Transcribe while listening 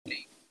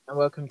and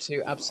welcome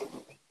to Absolute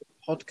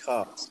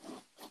Podcast.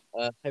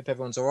 Hope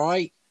everyone's all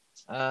right.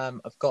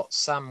 I've got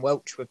Sam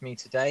Welch with me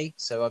today,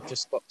 so I've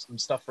just got some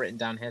stuff written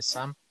down here,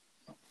 Sam.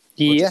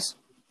 Yes.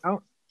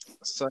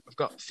 So I've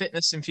got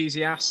fitness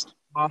enthusiast,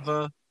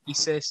 father,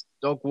 thesis,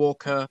 dog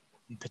walker,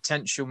 and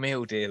potential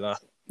meal dealer.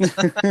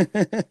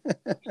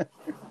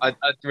 I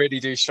really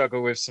do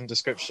struggle with some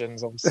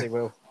descriptions. Obviously,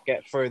 we'll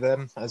get through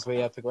them as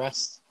we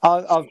progress.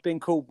 I've been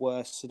called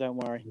worse, so don't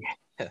worry.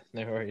 Yeah,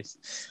 no worries.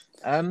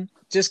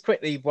 Just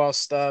quickly,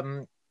 whilst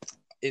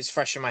it's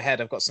fresh in my head,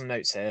 I've got some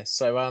notes here.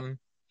 So I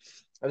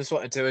just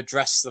wanted to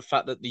address the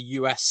fact that the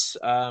US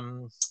had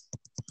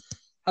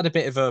a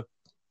bit of a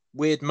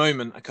weird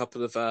moment a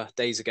couple of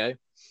days ago,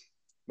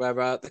 where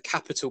the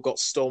Capitol got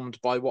stormed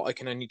by what I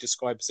can only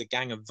describe as a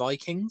gang of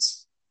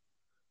Vikings.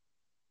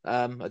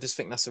 I just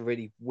think that's a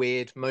really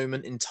weird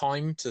moment in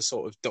time to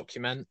sort of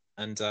document,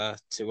 and to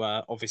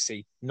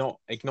obviously not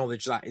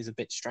acknowledge that is a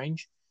bit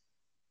strange.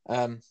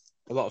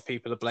 A lot of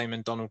people are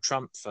blaming Donald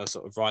Trump for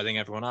sort of riling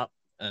everyone up,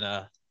 and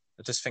I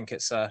just think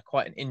it's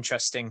quite an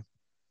interesting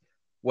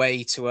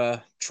way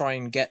to try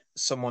and get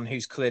someone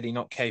who's clearly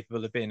not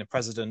capable of being a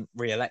president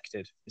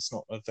re-elected. It's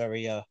not a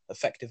very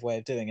effective way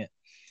of doing it.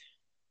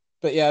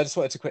 But yeah, I just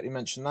wanted to quickly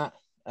mention that.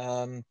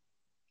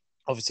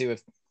 Obviously,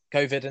 with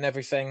COVID and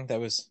everything, there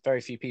was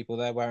very few people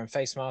there wearing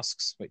face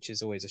masks, which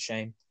is always a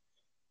shame.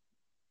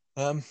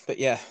 But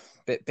yeah,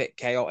 bit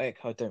chaotic.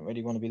 I don't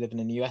really want to be living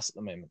in the US at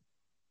the moment.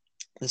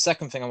 The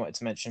second thing I wanted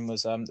to mention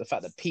was the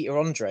fact that Peter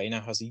Andre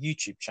now has a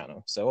YouTube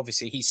channel. So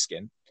obviously he's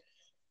skin.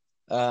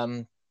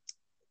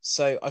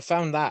 So I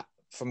found that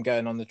from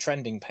going on the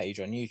trending page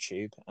on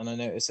YouTube, and I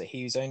noticed that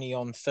he was only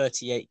on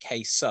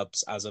 38k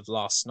subs as of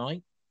last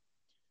night,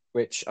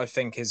 which I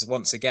think is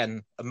once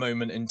again a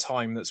moment in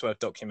time that's worth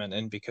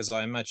documenting, because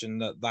I imagine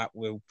that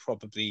will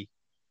probably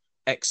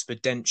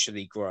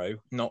exponentially grow,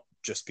 not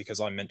just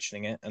because I'm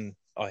mentioning it and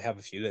I have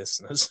a few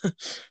listeners,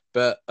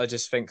 but I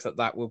just think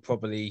that will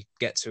probably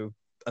get to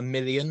 1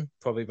 million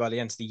probably by the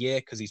end of the year,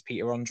 because he's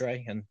Peter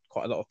Andre and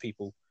quite a lot of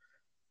people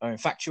are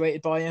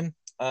infatuated by him.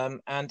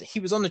 And he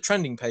was on the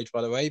trending page,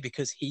 by the way,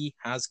 because he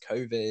has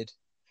COVID.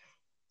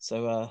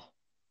 So I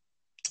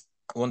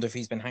wonder if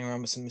he's been hanging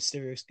around with some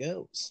mysterious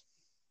girls.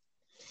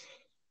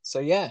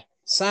 So yeah,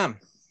 Sam.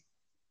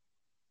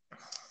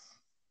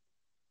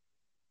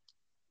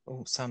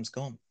 Oh, Sam's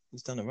gone.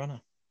 He's done a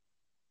runner.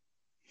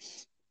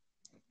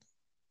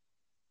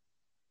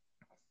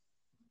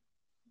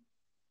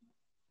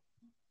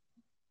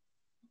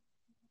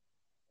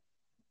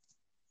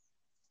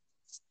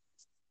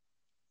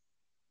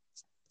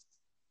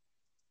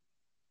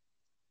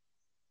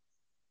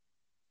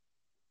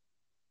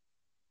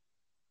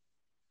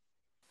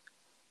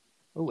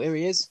 Oh, here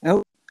he is.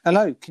 Oh,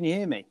 hello. Can you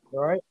hear me? All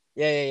right.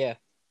 Yeah.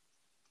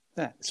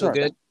 Yeah, it's all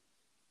good. Then.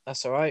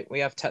 That's all right. We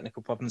have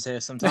technical problems here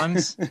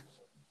sometimes,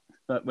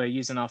 but we're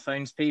using our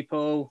phones,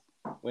 people.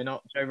 We're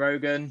not Joe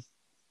Rogan.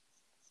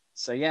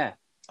 So yeah.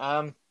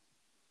 Can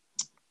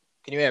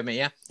you hear me?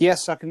 Yeah.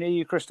 Yes, I can hear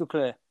you crystal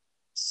clear.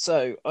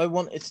 So I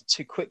wanted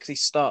to quickly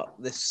start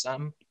this,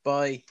 Sam,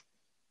 by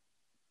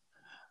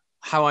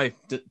how I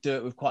do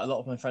it with quite a lot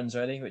of my friends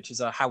already, which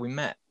is how we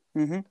met.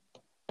 Mm-hmm.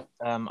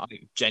 I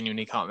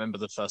genuinely can't remember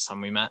the first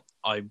time we met.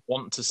 I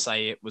want to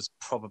say it was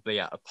probably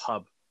at a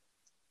pub,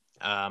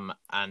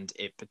 and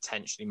it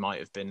potentially might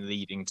have been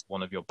leading to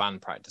one of your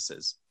band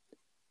practices.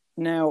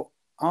 Now,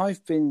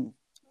 I've been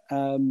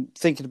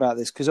thinking about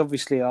this because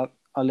obviously I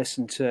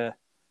listen to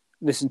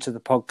the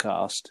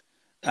podcast,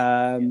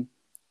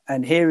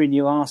 and hearing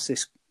you ask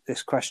this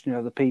question of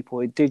other people,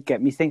 it did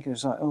get me thinking.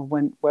 It's like, oh,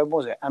 when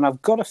was it? And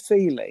I've got a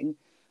feeling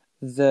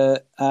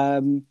that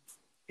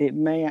it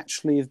may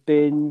actually have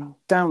been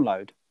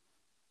Download.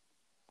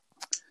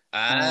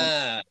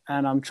 And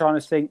I'm trying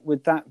to think,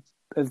 would that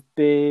have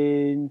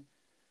been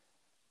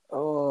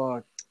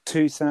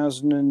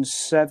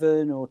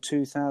 2007 or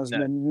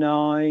 2009?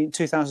 No.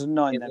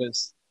 2009 then. It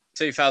was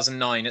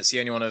 2009. It's the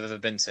only one I've ever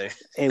been to.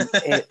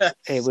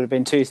 It would have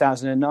been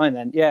 2009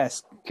 then.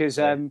 Yes, because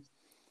that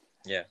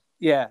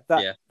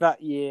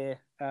year.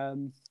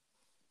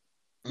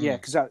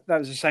 Because that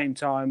was the same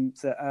time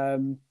that I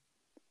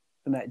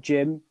met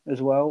Jim as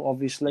well,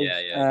 obviously.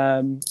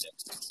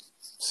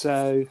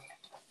 So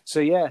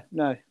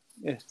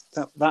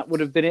that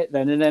would have been it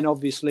then. And then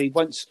obviously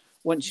once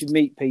you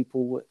meet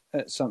people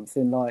at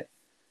something like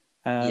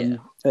at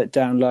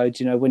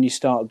Download, when you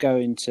start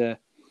going to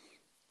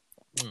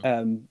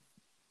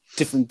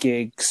different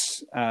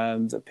gigs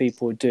that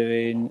people are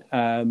doing,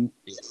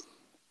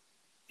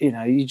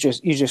 you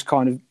just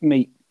kind of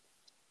meet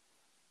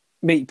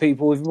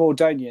people even more,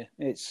 don't you?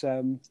 It's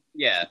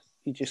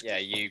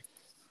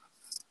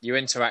you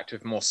interact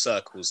with more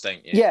circles,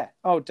 don't you? Yeah.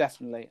 Oh,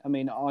 definitely. I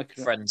mean,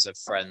 friends of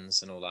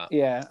friends and all that.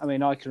 Yeah. I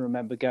mean, I can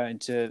remember going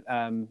to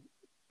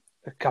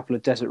a couple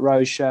of Desert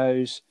Rose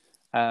shows.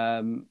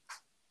 I mean,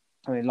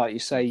 like you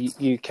say,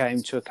 you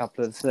came to a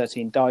couple of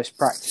 13 Dice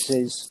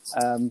practices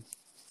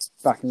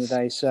back in the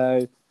day.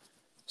 So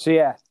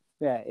yeah.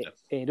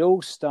 It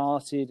all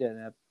started in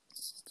a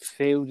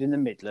field in the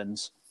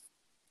Midlands.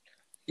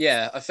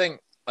 Yeah, I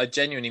think I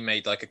genuinely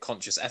made like a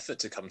conscious effort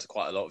to come to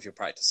quite a lot of your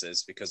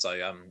practices because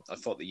I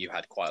thought that you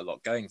had quite a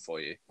lot going for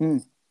you.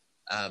 Mm.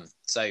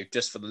 So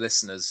just for the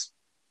listeners,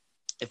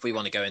 if we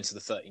want to go into the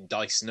 13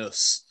 Dice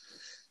Nuss,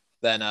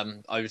 then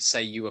I would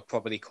say you were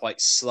probably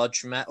quite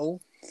sludge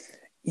metal.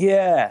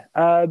 Yeah,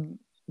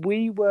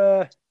 we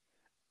were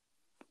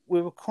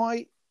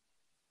quite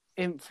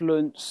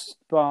influenced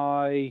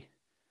by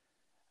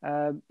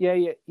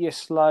your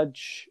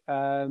sludge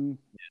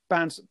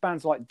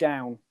bands like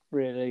Down.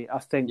 Really, I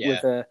think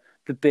were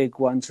the big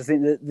ones. I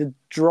think that the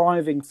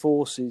driving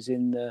forces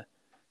in the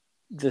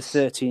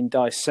 13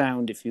 Dice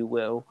sound, if you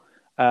will,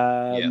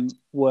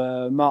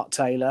 were Mark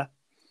Taylor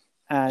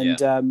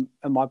and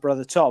my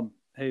brother Tom,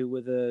 who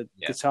were the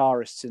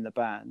guitarists in the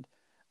band.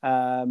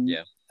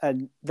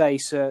 And they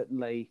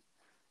certainly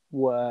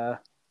were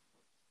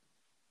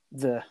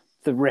the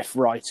riff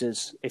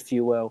writers, if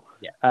you will.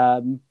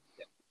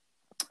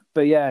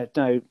 But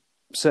no,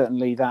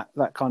 certainly that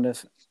kind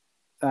of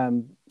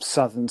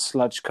southern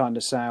sludge kind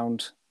of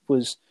sound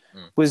was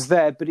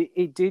there, but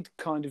it did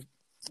kind of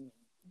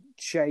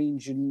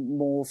change and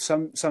morph.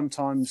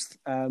 Sometimes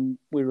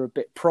we were a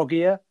bit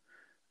proggier,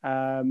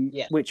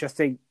 which I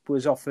think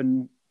was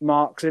often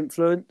Mark's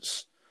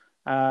influence.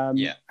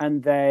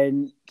 And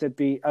then there'd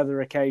be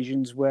other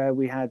occasions where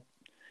we had,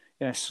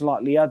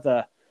 slightly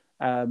other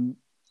kind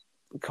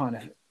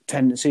of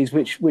tendencies,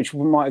 which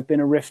might have been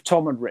a riff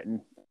Tom had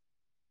written.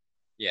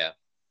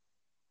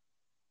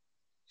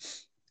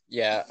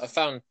 I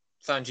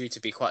found you to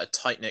be quite a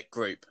tight-knit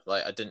group.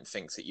 Like, I didn't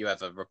think that you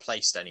ever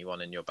replaced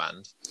anyone in your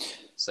band.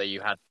 So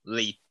you had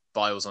Lee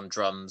Biles on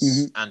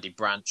drums, Andy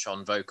Branch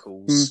on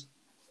vocals.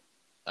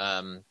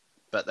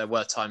 But there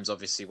were times,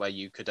 obviously, where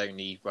you could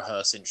only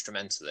rehearse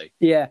instrumentally.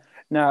 Yeah.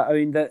 No, I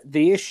mean,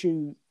 the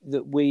issue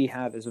that we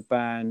had as a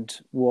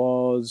band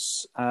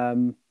was, I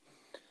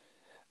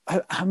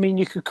mean,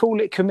 you could call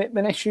it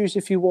commitment issues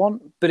if you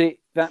want, but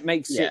that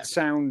makes it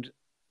sound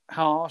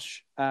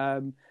harsh.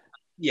 My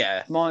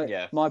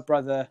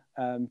brother,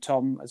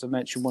 Tom, as I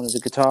mentioned, one of the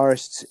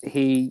guitarists,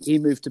 he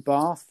moved to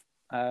Bath.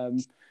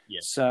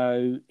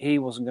 So he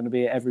wasn't going to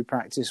be at every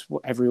practice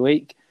every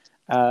week.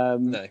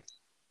 No.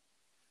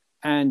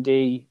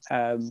 Andy,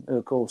 who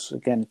of course,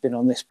 again, been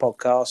on this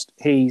podcast,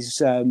 he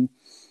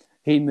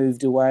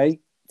moved away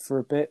for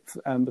a bit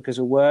because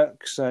of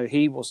work, so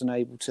he wasn't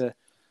able to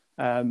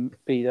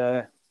be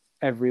there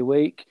every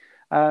week.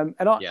 And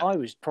I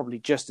was probably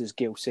just as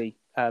guilty,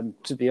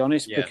 to be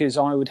honest, because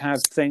I would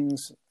have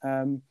things,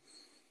 going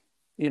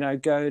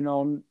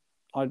on.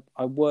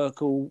 I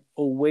work all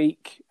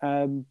week,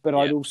 but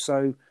I'd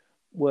also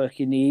work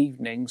in the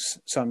evenings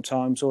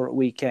sometimes or at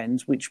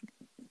weekends, which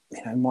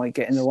might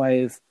get in the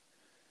way of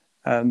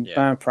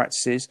band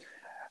practices.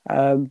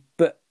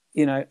 But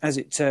as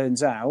it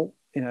turns out,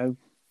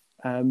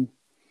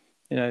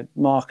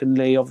 Mark and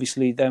Lee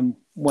obviously then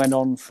went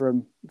on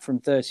from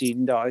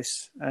 13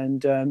 Dice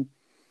and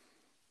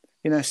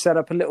set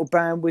up a little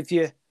band with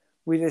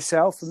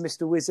yourself and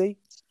Mr. Wizzy.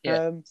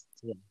 And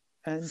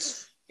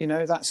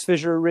that's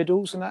Fissure of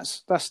Riddles, and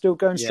that's still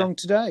going strong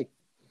today.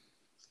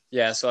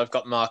 Yeah, so I've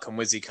got Mark and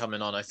Wizzy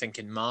coming on, I think,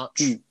 in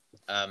March.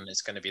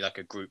 It's going to be like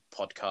a group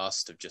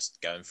podcast of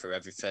just going through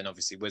everything.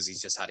 Obviously,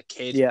 Wizzy's just had a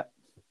kid.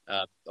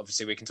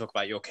 Obviously, we can talk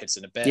about your kids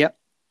in a bit.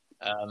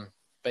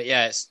 But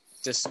yeah, it's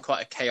just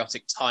quite a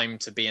chaotic time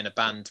to be in a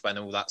band when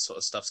all that sort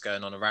of stuff's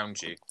going on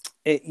around you.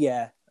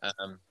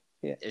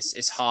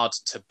 It's hard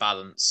to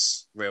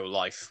balance real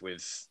life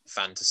with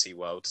fantasy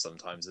world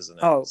sometimes, isn't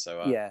it? Oh,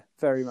 so,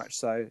 very much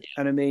so.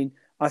 And I mean,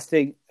 I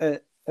think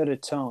at a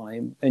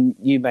time, and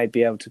you may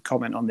be able to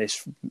comment on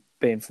this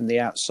being from the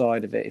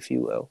outside of it, if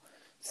you will,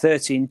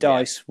 13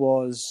 Dice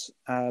was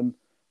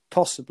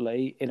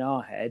possibly, in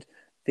our head,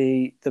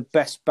 the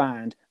best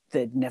band that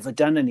had never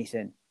done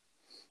anything.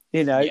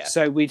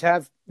 So we'd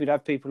have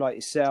people like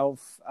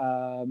yourself,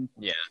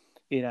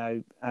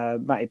 Matty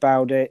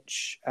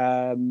Bowditch,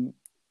 the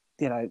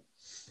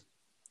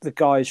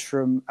guys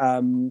from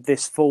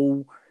This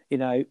Fall,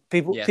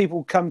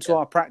 people come to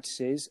our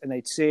practices and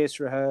they'd see us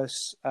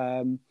rehearse,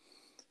 and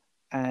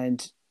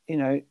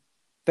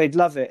they'd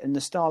love it. And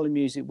the style of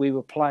music we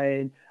were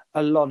playing,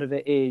 a lot of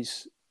it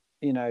is,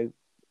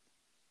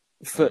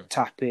 foot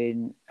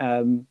tapping,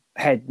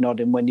 head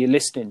nodding when you're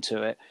listening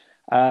to it.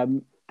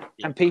 And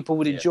people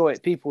would enjoy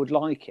it. People would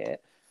like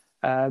it.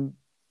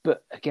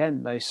 But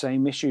again, those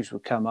same issues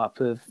would come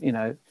up of,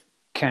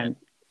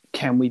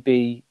 can we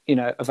be,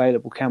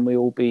 available? Can we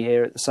all be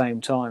here at the same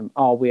time?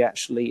 Are we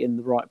actually in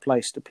the right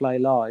place to play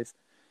live?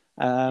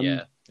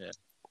 And,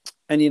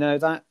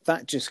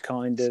 that just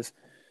kind of,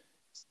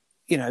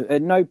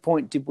 at no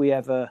point did we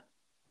ever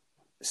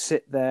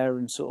sit there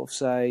and sort of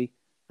say,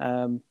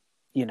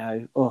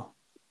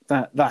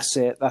 that's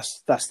it.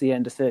 That's the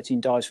end of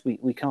 13 Dice.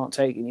 We can't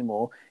take it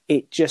anymore.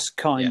 It just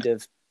kind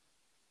of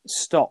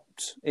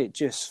stopped. It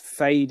just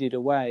faded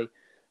away.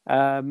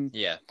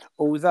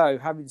 Although,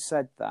 having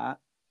said that,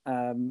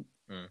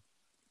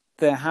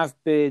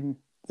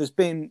 there's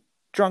been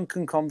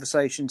drunken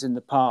conversations in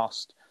the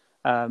past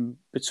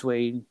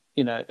between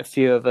a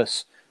few of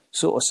us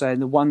sort of saying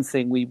the one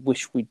thing we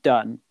wish we'd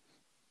done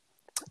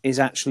is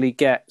actually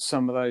get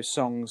some of those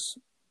songs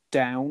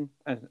down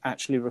and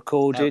actually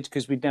recorded,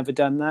 because we'd never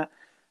done that.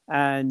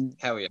 And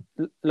Hell yeah.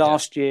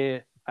 Last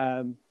year,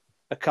 a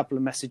couple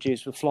of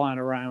messages were flying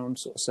around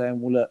sort of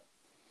saying, well, look,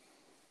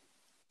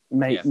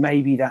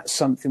 maybe that's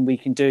something we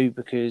can do,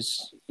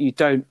 because you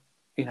don't,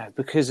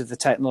 because of the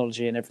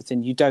technology and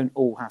everything, you don't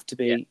all have to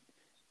be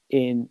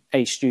in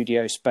a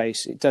studio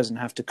space. It doesn't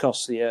have to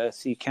cost the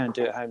earth. You can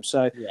do it at home.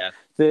 So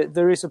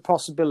there is a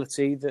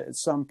possibility that at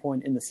some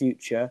point in the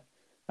future,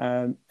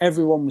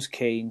 everyone was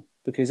keen,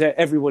 because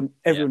everyone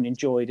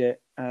enjoyed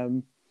it.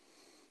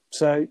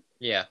 So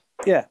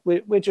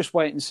we're just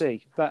wait and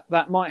see.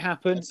 That might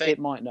happen. It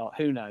might not.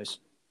 Who knows?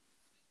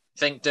 I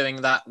think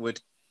doing that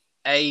would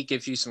A,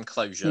 give you some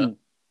closure,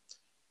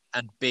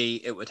 and B,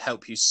 it would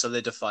help you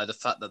solidify the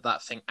fact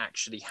that thing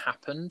actually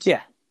happened.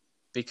 Yeah.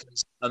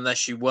 Because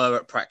unless you were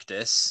at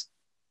practice,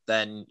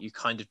 then you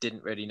kind of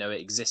didn't really know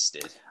it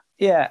existed.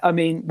 Yeah, I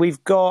mean,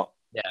 we've got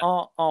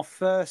our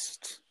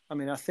first... I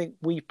mean, I think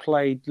we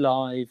played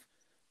live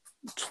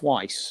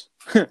twice,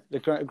 the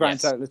grand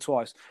total of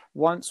twice.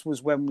 Once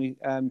was when we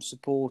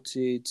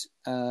supported...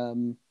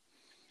 oh,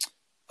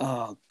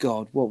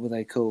 God, what were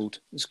they called?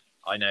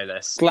 I know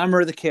this.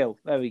 Glamour of the Kill.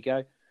 There we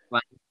go.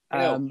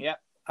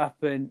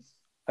 Up in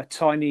a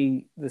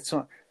tiny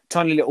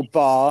little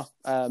bar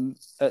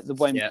at the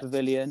Wembley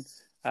Pavilion.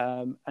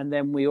 And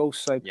then we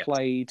also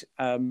played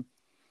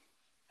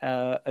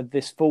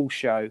this full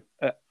show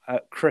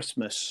at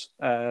Christmas,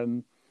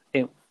 in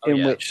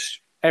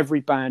which every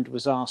band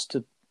was asked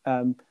to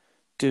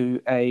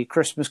do a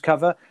Christmas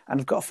cover. And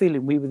I've got a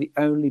feeling we were the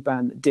only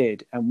band that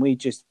did, and we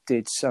just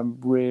did some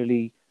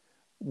really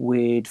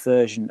weird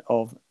version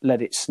of Let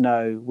It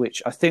Snow,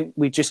 which I think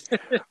we just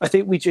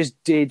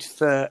did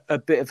for a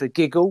bit of a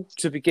giggle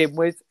to begin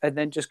with, and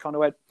then just kind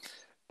of went,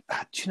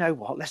 do you know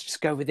what, let's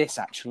just go with this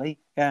actually.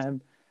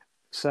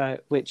 So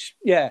which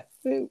it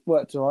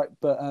worked all right,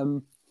 but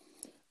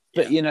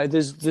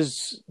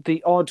there's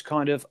the odd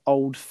kind of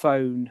old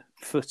phone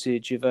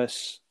footage of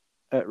us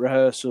at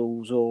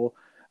rehearsals, or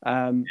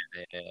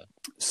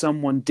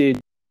someone did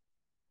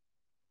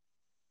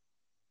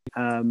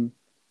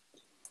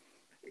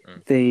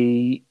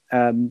the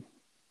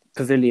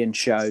Pavilion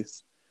show,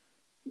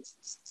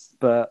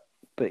 but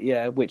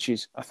which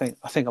is I think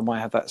I might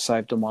have that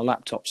saved on my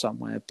laptop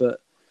somewhere,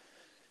 but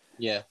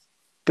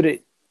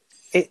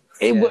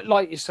it would,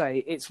 like you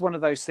say, it's one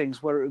of those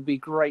things where it would be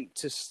great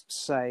to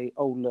say,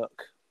 oh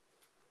look,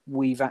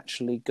 we've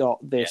actually got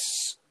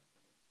this,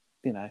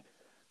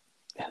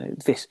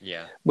 this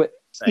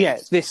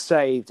this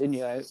saved,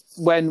 and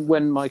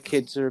when my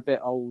kids are a bit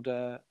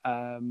older,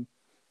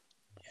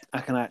 I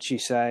can actually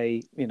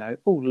say,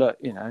 oh look,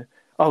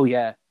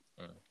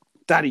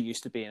 Daddy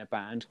used to be in a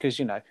band,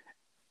 because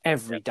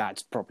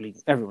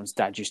everyone's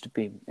dad used to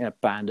be in a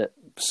band at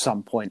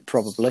some point,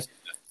 probably.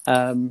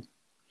 But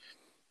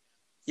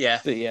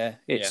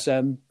it's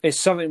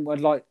something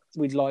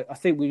I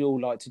think we'd all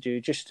like to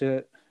do, just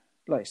to,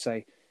 like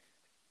say,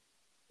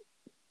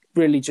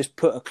 really just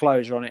put a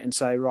closure on it and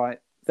say, right,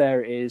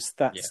 there it is.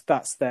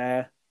 That's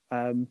there.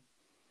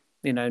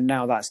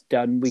 Now that's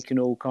done, we can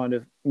all kind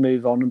of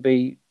move on and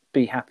be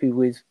happy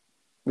with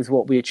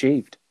what we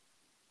achieved.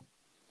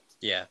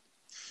 Yeah.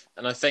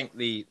 And I think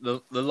the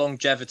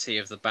longevity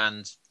of the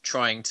band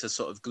trying to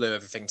sort of glue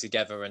everything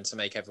together and to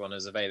make everyone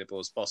as available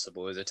as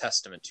possible is a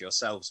testament to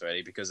yourselves,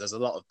 really, because there's a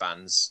lot of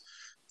bands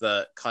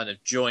that kind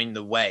of join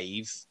the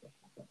wave.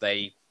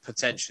 They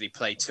potentially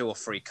play 2 or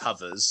 3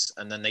 covers,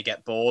 and then they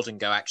get bored and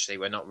go, actually,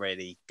 we're not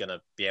really going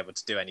to be able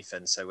to do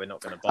anything, so we're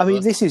not going to bother. I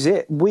mean, this is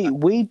it.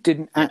 We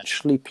didn't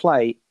actually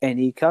play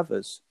any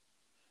covers.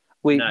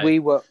 We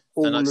were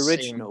all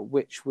original,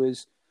 which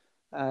was...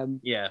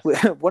 one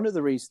of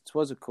the reasons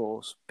was, of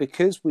course,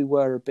 because we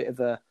were a bit of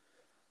a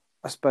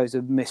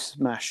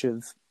mishmash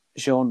of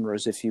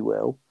genres, if you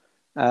will.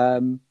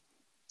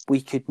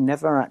 We could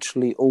never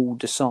actually all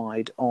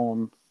decide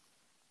on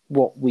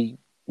what we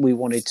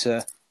wanted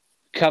to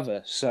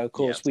cover. So, of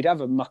course, we'd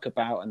have a muck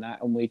about and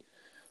that, and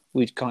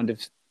we'd kind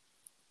of,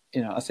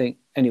 I think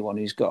anyone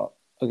who's got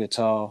a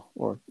guitar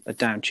or a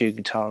down-tuned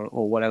guitar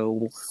or whatever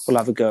will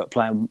have a go at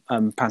playing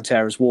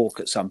Pantera's Walk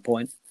at some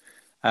point.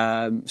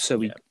 So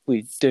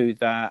we do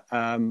that,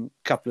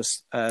 couple of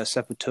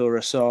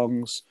Sepultura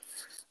songs,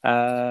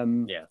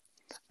 and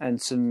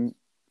some,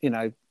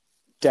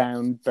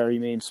 Down, Bury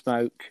Me in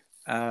Smoke.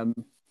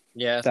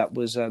 That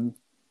was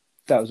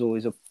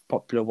always a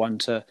popular one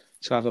to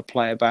have a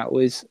play about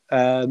with.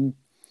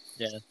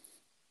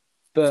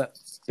 But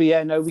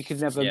we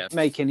could never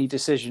make any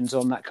decisions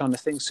on that kind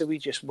of thing. So we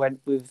just went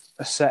with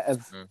a set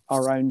of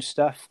our own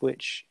stuff,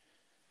 which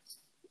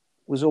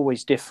was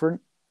always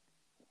different,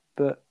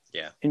 but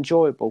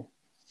enjoyable.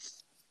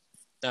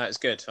 No, it's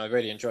good. I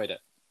really enjoyed it.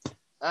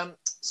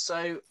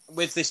 So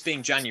with this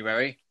being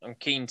January, I'm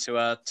keen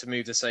to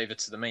move this over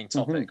to the main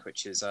topic,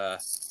 which is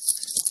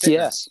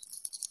fitness.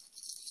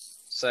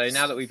 So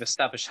now that we've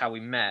established how we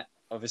met,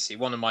 obviously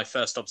one of my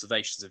first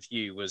observations of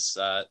you was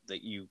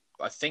that you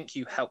I think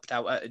you helped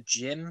out at a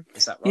gym.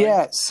 Is that right?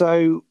 Yeah.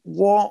 So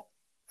what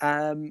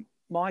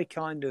my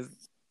kind of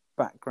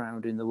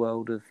background in the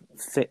world of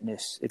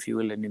fitness, if you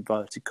will, in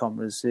inverted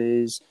commas,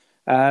 is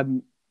I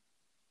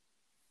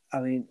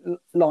mean,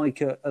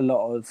 like a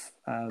lot of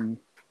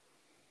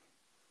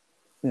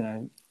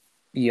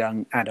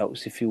young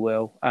adults, if you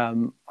will,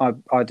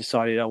 I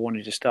decided I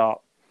wanted to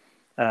start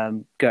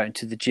going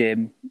to the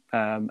gym,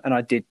 and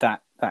I did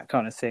that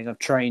kind of thing. I've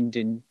trained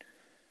in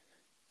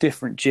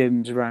different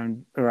gyms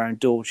around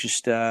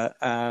Dorchester,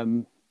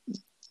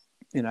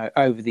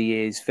 over the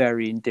years,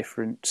 varying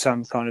different.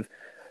 Some kind of,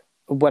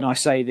 when I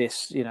say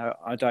this,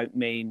 I don't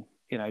mean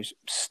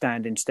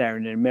standing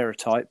staring in a mirror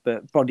type,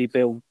 but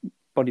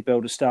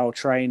bodybuilder style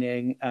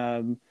training.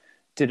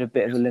 Did a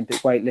bit of Olympic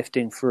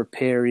weightlifting for a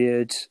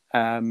period.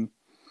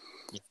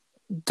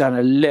 Done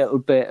a little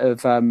bit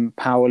of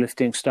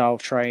powerlifting style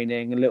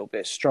training, a little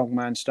bit of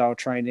strongman style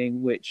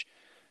training, which,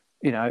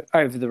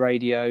 over the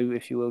radio,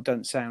 if you will,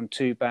 doesn't sound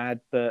too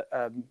bad. But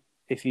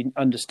if you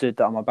understood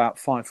that I'm about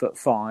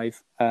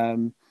 5'5",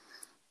 then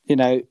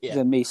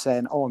me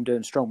saying, "Oh, I'm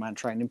doing strongman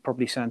training,"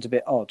 probably sounds a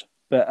bit odd.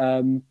 But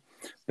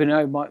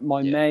no,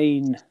 my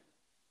main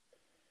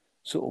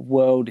sort of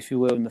world, if you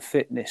will, in the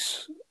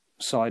fitness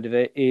side of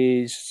it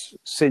is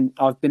since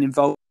I've been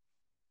involved.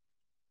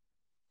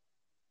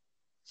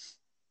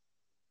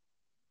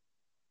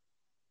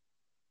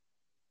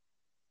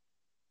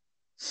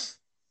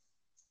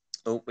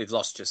 Oh, we've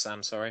lost you,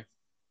 Sam. Sorry.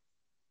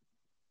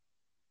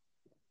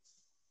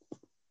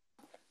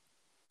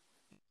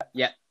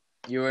 Yeah,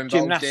 you were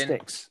involved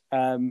gymnastics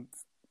from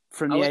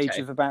the age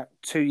of about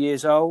 2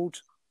 years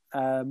old.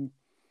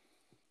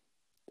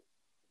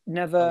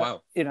 Never,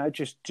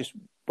 just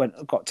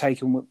got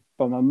taken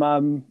by my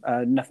mum.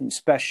 Nothing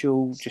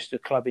special, just a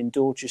club in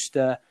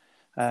Dorchester.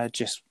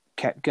 Just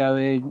kept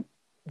going.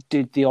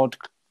 Did the odd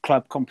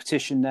club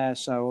competition there,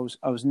 so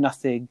I was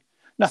nothing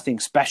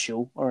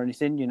special or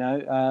anything,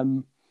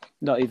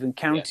 not even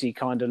county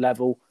kind of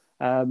level.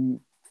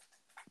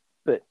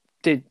 But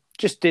did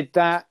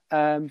that.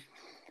 And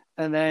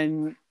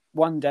then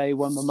one day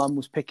when my mum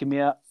was picking me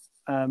up,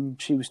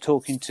 she was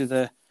talking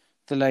to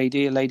a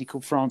lady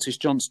called Frances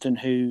Johnston,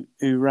 who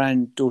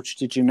ran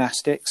Dorchester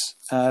Gymnastics,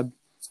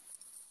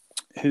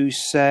 who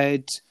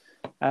said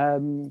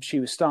she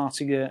was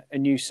starting a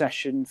new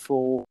session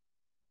for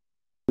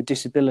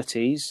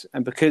disabilities,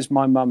 and because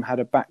my mum had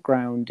a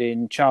background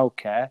in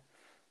childcare,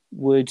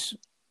 would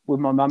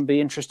my mum be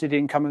interested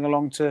in coming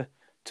along to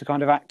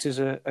kind of act as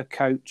a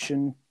coach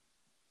and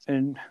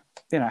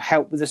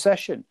help with the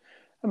session?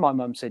 And my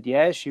mum said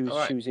she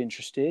was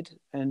interested,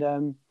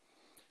 and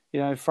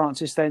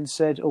Frances then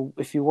said, "Oh,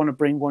 if you want to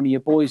bring one of your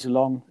boys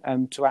along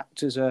to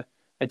act as a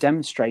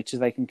demonstrator,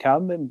 they can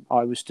come." And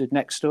I was stood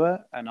next to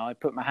her, and I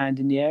put my hand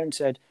in the air and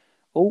said,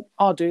 "Oh,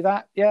 I'll do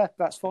that. Yeah,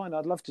 that's fine.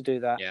 I'd love to do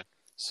that." Yeah.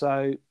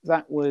 So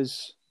that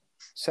was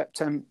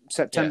September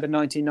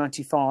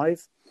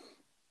 1995.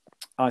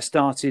 I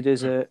started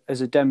as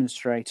a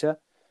demonstrator,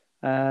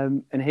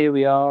 and here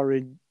we are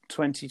in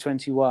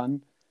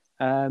 2021,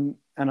 and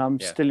I'm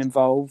still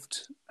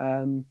involved,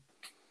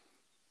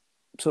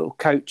 sort of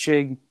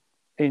coaching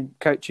in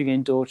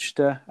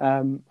Dorchester.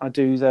 I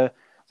do the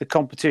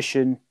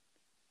competition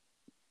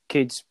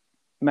kids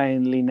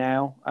mainly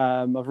now.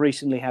 I've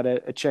recently had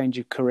a change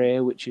of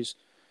career, which is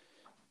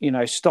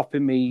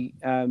stopping me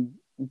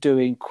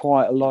doing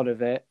quite a lot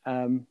of it.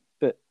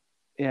 But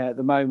at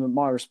the moment,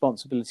 my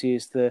responsibility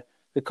is the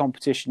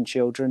competition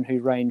children, who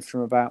range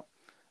from about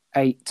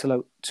 8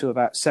 to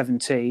about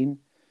 17,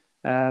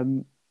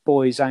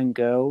 boys and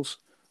girls.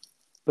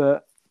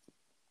 But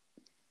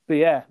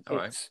yeah,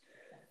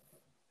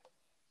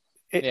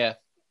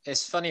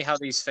 it's funny how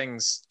these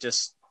things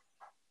just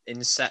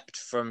incept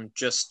from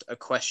just a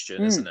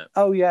question, isn't it?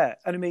 Oh yeah,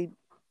 and I mean,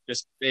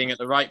 just being at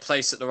the right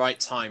place at the right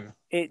time.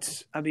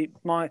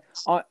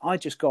 I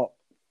just got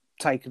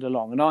taken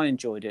along, and I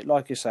enjoyed it.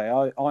 Like I say,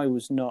 I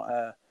was not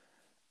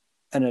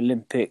an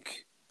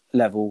Olympic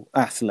level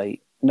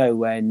athlete,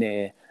 nowhere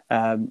near,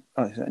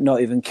 not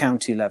even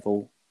county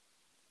level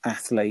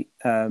athlete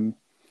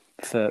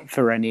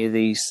for any of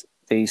these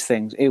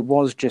things. It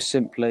was just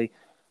simply,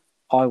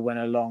 I went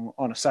along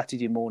on a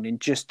Saturday morning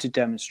just to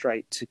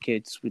demonstrate to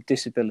kids with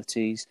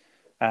disabilities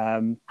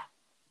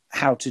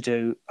how to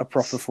do a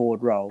proper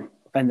forward roll,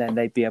 and then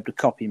they'd be able to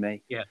copy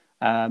me. Yeah.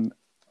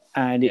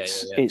 And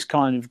it's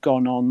kind of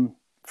gone on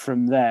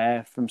from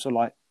there, from sort of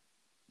like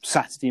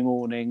Saturday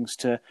mornings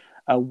to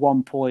at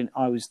one point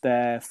I was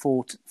there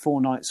four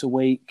nights a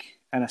week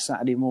and a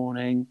Saturday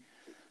morning.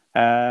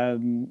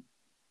 In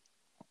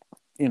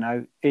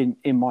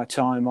my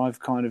time, I've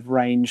kind of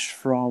ranged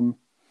from,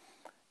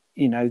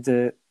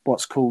 the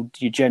what's called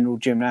your general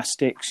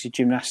gymnastics, your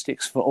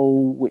gymnastics for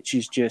all, which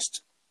is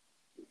just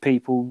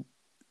people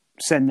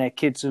send their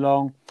kids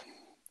along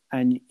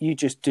and you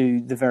just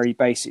do the very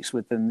basics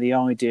with them. The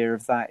idea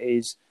of that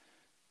is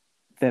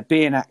they're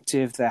being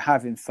active, they're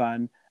having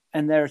fun,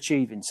 and they're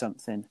achieving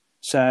something.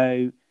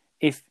 So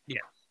if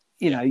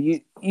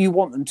you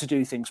want them to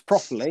do things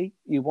properly,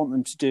 you want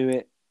them to do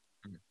it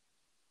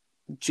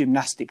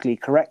gymnastically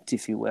correct,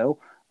 if you will.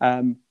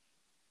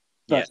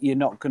 But you're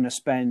not going to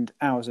spend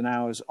hours and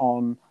hours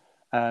on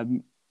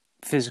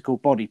physical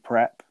body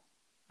prep,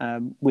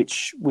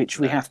 which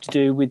we have to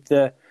do with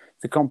the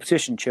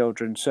competition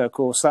children. So, of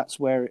course, that's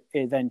where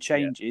it then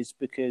changes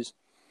because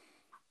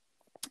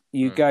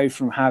you go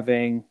from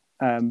having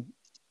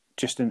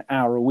just an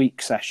hour a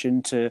week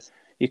session to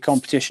your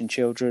competition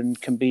children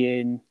can be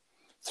in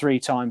 3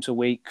 times a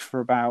week for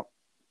about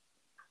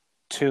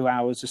 2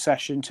 hours a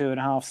session,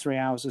 2.5, 3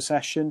 hours a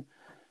session.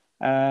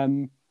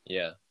 And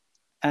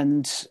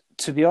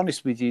to be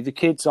honest with you, the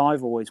kids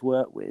I've always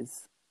worked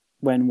with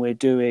when we're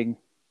doing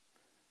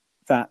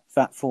that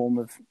form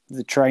of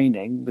the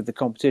training with the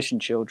competition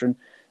children,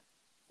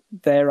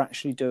 they're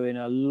actually doing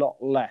a lot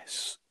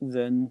less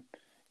than,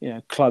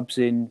 clubs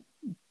in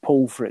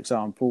Poole, for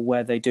example,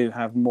 where they do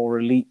have more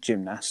elite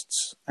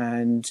gymnasts,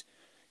 and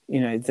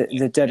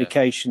the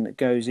dedication that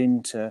goes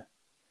into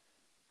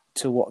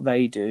what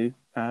they do.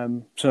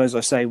 So as I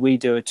say, we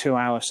do a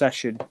 2-hour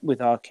session with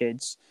our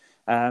kids.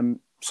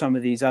 Some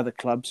of these other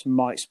clubs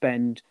might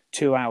spend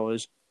 2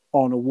 hours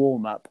on a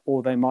warm-up,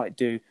 or they might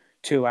do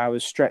 2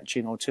 hours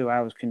stretching or 2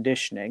 hours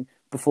conditioning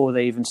before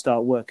they even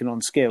start working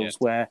on skills,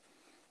 where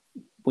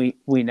we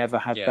never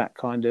had that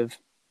kind of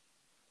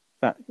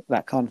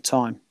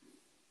time.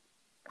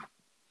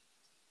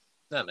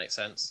 That makes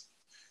sense.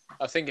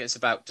 I think it's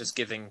about just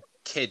giving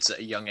kids at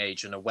a young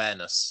age an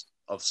awareness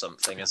of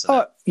something, isn't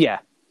it? Yeah.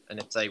 And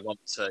if they want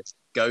to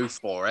go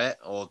for it,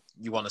 or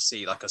you want to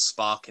see like a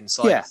spark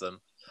inside of them,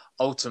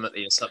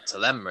 ultimately it's up to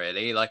them,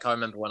 really. Like, I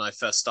remember when I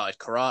first started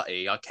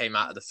karate, I came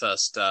out of the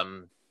first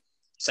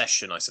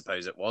session, I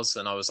suppose it was,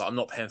 and I was like, I'm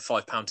not paying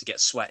 £5 to get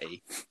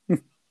sweaty.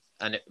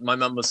 And my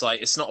mum was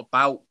like, it's not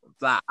about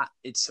that.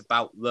 It's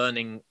about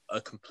learning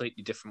a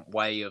completely different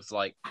way of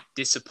like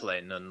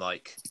discipline, and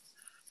like,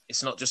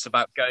 it's not just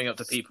about going up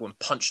to people and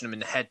punching them in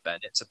the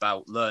headband. It's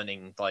about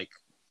learning like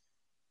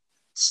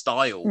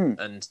style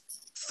and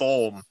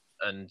form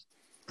and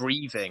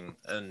breathing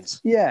and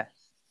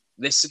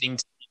listening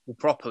to people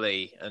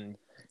properly, and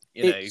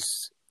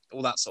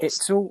all that sort of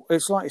stuff.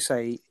 It's like you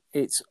say,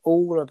 it's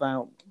all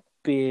about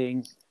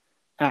being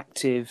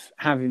active,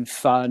 having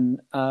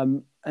fun,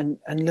 and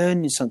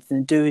learning something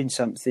and doing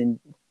something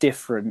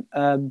different.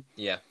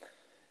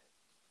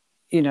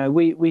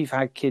 We've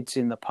had kids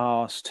in the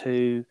past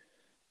who,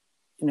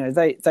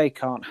 they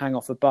can't hang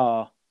off a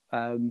bar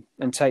and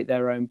take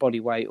their own body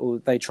weight, or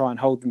they try and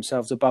hold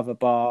themselves above a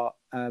bar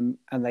and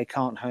they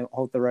can't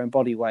hold their own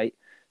body weight.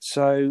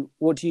 So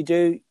what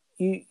do?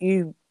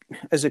 You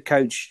as a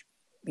coach,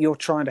 you're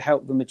trying to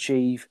help them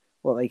achieve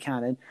what they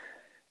can. And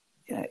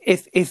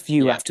if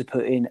you have to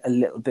put in a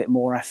little bit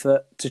more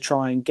effort to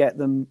try and get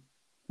them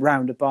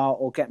round a bar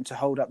or get them to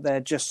hold up there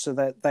just so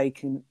that they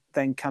can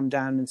then come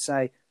down and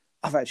say,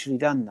 I've actually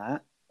done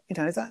that,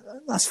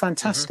 that's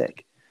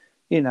fantastic.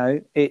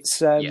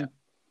 It's and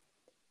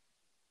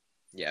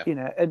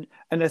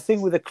the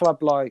thing with a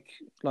club like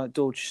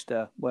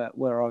Dorchester,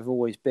 where I've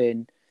always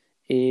been,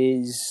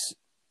 is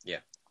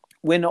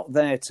we're not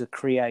there to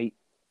create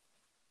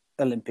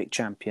Olympic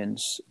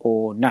champions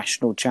or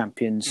national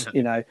champions.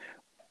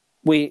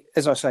 We,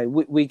 as I say,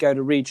 we go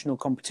to regional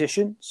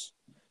competitions,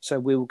 so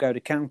we will go to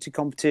county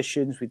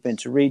competitions. We've been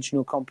to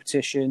regional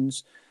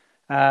competitions,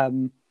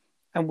 and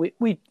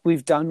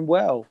we've done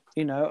well.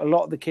 A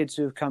lot of the kids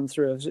who have come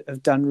through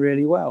have done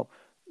really well.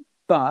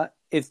 But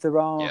if there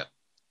are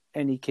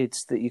any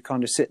kids that you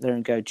kind of sit there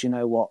and go, do you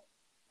know what,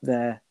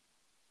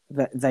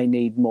 they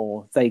need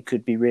more. They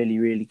could be really,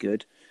 really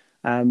good.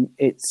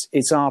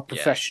 It's our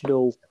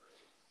professional,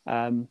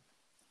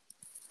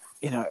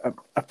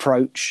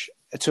 approach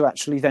to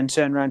actually then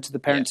turn around to the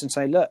parents and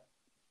say, look,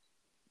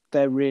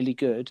 they're really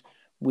good.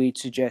 We'd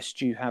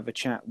suggest you have a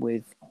chat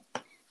with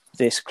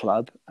this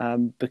club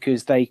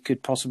because they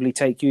could possibly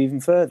take you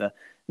even further.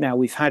 Now,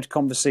 we've had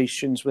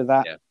conversations with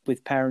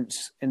with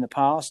parents in the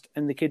past,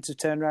 and the kids have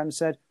turned around and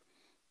said,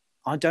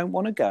 I don't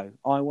want to go.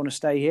 I want to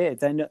stay here.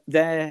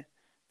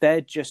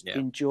 They're just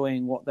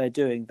enjoying what they're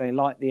doing. They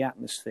like the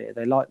atmosphere.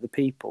 They like the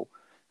people.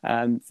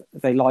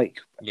 They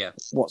like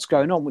what's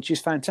going on, which is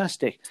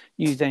fantastic.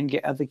 You then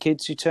get other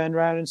kids who turn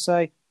around and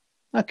say,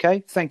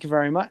 okay, thank you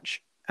very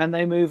much. And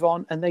they move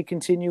on and they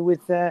continue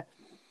with their,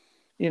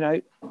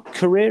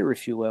 career,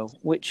 if you will,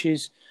 which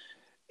is,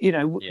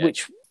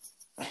 which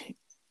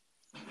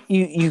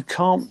you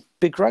can't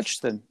begrudge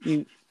them.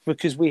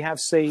 Because we have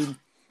seen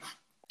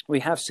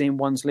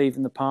ones leave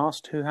in the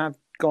past who have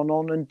gone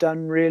on and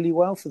done really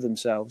well for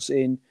themselves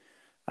in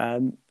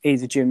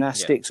either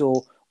gymnastics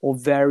or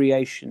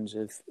variations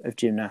of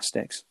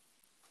gymnastics.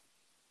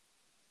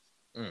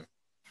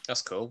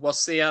 That's cool.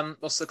 What's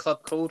the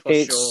club called?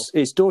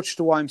 It's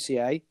Dorchester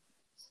YMCA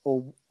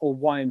or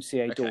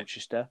YMCA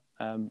Dorchester,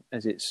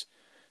 as it's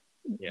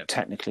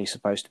technically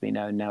supposed to be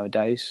known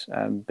nowadays,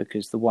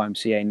 because the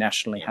YMCA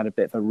nationally had a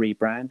bit of a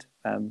rebrand.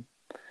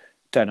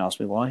 Don't ask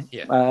me why.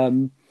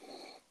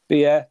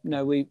 But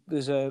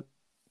there's a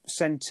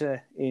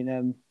centre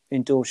in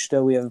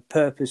Dorchester. We have a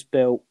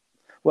purpose-built.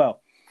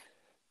 Well,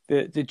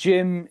 the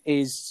gym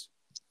is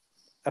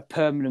a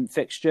permanent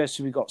fixture.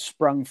 So we've got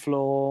sprung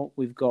floor,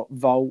 we've got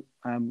vault,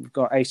 we've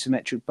got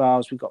asymmetric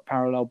bars, we've got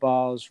parallel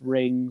bars,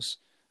 rings,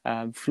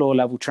 floor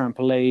level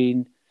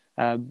trampoline,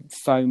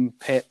 foam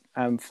pit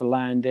for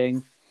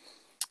landing.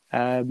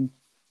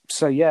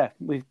 So yeah,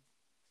 we've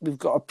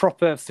got a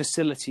proper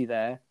facility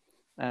there.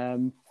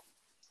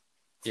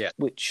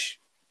 Which,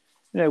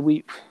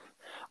 we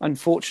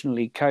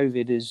unfortunately,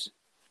 COVID is,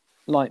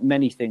 like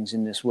many things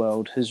in this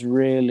world, has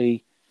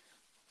really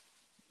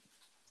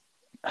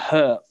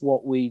hurt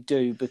what we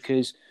do,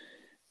 because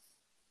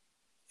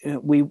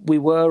we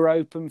were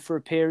open for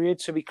a period.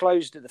 So we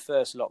closed at the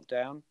first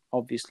lockdown,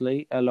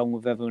 obviously, along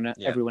with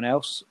everyone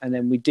else, and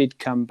then we did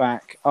come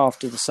back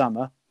after the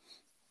summer.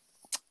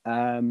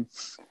 And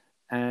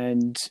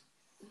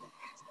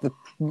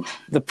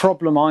the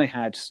problem I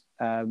had,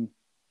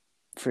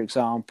 for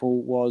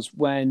example, was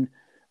when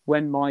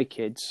my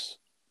kids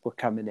were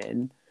coming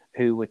in,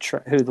 who were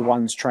the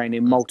ones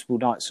training multiple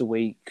nights a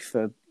week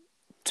for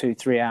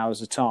 2-3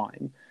 hours a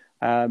time,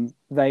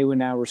 they were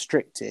now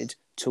restricted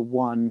to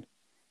 1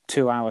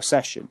 2-hour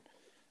session,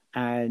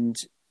 and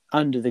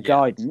under the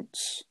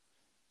guidance,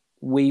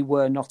 we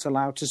were not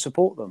allowed to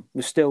support them.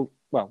 We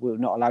were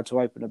not allowed to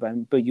open a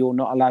event, but you're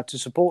not allowed to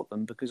support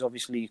them because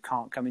obviously you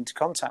can't come into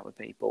contact with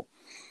people.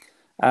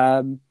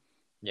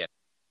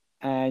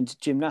 And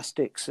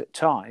gymnastics at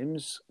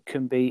times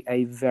can be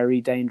a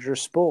very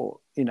dangerous sport.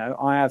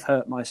 I have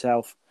hurt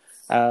myself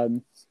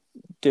doing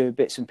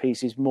bits and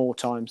pieces more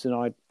times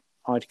than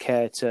I'd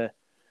care to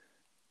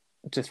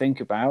think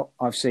about.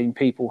 I've seen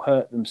people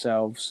hurt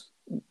themselves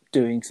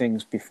doing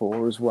things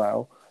before as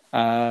well.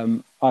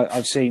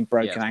 I've seen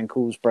broken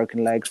ankles,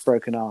 broken legs,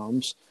 broken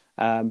arms.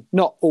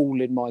 Not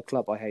all in my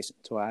club, I hasten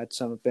to add.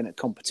 Some have been at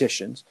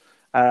competitions.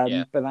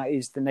 But that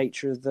is the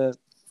nature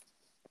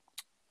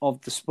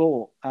of the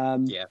sport.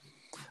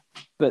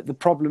 But the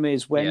problem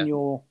is when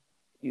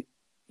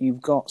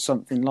you've got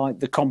something like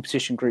the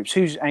competition groups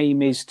whose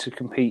aim is to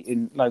compete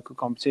in local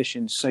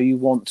competitions, so you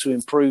want to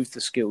improve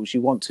the skills,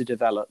 you want to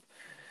develop.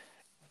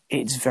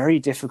 It's very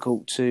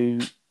difficult to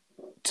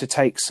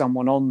take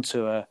someone on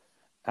to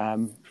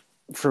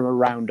from a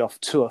round off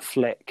to a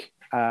flick,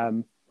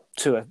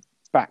 to a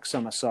back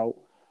somersault,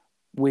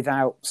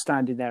 without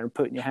standing there and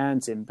putting your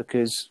hands in,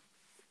 because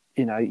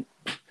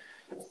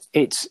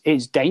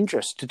it's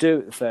dangerous to do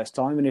it the first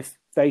time, and if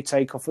they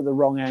take off at the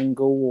wrong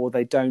angle or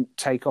they don't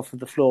take off of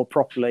the floor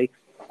properly,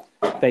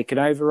 they can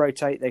over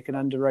rotate, they can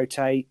under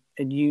rotate,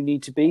 and you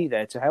need to be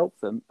there to help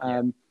them.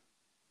 And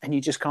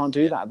you just can't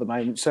do that at the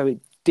moment. So it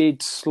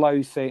did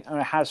it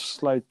has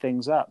slowed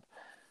things up.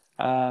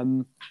 I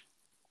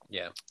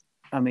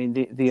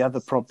mean, the other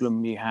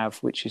problem you have,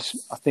 which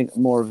is I think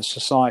more of a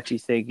society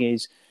thing,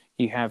 is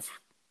you have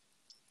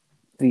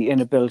the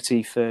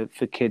inability for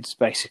kids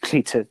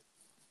basically to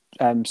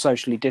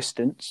socially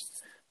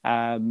distance.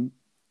 And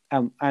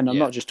I'm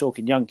not just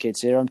talking young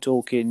kids here, I'm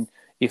talking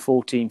your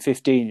 14,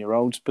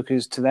 15-year-olds,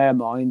 because to their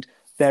mind,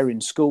 they're in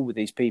school with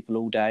these people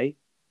all day.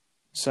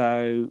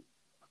 So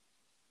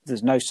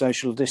there's no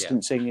social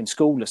distancing in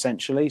school,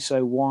 essentially.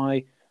 So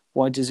why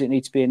does it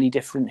need to be any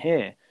different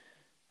here?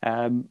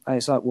 And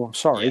it's like, well, I'm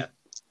sorry.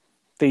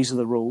 These are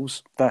the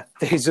rules.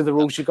 These are the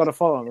rules you've got to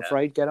follow, I'm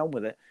afraid. Get on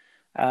with it.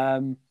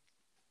 But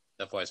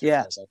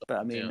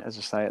I mean, as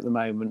I say, at the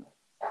moment,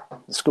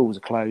 the schools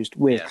are closed.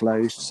 We're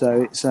closed.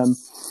 So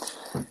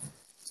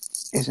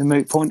it's a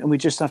moot point, and we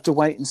just have to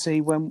wait and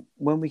see when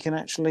we can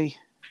actually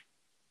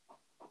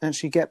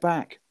get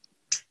back.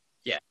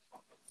 Yeah.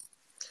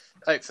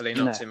 Hopefully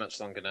not too much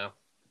longer now.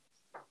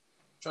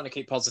 Trying to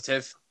keep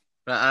positive.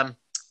 But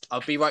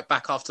I'll be right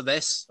back after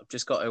this. I've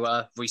just got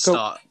to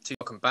restart. Cool.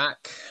 Welcome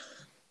back.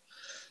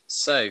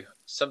 So,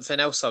 something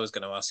else I was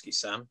going to ask you,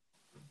 Sam,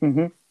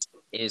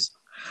 is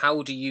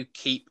how do you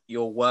keep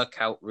your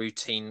workout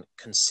routine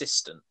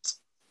consistent?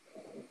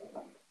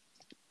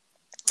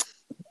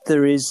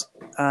 There's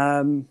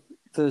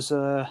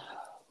for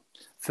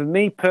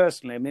me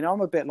personally, I mean,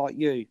 I'm a bit like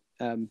you,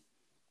 Ben,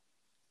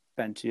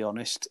 to be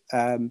honest.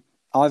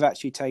 I've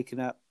actually taken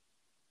up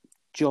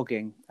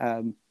jogging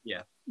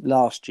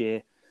last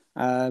year.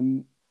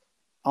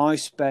 I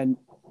spent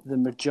the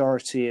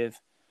majority of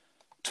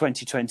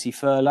 2020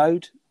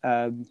 furloughed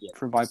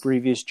from my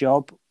previous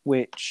job,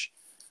 which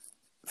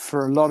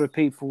for a lot of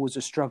people was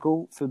a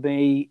struggle. For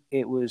me,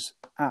 it was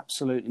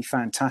absolutely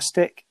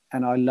fantastic,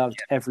 and I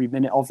loved every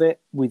minute of it,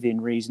 within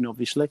reason,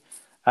 obviously.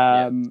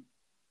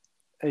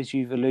 As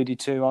you've alluded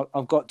to,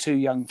 I've got 2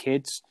 young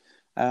kids.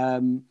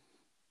 My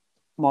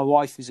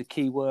wife is a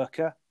key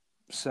worker,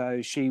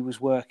 so she was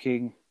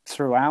working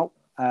throughout.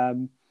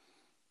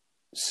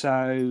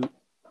 So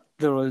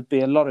there would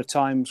be a lot of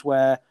times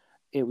where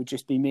it would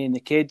just be me and the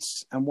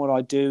kids. And what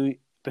I do,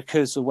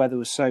 because the weather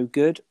was so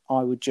good,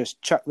 I would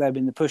just chuck them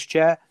in the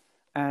pushchair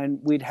and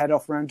we'd head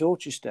off around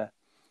Dorchester.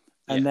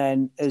 And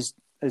then as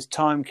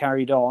time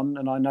carried on,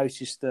 and I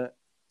noticed that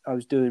I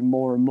was doing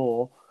more and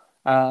more,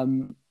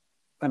 and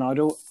I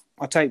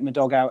take my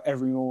dog out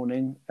every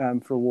morning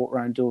for a walk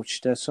around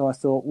Dorchester. So I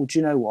thought, well, do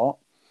you know what?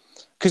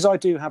 Because I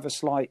do have a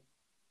slight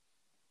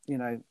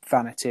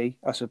vanity,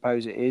 I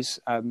suppose it is.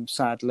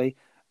 Sadly,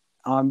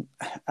 and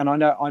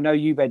I know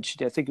you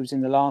mentioned it. I think it was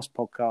in the last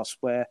podcast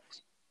where,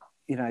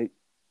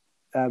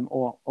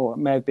 or it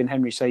may have been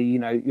Henry say,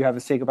 you have a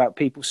thing about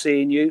people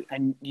seeing you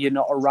and you're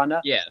not a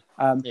runner. Yeah.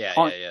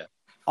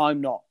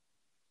 I'm not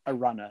a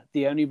runner.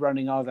 The only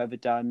running I've ever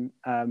done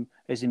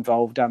has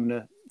involved having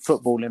a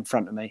football in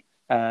front of me.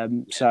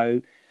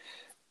 So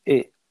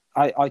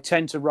I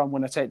tend to run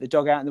when I take the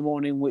dog out in the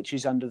morning, which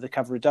is under the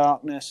cover of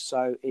darkness.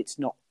 So it's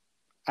not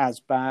as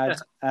bad.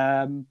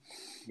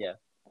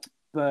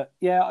 But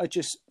yeah, I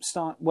just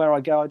start where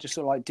I go. I just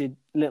sort of like did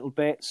little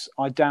bits.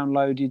 I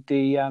downloaded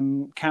the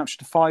Couch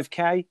to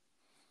 5K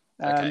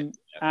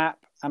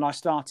app, and I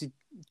started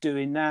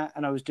doing that,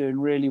 and I was doing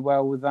really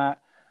well with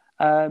that.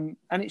 And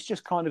it's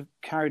just kind of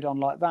carried on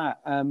like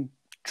that.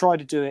 Try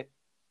to do it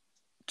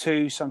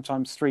 2,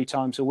 sometimes 3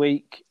 times a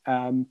week.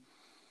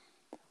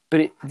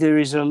 But there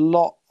is a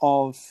lot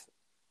of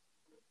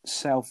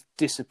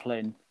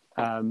self-discipline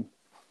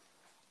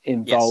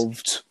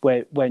involved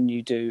when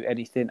you do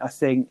anything. I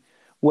think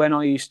when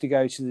I used to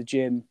go to the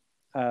gym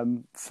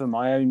for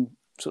my own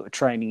sort of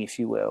training, if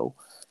you will,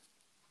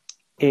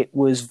 it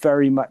was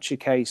very much a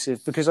case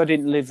of, because I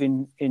didn't live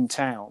in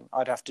town,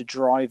 I'd have to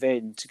drive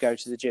in to go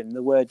to the gym.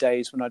 There were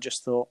days when I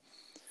just thought,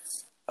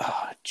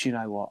 do you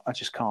know what? I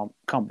just can't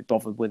be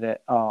bothered with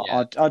it.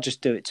 I'll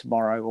just do it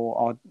tomorrow,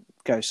 or I'll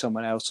go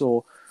somewhere else.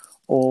 Or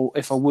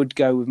if I would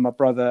go with my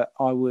brother,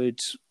 I would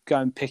go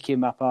and pick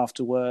him up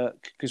after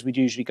work, because we'd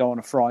usually go on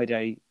a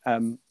Friday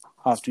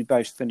after we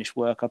both finished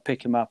work. I'd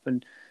pick him up,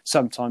 and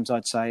sometimes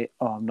I'd say,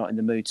 I'm not in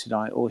the mood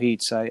tonight, or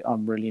he'd say,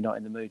 I'm really not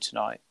in the mood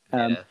tonight.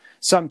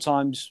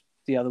 Sometimes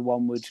the other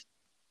one would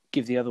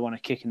give the other one a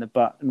kick in the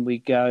butt and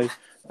we'd go.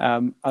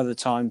 Other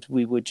times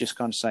we would just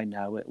kind of say,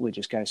 no, we'll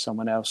just go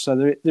someone else.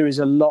 So there is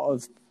a lot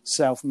of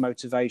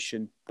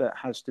self-motivation that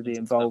has to be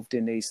involved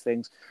in these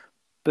things.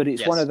 But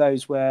it's one of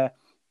those where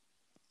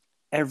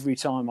every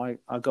time I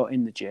got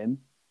in the gym,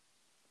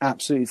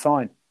 absolutely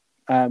fine.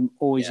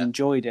 Always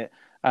enjoyed it.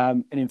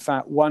 And in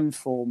fact, one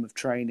form of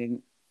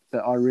training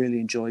that I really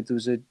enjoyed, there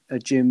was a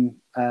gym,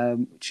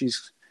 which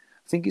is,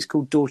 I think it's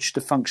called Dorchester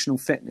Functional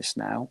Fitness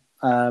now.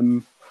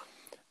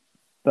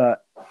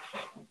 But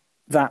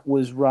that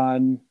was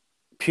run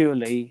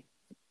purely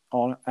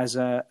as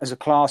a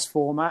class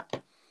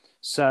format.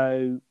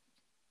 So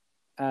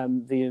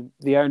the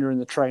owner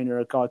and the trainer,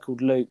 a guy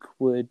called Luke,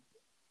 would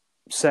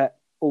set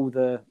all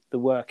the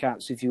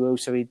workouts, if you will.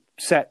 So he'd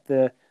set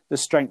the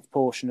strength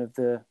portion of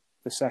the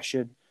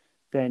session.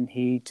 Then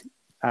he'd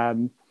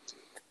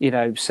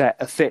set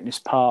a fitness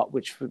part,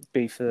 which would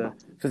be for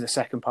the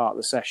second part of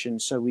the session.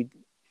 So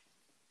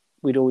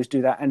we'd always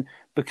do that. And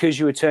because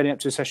you were turning up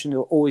to a session, there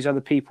were always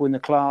other people in the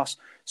class.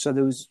 So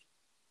there was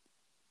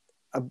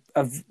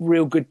a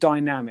real good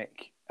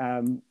dynamic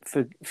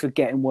for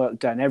getting work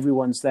done.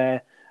 Everyone's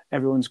there.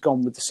 Everyone's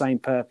gone with the same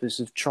purpose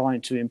of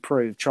trying to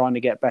improve, trying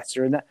to get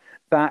better. And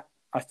that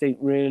I think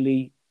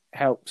really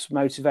helps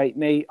motivate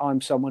me.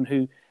 I'm someone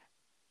who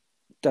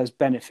does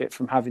benefit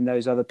from having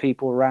those other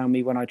people around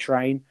me when I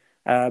train.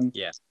 I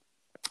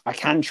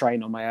can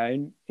train on my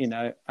own.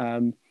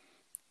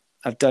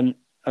 I've done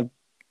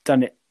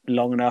it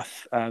long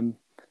enough and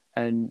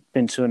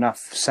been to enough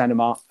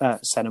seminar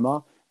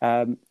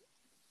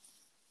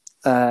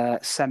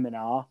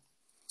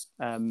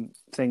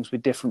things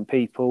with different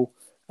people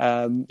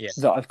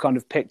that I've kind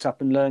of picked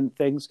up and learned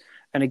things.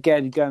 And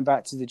again, going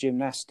back to the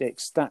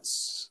gymnastics,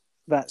 that's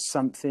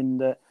something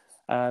that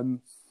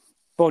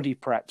body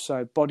prep,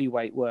 so body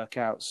weight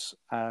workouts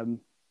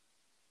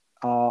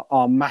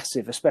are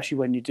massive, especially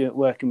when you're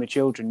working with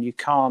children. You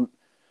can't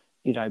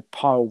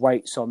pile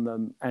weights on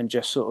them and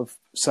just sort of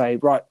say,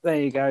 right, there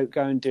you go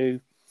and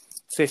do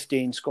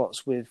 15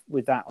 squats with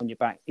that on your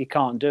back. You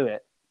can't do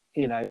it,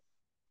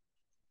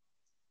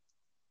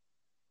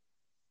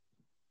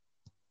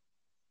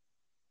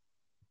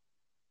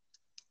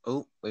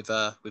 Oh, we've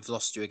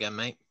lost you again,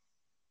 mate.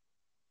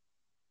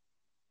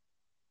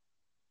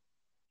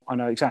 I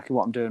know exactly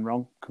what I'm doing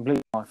wrong.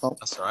 Completely my fault.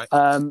 That's all right.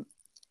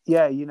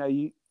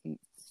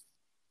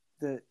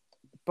 The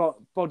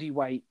body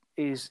weight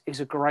is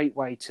a great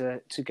way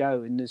to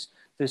go, and there's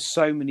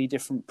so many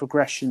different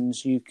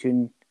progressions you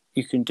can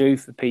do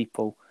for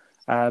people.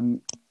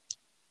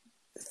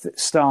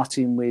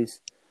 Starting with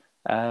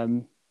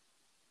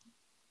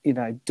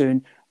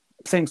doing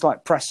things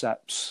like press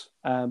ups.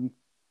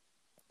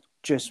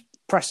 Just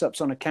press ups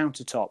on a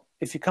countertop.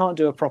 If you can't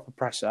do a proper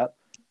press up,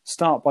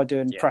 start by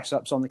doing press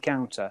ups on the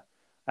counter.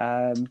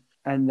 And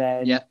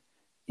then,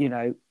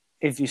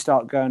 if you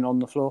start going on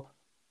the floor,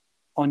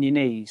 on your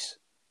knees,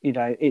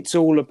 it's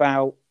all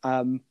about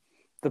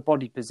the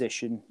body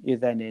position you're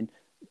then in.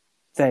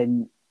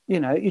 Then,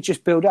 you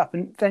just build up,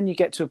 and then you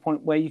get to a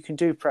point where you can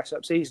do press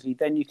ups easily.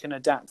 Then you can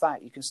adapt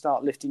that. You can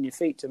start lifting your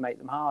feet to make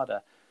them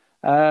harder.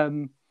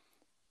 So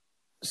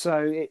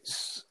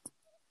it's,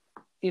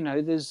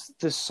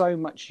 there's so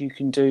much you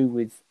can do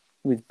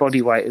with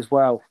body weight as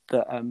well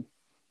that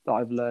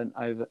I've learned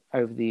over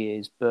the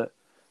years. But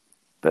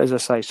as I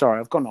say, sorry,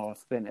 I've gone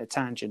off a bit of a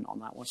tangent on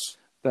that one.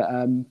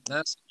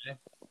 That's okay.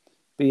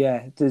 but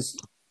yeah,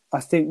 I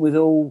think with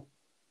all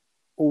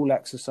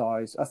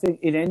exercise, I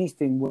think in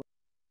anything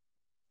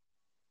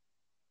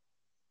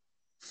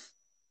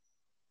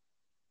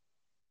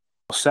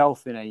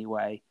self in any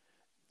way,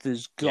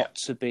 there's got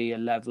to be a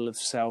level of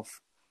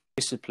self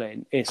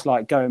discipline. It's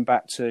like going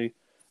back to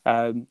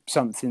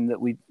something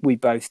that we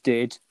both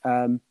did,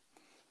 playing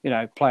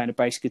a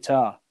bass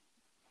guitar.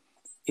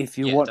 If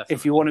you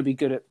want to be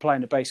good at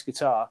playing a bass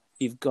guitar,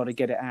 you've got to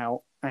get it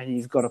out and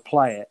you've got to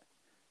play it.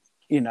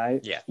 You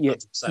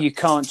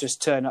can't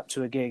just turn up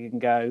to a gig and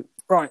go,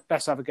 right,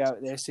 let's have a go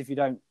at this if you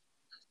don't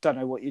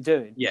know what you're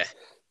doing. Yeah.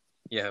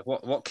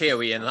 What key are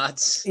we in,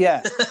 lads?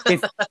 Yeah.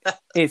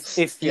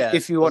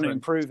 If you want to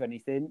improve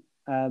anything,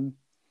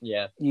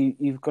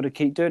 you've got to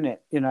keep doing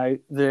it.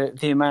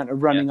 The amount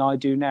of running I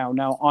do now.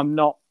 Now, I'm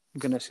not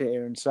going to sit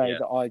here and say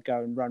that I go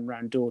and run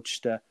around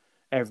Dorchester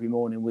every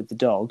morning with the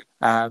dog,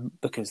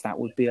 because that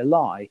would be a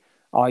lie.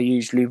 I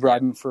usually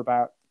run for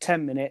about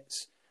 10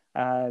 minutes,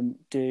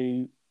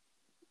 do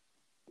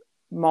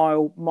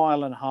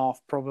mile and a half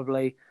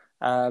probably,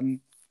 and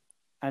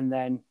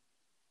then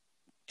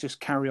just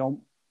carry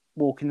on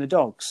walking the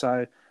dog.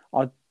 So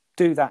I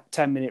do that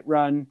 10-minute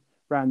run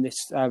around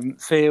this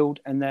field,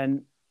 and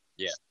then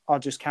I'll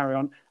just carry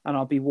on, and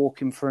I'll be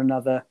walking for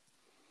another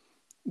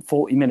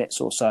 40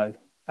 minutes or so.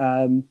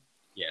 And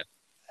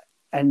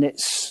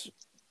it's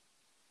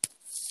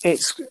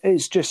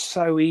just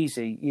so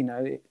easy,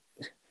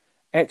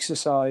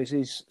 exercise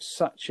is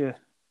such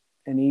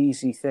an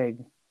easy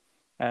thing.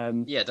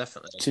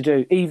 Definitely to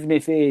do, even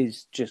if it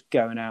is just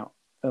going out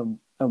and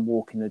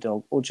walking the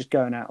dog, or just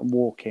going out and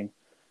walking.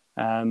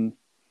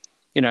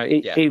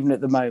 Even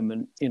at the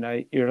moment,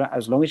 you're,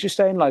 as long as you're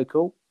staying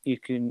local, you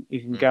can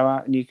go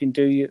out and you can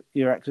do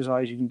your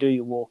exercise, you can do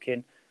your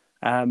walking.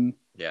 But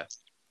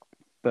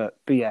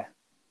yeah.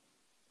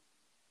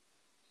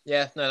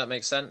 Yeah, no, that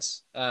makes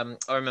sense. I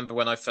remember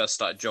when I first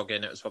started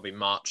jogging, it was probably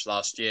March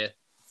last year.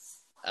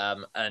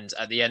 And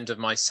at the end of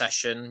my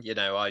session,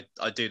 I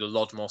do the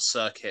Lodmore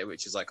circuit,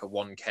 which is like a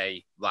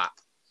 1K lap.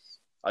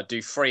 I'd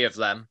do 3 of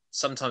them.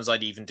 Sometimes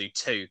I'd even do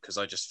 2 because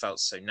I just felt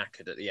so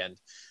knackered at the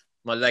end.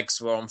 My legs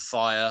were on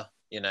fire.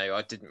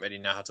 I didn't really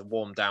know how to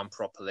warm down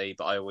properly,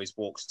 but I always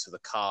walked to the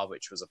car,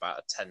 which was about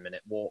a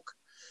 10-minute walk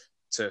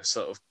to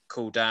sort of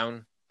cool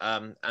down.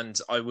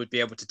 And I would be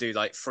able to do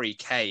like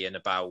 3K in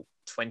about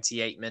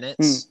 28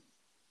 minutes.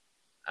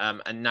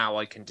 And now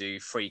I can do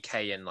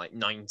 3K in like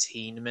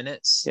 19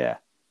 minutes. Yeah.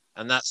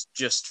 And that's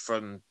just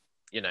from,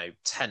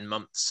 10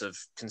 months of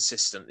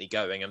consistently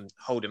going and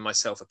holding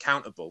myself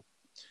accountable.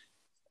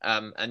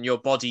 And your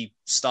body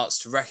starts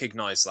to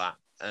recognize that,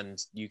 and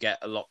you get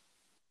a lot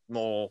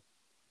more,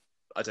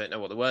 I don't know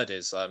what the word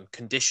is,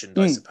 conditioned,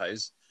 I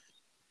suppose.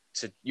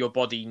 Your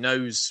body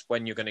knows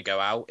when you're going to go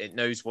out. It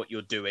knows what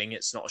you're doing.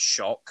 It's not a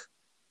shock.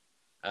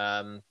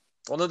 One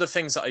of the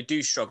things that I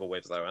do struggle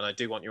with, though, and I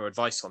do want your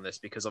advice on this,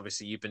 because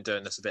obviously you've been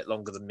doing this a bit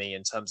longer than me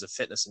in terms of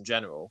fitness in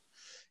general,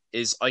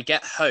 is I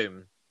get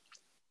home,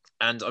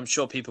 and I'm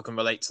sure people can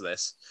relate to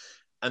this,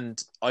 and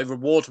I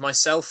reward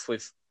myself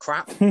with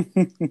crap,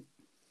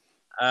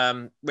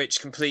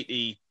 which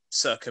completely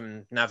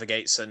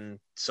circumnavigates and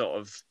sort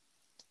of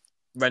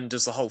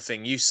renders the whole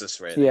thing useless,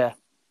 really. Yeah.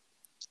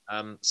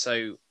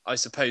 So I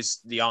suppose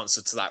the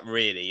answer to that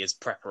really is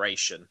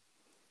preparation.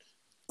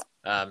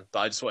 But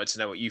I just wanted to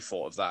know what you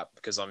thought of that,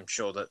 because I'm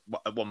sure that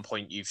at one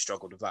point you've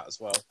struggled with that as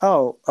well.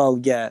 Oh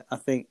yeah. I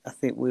think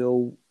we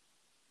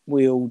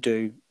all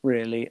do,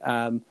 really.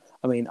 I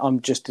mean, I'm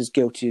just as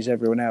guilty as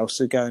everyone else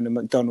of going to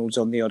McDonald's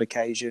on the odd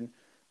occasion,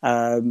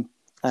 and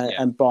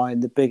buying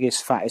the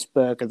biggest, fattest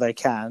burger they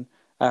can,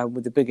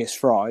 with the biggest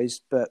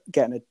fries, but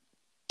getting a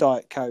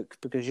Diet Coke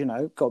because,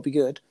 got to be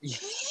good.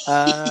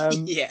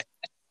 Yeah.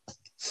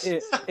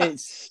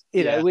 It's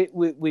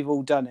we've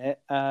all done it.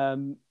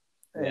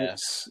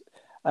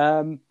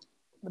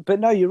 But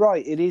no, you're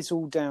right. It is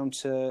all down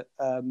to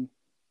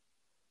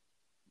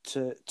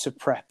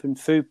prep, and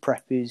food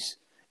prep is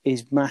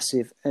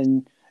massive,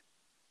 and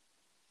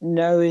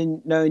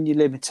knowing your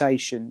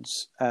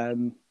limitations,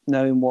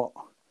 knowing what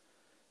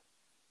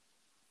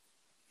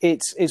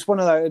it's one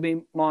of those. I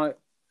mean, I'm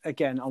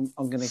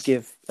going to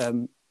give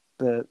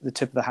the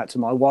tip of the hat to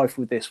my wife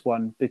with this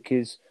one,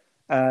 because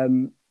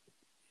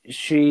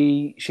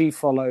she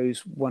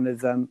follows one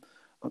of them.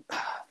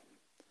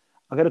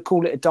 I'm going to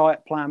call it a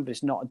diet plan, but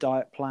it's not a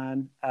diet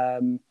plan.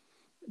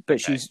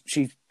 But okay.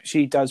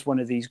 she does one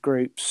of these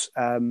groups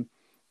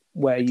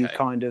where you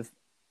kind of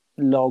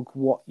log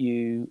what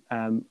you.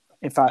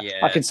 In fact,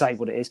 I can say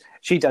what it is.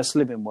 She does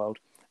Slimming World.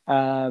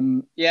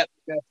 Yep,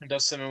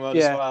 does Slimming World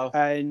as well.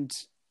 And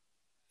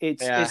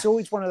it's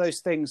always one of those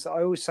things that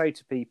I always say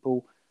to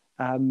people,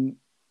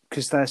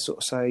 because they sort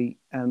of say,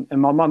 and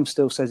my mum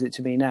still says it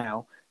to me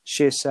now.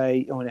 She'll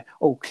say,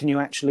 "Oh, can you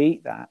actually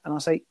eat that?" And I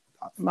say,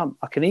 "Mum,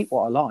 I can eat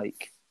what I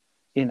like.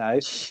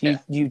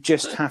 You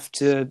just have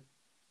to,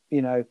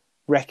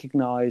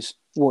 recognise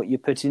what you're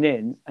putting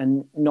in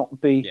and not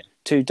be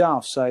too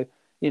daft. So,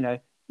 you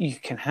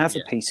can have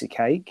a piece of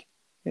cake,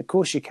 Of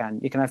course you can.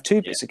 You can have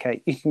two bits of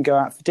cake. You can go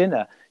out for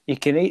dinner. You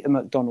can eat a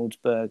McDonald's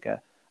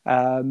burger.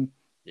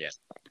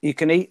 You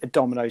can eat a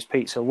Domino's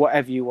pizza,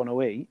 whatever you want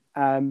to eat.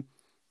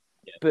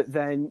 But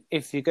then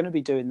if you're going to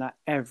be doing that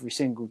every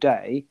single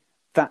day,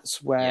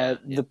 that's where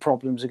the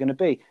problems are going to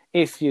be.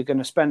 If you're going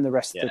to spend the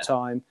rest of the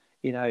time,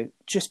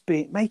 just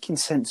making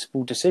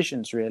sensible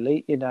decisions,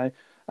 really.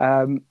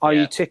 Are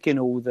you ticking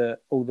all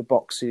the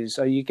boxes?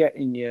 Are you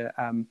getting your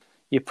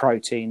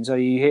proteins? Are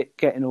you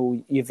getting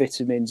all your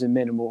vitamins and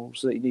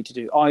minerals that you need to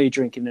do? Are you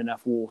drinking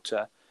enough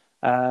water?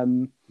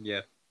 Do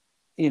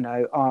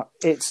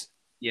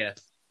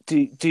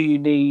you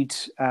need?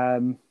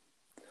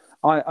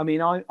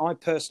 I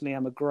personally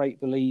am a great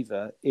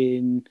believer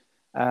in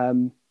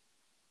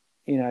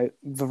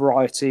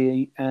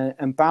variety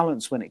and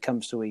balance when it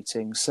comes to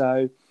eating.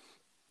 So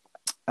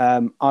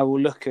I will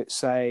look at,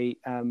 say,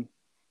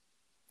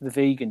 the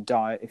vegan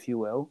diet, if you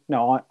will.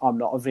 No, I'm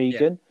not a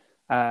vegan.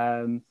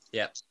 I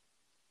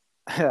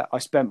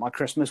spent my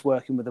Christmas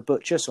working with a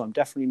butcher, so I'm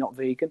definitely not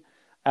vegan.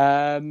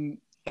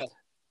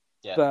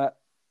 But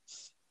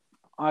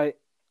I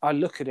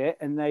look at it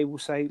and they will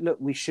say, look,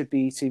 we should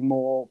be eating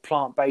more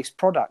plant-based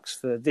products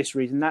for this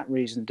reason, that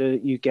reason. Do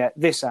you get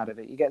this out of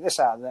it? You get this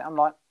out of it. I'm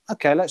like,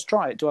 okay, let's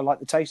try it. Do I like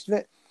the taste of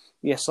it?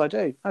 Yes, I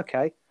do.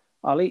 Okay,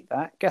 I'll eat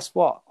that. Guess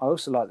what? I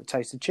also like the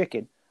taste of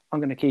chicken. I'm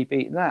going to keep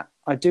eating that.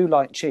 I do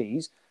like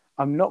cheese.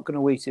 I'm not going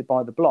to eat it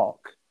by the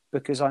block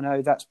because I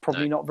know that's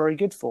probably not very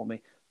good for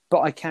me. But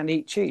I can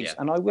eat cheese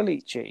and I will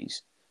eat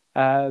cheese.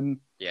 Milk.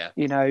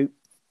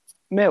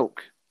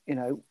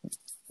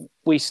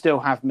 We still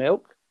have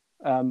milk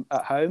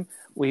at home.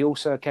 We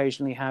also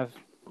occasionally have,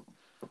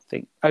 I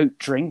think, oat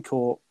drink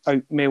or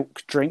oat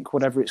milk drink,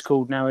 whatever it's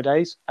called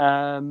nowadays.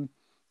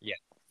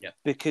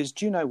 Because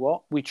do you know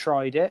what? We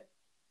tried it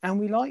and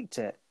we liked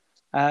it.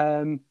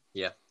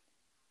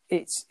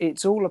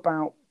 It's all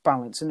about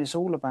balance and it's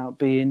all about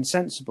being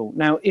sensible.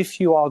 Now,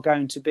 if you are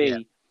going to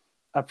be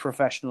a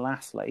professional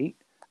athlete,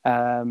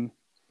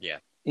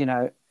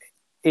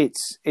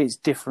 it's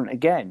different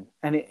again,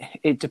 and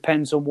it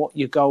depends on what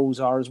your goals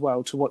are as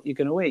well to what you're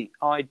going to eat.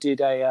 I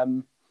did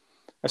a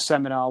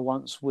seminar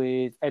once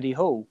with Eddie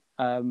Hall,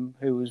 who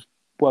was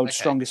world's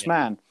strongest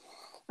man,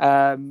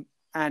 and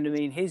I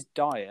mean his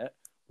diet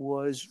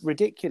was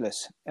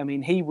ridiculous. I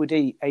mean he would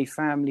eat a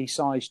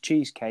family-sized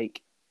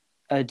cheesecake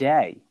a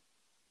day,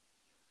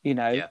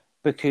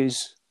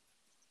 because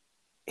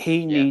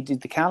he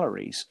needed the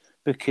calories.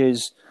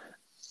 Because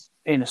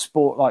in a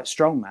sport like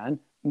strongman,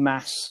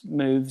 mass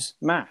moves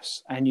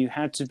mass, and you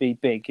had to be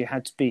big, you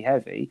had to be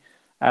heavy.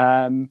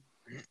 But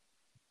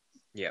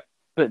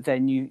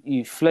then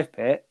you flip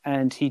it,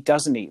 and he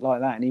doesn't eat like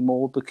that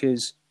anymore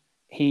because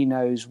he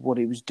knows what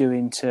he was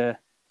doing to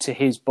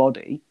his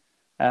body,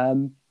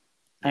 and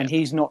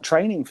he's not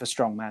training for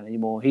strongman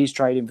anymore. He's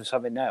training for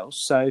something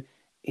else. So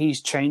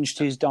he's changed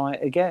his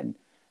diet again,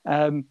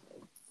 and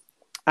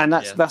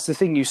that's the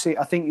thing you see.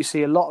 I think you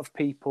see a lot of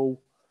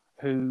people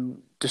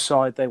who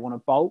decide they want to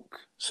bulk.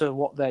 So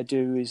what they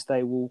do is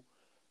they will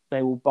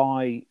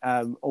buy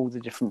all the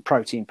different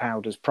protein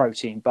powders,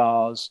 protein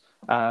bars,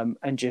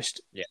 and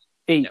just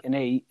eat and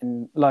eat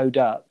and load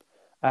up.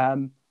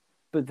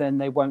 But then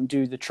they won't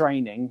do the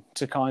training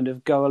to kind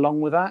of go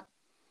along with that.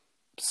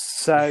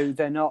 So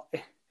they're not,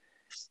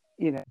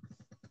 Yeah.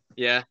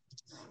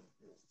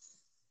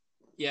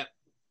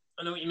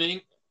 I know what you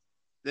mean.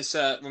 This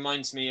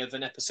reminds me of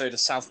an episode of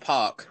South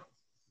Park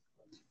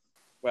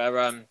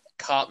where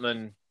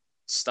Cartman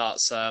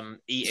starts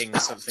eating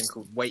something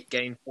called Weight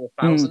Gain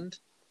 4000.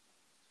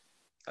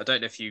 I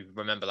don't know if you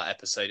remember that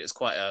episode. It's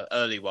quite an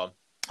early one.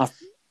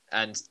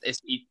 And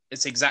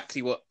it's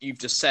exactly what you've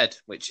just said,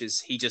 which is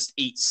he just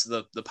eats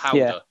the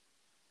powder.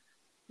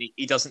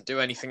 He doesn't do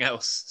anything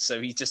else. So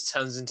he just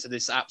turns into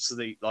this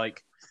absolute,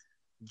 like,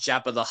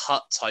 Jabba the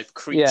Hutt type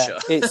creature.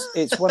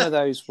 It's one of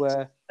those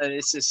where... and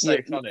it's just so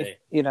funny.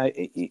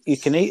 You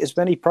can eat as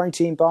many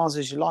protein bars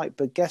as you like,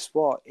 but guess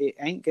what? It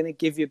ain't going to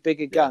give you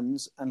bigger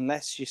guns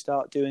unless you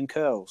start doing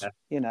curls.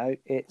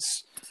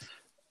 It's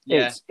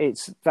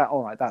that.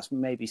 All right, that's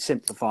maybe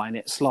simplifying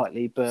it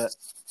slightly, but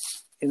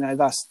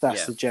that's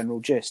the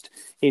general gist.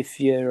 If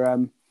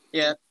you're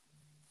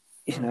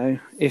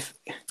if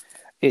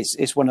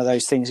it's one of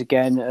those things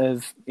again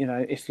of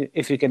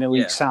if you're going to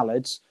eat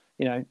salads,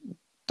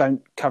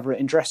 don't cover it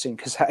in dressing,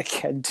 because that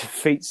again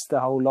defeats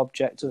the whole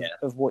object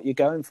of what you're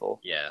going for.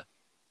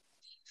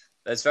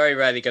 There's very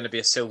rarely going to be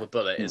a silver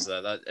bullet, is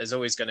there? There's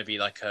always going to be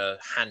like a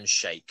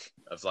handshake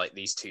of like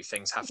these two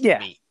things have to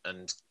meet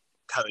and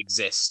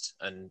coexist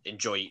and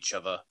enjoy each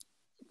other,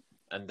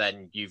 and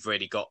then you've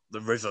really got the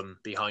rhythm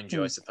behind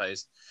you, I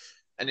suppose.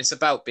 And it's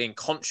about being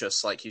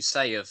conscious, like you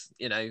say, of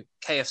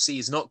KFC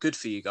is not good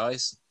for you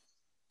guys.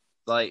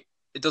 Like,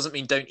 it doesn't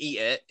mean don't eat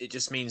it. It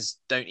just means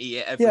don't eat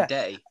it every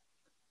day.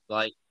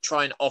 Like,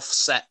 try and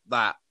offset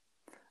that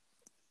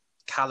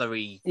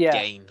calorie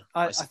gain,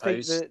 I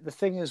suppose. I think the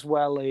thing as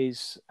well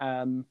is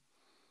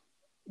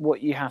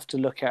what you have to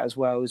look at as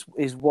well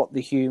is what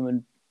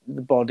the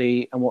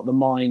body and what the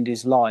mind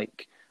is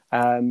like.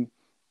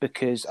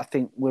 Because I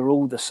think we're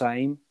all the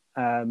same.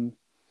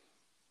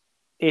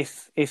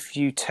 if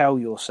you tell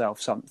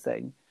yourself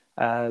something,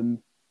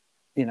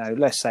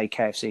 let's say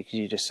KFC, because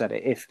you just said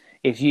it.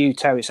 If you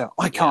tell yourself,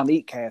 I can't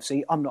eat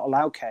KFC, I'm not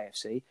allowed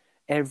KFC.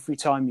 Every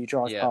time you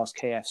drive past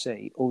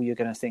KFC, all you're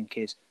going to think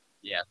is,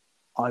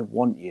 I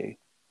want you.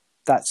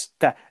 That's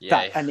that.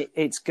 And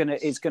it's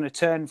gonna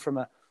turn from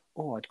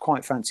I'd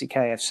quite fancy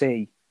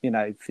KFC,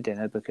 for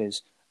dinner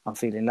because I'm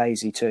feeling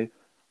lazy to,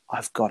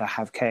 I've got to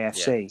have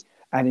KFC. Yeah.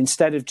 And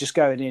instead of just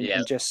going in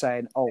and just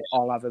saying,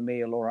 I'll have a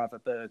meal or have a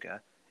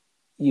burger,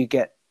 you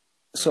get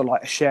sort of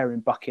like a sharing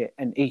bucket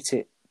and eat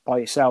it by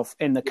yourself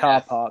in the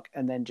car park,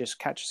 and then just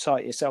catch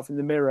sight of yourself in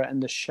the mirror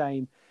and the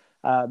shame.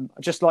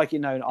 Just like,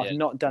 I've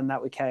not done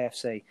that with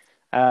KFC.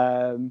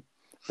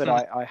 But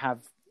I have,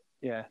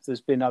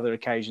 there's been other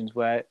occasions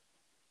where,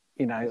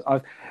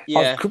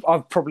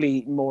 I've probably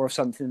eaten more of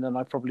something than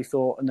I probably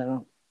thought. And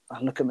then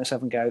I look at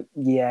myself and go,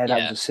 that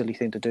was a silly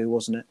thing to do,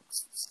 wasn't it?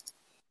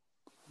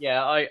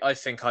 Yeah, I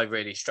think I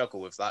really struggle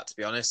with that, to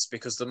be honest,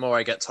 because the more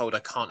I get told I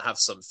can't have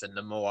something,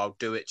 the more I'll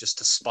do it just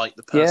to spite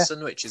the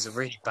person, which is a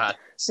really bad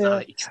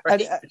personality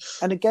trait.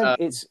 And again,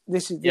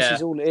 this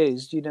is all it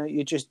is.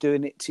 You're just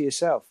doing it to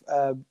yourself.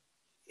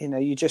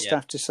 You just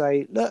have to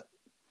say, look,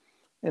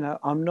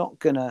 I'm not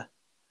gonna,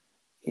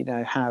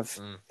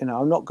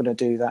 I'm not gonna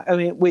do that. I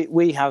mean,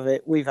 we've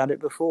had it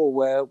before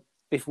where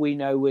if we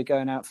know we're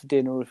going out for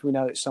dinner, or if we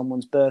know it's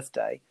someone's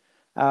birthday,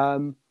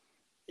 we're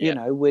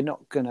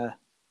not gonna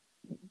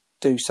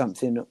do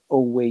something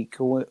all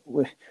week, or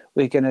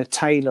we're going to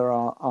tailor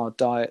our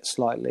diet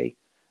slightly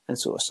and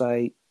sort of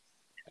say,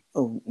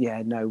 we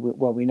know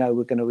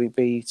we're going to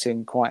be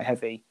eating quite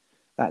heavy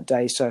that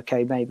day, so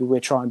okay, maybe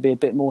we'll try and be a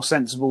bit more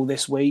sensible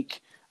this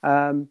week.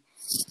 And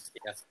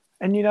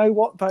you know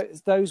what,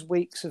 those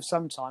weeks of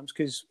sometimes,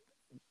 because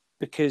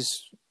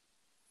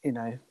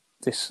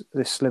this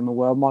slimmer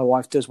world, my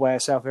wife does weigh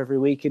herself every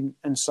week,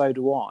 and so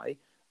do I.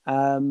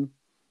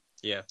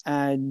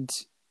 And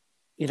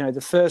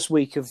the first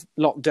week of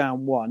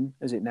lockdown 1,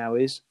 as it now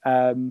is,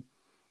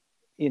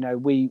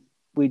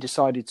 we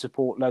decided to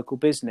support local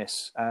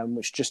business,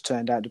 which just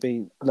turned out to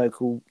be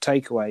local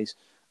takeaways.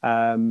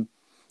 And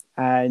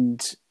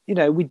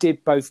we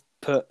did both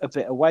put a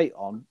bit of weight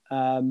on,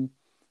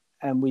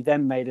 and we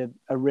then made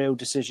a real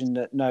decision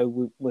that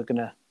no, we're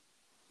gonna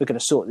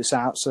sort this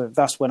out. So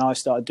that's when I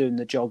started doing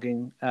the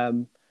jogging,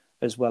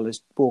 as well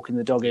as walking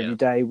the dog every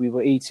day. We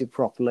were eating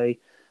properly.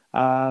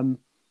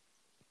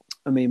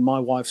 I mean, my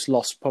wife's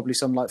lost probably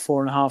something like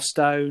 4.5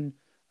 stone.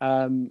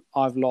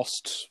 I've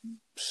lost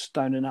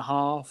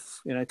 1.5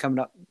 stone, coming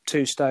up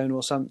 2 stone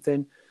or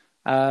something.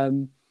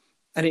 And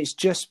it's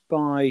just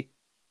by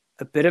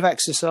a bit of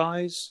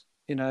exercise.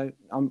 I'm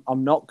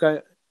not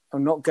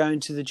going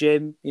to the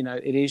gym.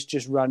 It is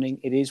just running.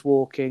 It is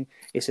walking.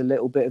 It's a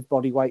little bit of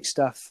body weight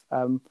stuff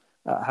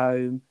at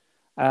home.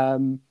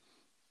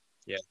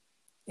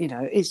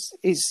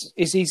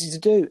 It's easy to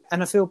do,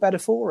 and I feel better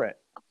for it.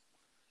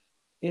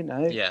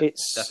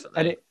 It's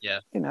definitely.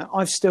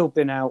 I've still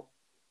been out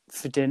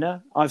for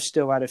dinner. I've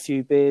still had a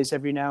few beers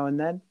every now and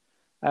then,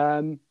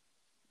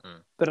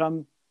 but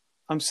I'm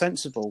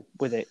sensible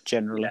with it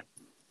generally.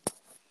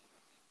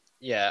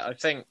 Yeah, I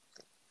think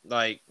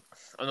I'm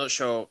not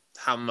sure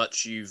how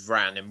much you've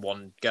ran in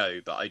one go,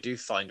 but I do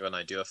find when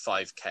I do a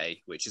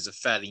 5K, which is a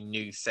fairly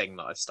new thing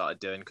that I've started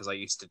doing, because I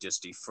used to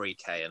just do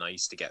 3K and I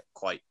used to get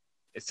quite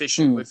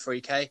efficient with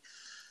 3K.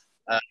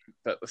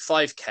 But with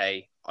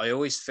 5K, I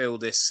always feel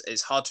this,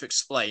 it's hard to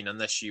explain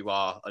unless you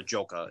are a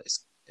jogger.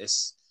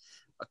 It's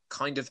a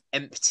kind of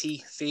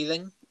empty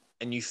feeling,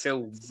 and you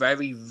feel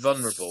very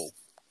vulnerable.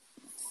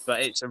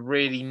 But it's a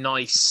really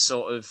nice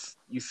sort of,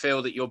 you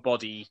feel that your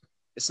body,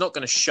 it's not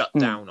going to shut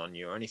down on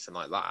you or anything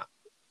like that.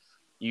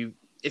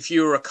 If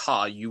you were a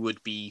car, you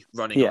would be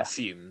running on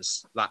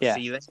fumes, that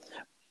feeling.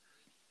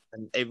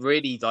 And it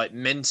really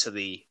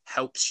mentally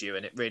helps you,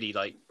 and it really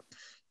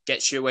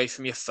gets you away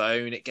from your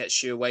phone. It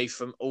gets you away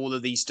from all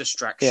of these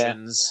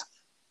distractions.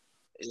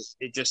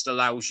 It just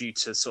allows you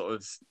to sort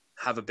of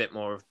have a bit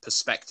more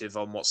perspective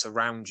on what's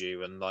around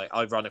you. And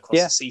I run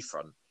across the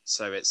seafront,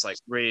 so it's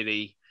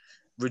really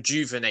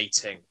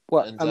rejuvenating.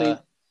 Well, and, I mean,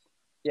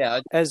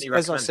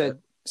 as I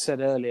said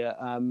earlier,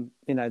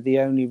 the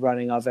only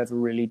running I've ever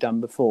really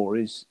done before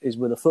is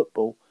with a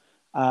football,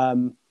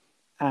 and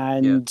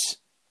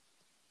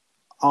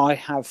I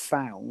have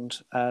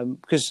found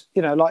because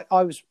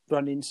I was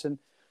running some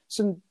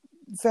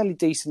fairly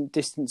decent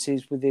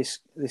distances with this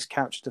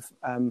couch to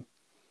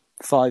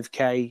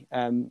 5K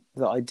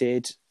that I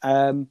did,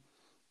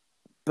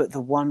 but the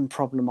one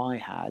problem I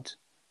had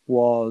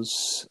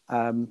was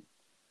I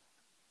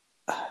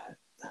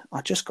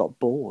just got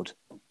bored.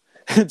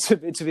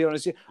 to be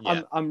honest,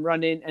 I'm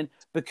running, and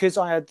because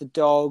I had the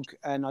dog,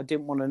 and I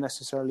didn't want to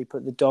necessarily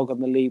put the dog on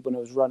the lead when I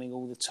was running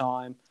all the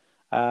time.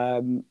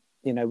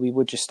 We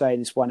would just stay in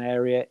this one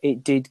area.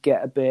 It did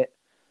get a bit,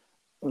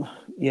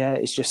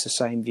 it's just the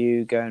same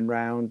view going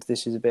round.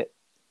 This is a bit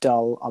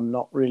dull. I'm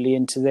not really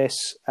into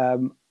this.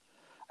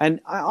 And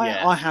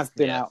I have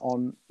been out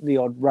on the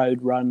odd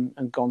road run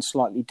and gone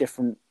slightly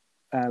different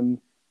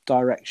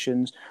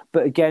directions.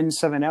 But again,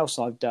 something else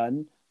I've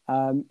done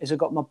is I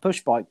got my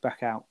push bike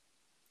back out,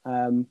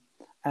 and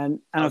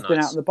I've been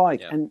out on the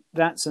bike, and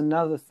that's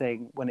another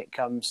thing when it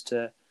comes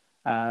to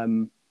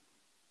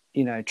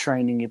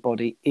training your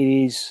body.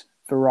 It is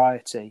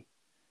variety,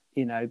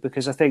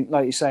 because I think,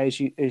 like you say,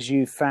 as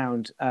you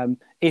found,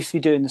 if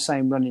you're doing the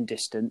same running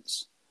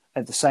distance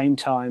at the same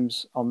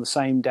times on the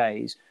same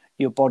days,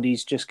 your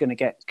body's just going to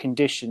get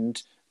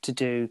conditioned to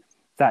do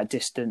that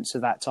distance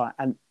at that time,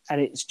 and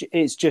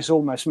it's just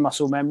almost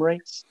muscle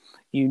memory.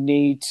 You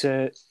need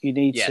to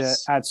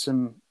add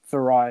some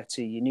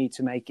variety. You need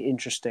to make it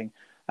interesting.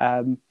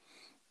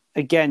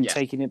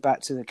 Taking it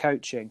back to the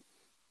coaching,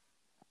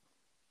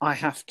 I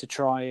have to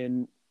try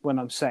and, when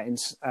I'm setting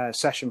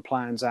session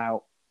plans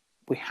out,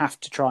 we have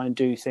to try and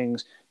do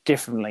things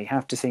differently,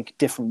 have to think of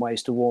different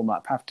ways to warm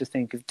up, have to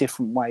think of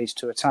different ways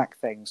to attack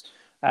things,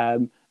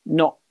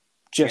 not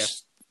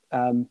just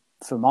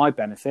for my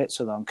benefit,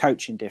 so that I'm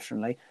coaching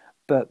differently,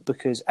 but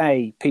because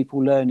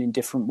people learn in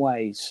different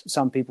ways.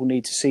 Some people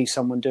need to see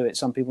someone do it.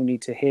 Some people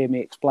need to hear me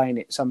explain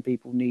it. Some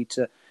people need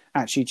to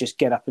actually just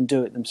get up and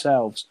do it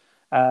themselves.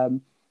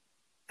 And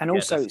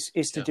also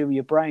it's to do with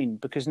your brain,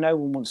 because no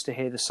one wants to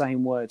hear the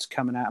same words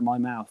coming out of my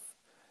mouth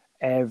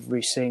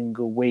every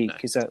single week. No.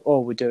 Is that,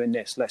 we're doing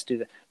this, let's do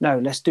that. No,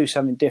 let's do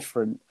something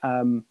different.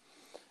 And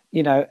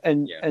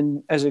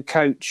as a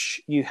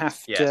coach, you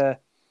have to,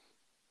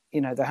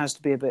 there has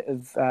to be a bit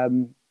of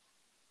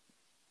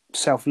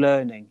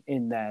self-learning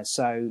in there.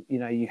 So,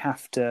 you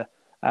have to,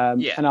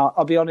 and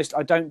I'll be honest,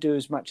 I don't do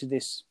as much of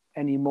this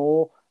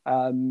anymore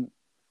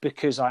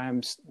because I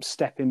am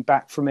stepping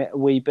back from it a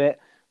wee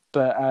bit.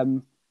 But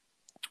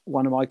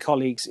one of my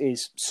colleagues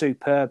is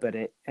superb at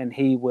it, and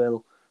he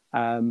will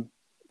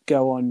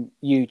go on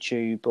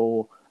YouTube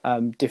or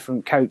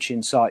different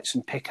coaching sites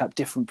and pick up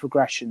different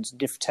progressions and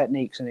different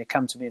techniques, and he'll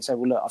come to me and say,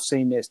 well, look, I've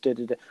seen this.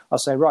 I'll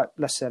say, right,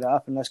 let's set it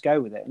up and let's go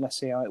with it and let's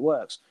see how it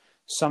works.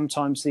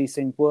 Sometimes these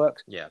things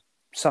work. Yeah.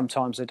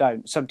 Sometimes they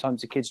don't.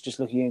 Sometimes the kids just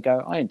look at you and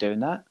go, I ain't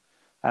doing that.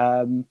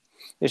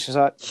 It's just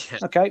like,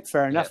 okay,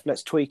 fair enough.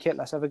 Let's tweak it.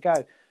 Let's have a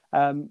go.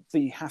 But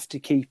you have to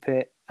keep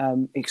it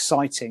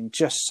exciting,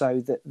 just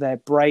so that their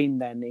brain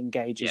then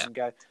engages and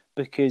go,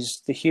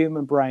 because the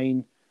human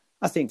brain,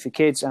 I think for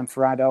kids and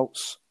for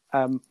adults,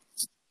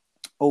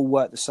 all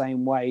work the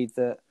same way,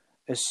 that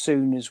as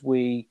soon as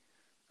we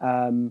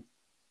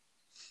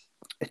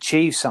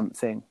achieve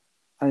something,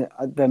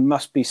 there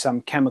must be some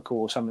chemical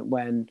or something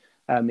when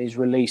is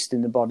released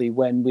in the body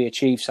when we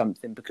achieve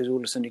something, because all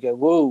of a sudden you go,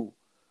 whoa,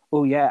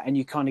 oh yeah, and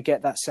you kind of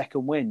get that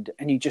second wind,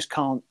 and you just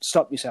can't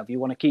stop yourself. You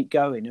want to keep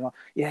going. You're like,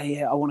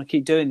 I want to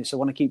keep doing this. I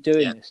want to keep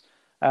doing this.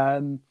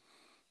 And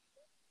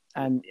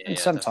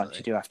sometimes definitely.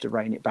 You do have to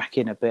rein it back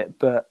in a bit,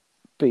 but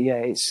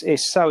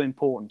it's so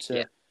important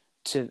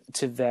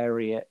to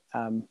vary it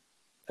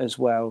as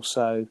well.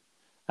 So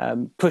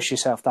push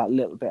yourself that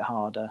little bit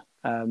harder.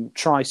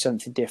 Try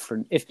something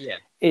different.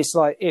 It's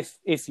like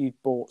if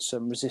you've bought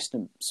some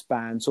resistance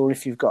bands, or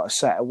if you've got a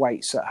set of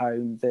weights at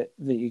home that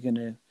you're going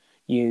to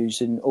use,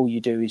 and all you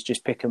do is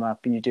just pick them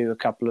up and you do a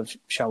couple of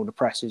shoulder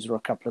presses or a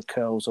couple of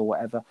curls or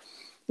whatever,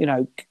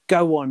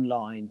 go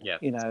online,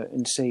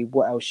 and see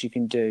what else you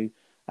can do.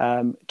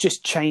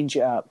 Just change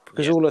it up,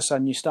 because all of a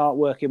sudden you start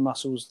working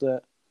muscles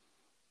that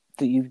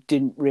you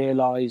didn't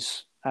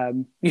realize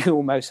you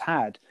almost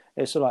had.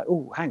 It's sort of like,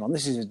 oh, hang on,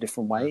 this is a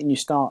different way. And you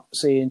start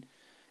seeing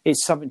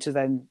it's something to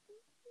then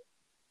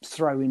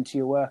throw into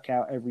your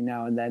workout every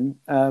now and then.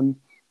 And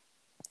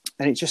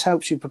it just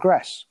helps you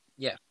progress.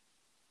 Yeah.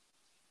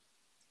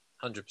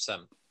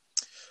 100%.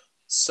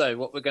 So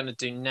what we're going to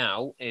do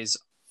now is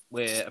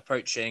we're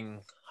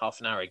approaching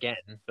half an hour again,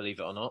 believe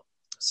it or not.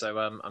 So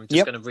I'm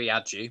just going to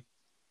re-add you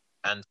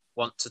and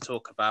want to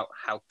talk about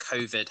how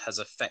COVID has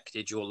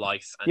affected your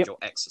life and your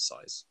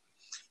exercise.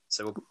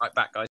 So we'll be right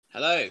back, guys.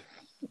 Hello.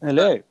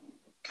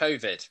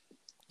 COVID.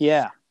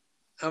 Yeah.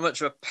 How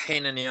much of a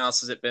pain in the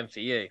ass has it been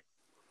for you?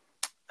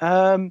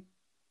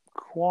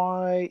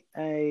 Quite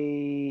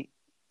a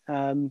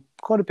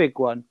big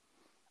one.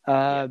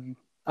 I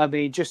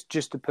mean, just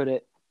to put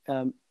it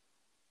in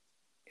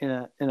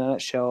a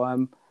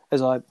nutshell,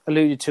 as I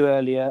alluded to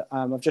earlier,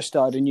 I've just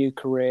started a new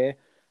career.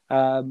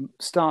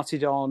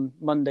 Started on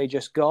Monday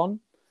just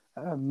gone.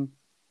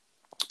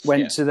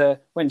 Went to the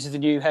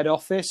new head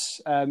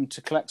office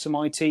to collect some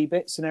IT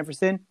bits and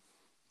everything.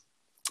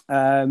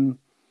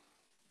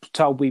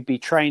 Told we'd be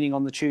training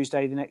on the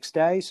Tuesday the next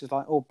day, so it's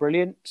like, oh,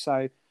 brilliant.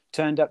 So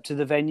turned up to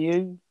the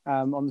venue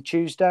on the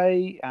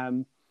Tuesday.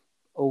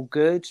 All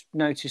good.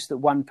 Noticed that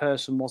one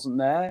person wasn't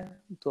there.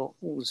 Thought,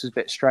 oh, this is a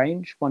bit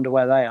strange. Wonder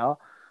where they are.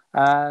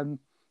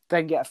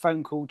 Then get a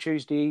phone call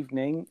Tuesday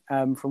evening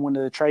from one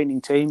of the training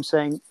teams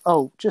saying,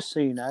 oh, just so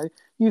you know,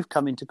 you've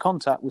come into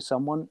contact with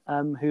someone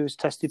who has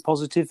tested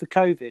positive for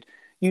COVID.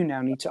 You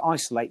now need to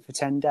isolate for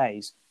 10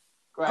 days.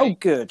 Great. Oh,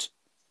 good.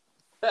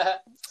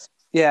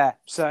 Yeah,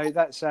 so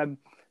that's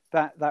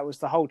that was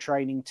the whole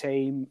training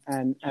team,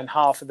 and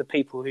half of the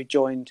people who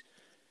joined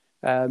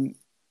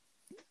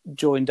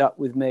up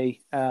with me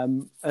are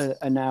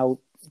now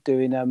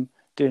doing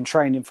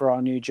training for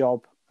our new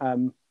job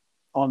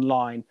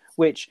online,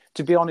 which,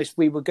 to be honest,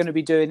 we were going to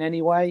be doing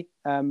anyway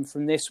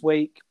from this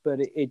week, but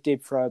it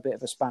did throw a bit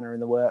of a spanner in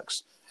the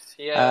works.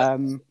 Yeah,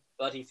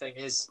 bloody thing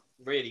is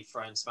really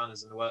throwing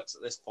spanners in the works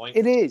at this point.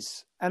 It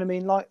is, and I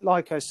mean,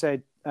 like I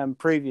said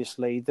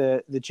previously,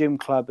 the gym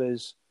club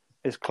has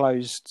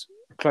closed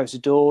the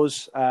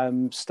doors.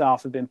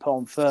 Staff have been put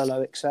on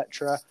furlough,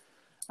 etc.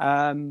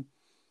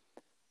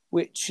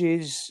 Which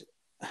is,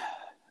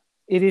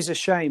 it is a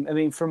shame. I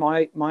mean, from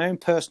my own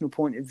personal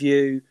point of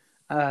view,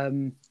 I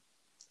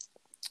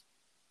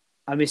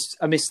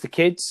miss the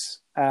kids.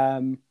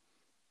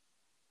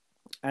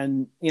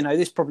 And, you know,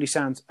 this probably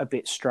sounds a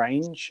bit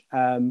strange,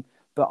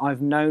 but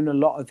I've known a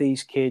lot of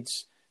these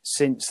kids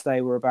since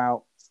they were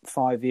about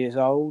 5 years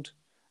old,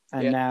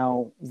 and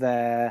now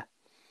they're,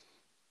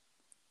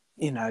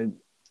 you know,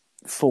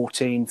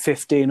 14,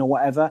 15 or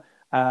whatever.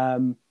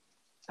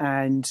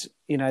 And,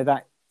 you know,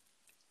 that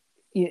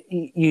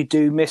you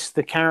do miss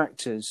the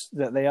characters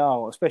that they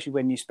are, especially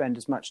when you spend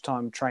as much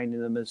time training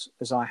them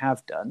as I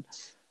have done.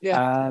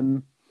 Yeah.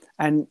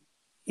 And,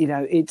 you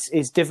know,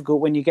 it's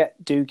difficult when you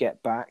do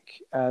get back,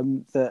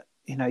 that,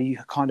 you know, you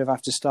kind of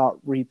have to start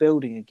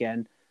rebuilding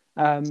again.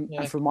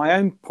 And from my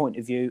own point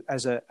of view,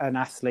 as an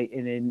athlete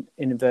in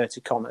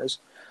inverted commas,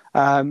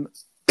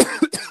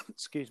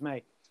 excuse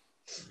me,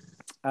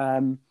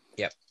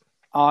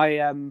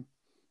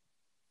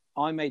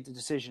 I made the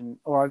decision,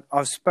 or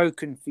I've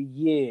spoken for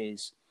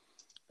years,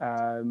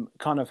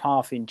 kind of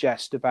half in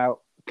jest,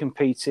 about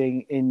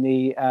competing in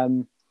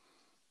the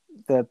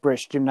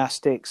British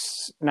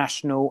Gymnastics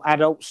National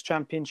Adults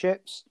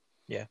Championships.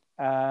 Yeah.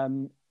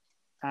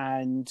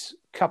 And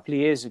a couple of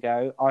years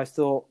ago, I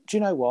thought, do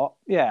you know what?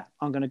 Yeah,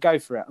 I'm going to go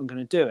for it. I'm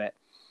going to do it.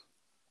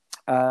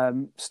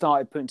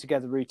 Started putting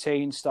together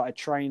routines, started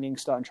training,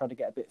 started trying to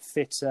get a bit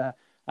fitter,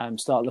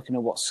 started looking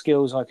at what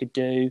skills I could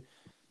do,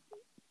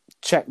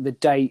 check the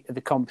date of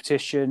the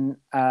competition,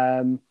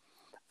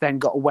 then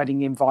got a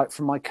wedding invite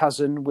from my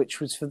cousin, which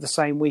was for the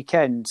same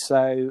weekend.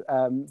 So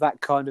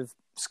that kind of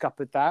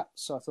scuppered that.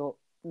 So I thought,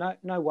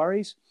 no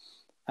worries.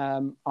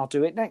 I'll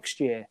do it next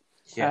year.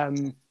 Yeah.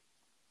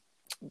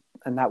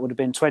 And that would have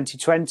been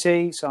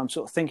 2020. So I'm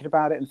sort of thinking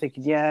about it and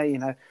thinking,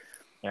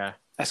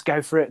 let's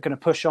go for it. Going to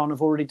push on.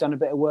 I've already done a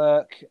bit of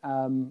work.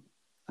 And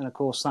of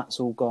course, that's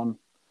all gone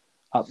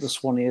up the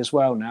Swanee as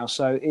well now.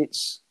 So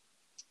it's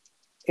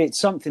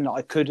something that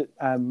I could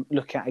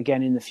look at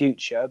again in the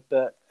future.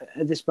 But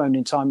at this moment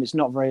in time, it's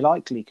not very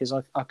likely because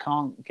I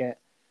can't get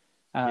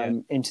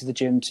into the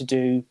gym to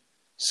do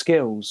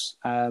skills.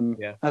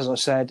 As I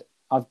said,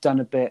 I've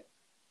done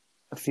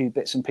a few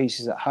bits and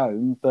pieces at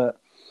home, but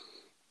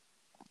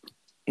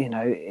you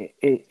know,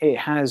 it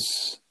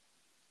has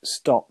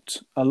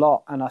stopped a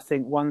lot. And I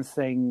think one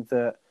thing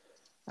that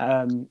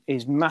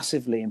is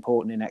massively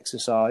important in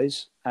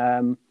exercise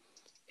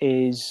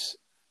is,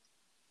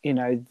 you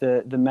know,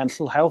 the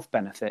mental health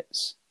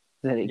benefits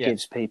that it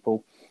gives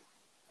people.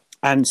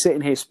 And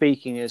sitting here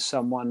speaking as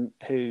someone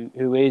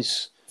who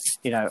is,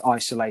 you know,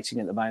 isolating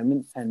at the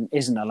moment and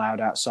isn't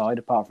allowed outside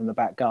apart from the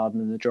back garden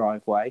and the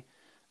driveway.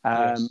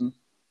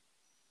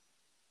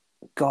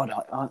 God,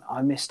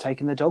 I miss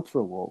taking the dog for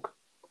a walk.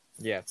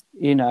 Yeah.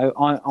 You know,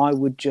 I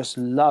would just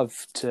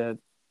love to,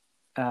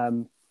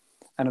 and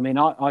I mean,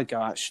 I go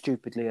out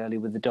stupidly early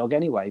with the dog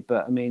anyway,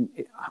 but I mean,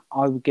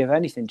 I would give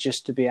anything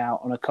just to be out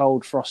on a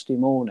cold, frosty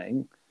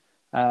morning,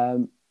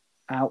 out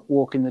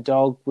walking the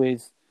dog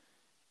with,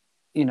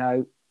 you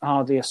know,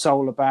 hardly a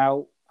soul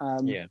about,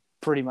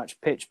 pretty much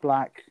pitch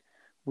black,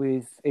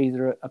 with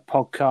either a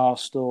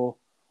podcast or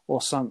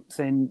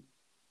something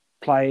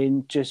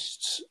playing,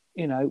 just,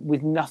 you know,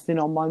 with nothing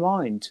on my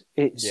mind.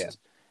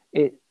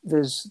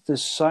 There's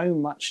so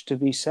much to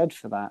be said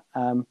for that.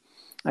 And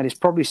it's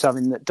probably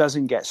something that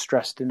doesn't get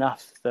stressed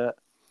enough, that,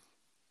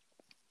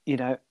 you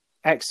know,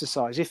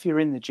 exercise, if you're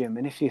in the gym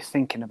and if you're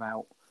thinking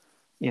about,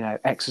 you know,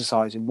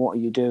 exercising, what are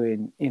you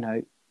doing? You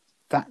know,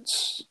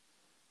 that's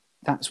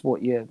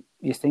what you're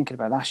thinking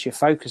about. That's your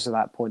focus at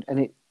that point. And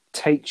it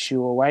takes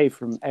you away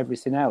from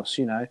everything else,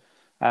 you know.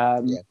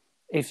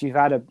 If you've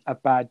had a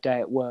bad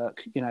day at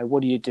work, you know,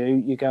 what do?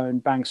 You go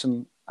and bang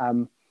some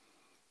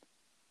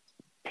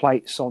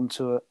plates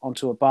onto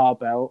a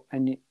barbell,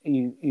 and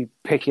you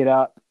pick it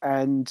up,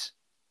 and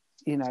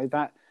you know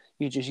that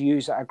you just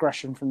use that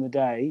aggression from the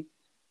day,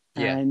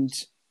 and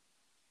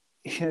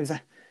you know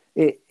that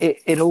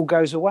it all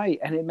goes away,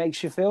 and it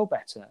makes you feel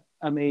better.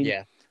 I mean,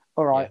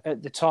 all right,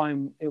 at the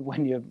time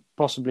when you're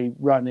possibly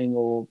running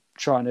or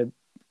trying to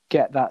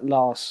get that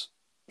last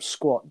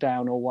squat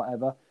down or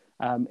whatever,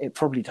 it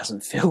probably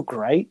doesn't feel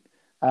great.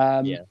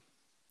 And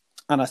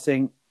I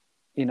think,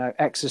 you know,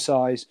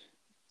 exercise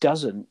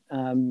doesn't.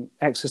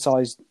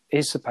 Exercise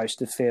is supposed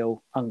to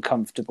feel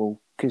uncomfortable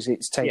because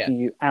it's taking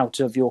you out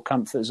of your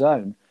comfort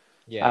zone.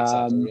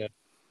 Exactly.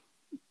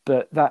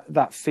 But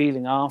that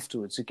feeling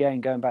afterwards,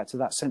 again, going back to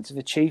that sense of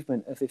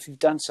achievement of if you've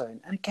done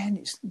something, and again,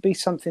 it's be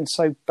something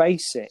so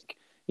basic.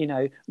 You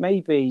know,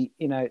 maybe,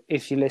 you know,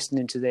 if you're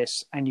listening to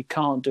this and you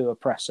can't do a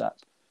press up,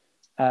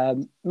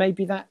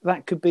 maybe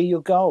that could be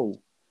your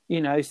goal.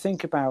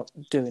 think about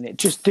doing it.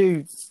 Just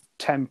do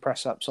 10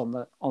 press ups on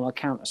the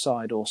counter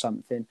side or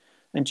something,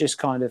 and just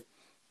kind of,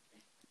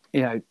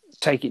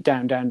 take it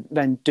down,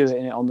 then do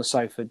it on the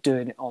sofa,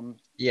 doing it on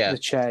the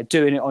chair,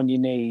 doing it on your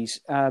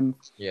knees. And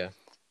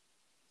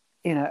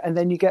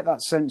then you get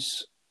that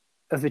sense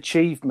of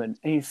achievement,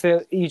 and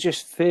you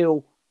just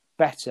feel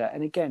better.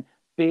 And again,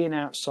 being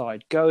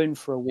outside, going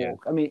for a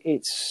walk. I mean,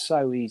 it's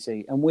so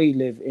easy, and we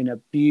live in a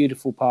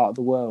beautiful part of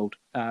the world.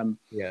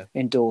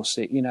 In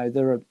Dorset,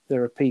 there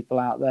are people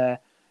out there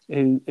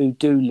who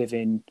do live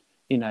in,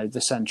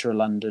 the centre of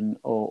London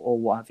or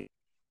what have you.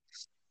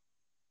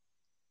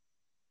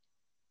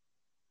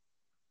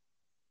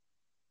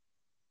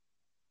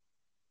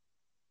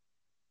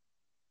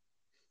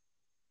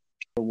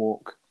 A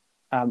walk,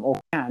 or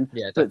can,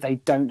 but they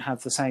don't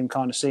have the same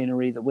kind of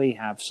scenery that we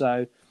have.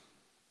 So,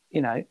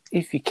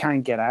 if you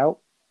can get out,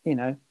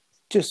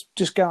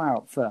 just go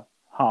out for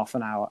half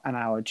an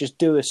hour, just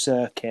do a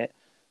circuit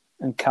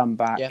and come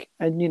back,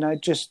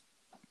 and just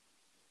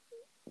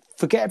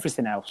forget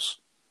everything else.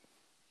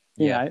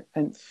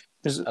 And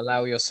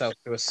allow yourself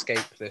to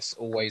escape this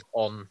always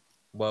on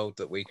world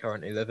that we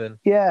currently live in.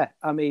 Yeah,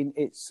 I mean,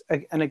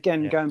 and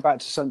again, going back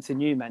to something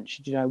you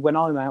mentioned, when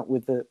I'm out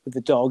with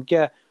the dog,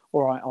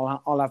 all right,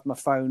 I'll have my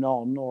phone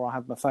on, or I'll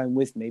have my phone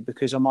with me,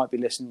 because I might be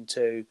listening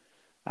to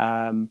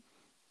a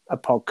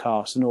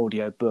podcast, an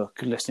audio book,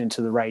 listening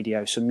to the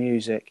radio, some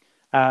music,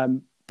 but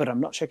I'm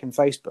not checking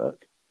Facebook.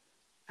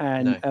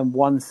 And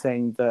one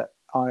thing that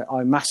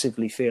I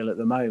massively feel at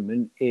the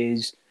moment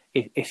is,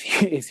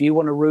 if you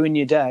want to ruin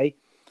your day,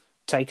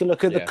 take a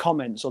look at the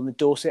comments on the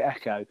Dorset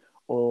Echo,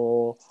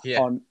 or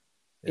on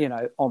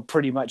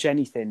pretty much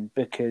anything,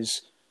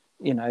 because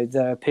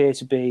there appear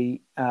to be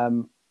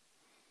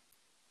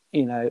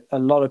a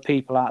lot of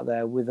people out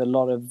there with a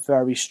lot of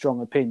very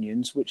strong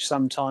opinions, which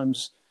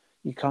sometimes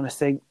you kind of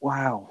think,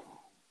 wow,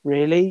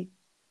 really?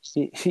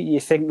 You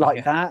think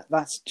like that?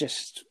 That's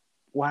just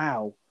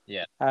wow.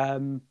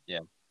 And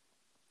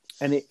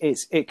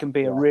it can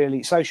be a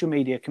really, social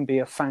media can be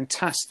a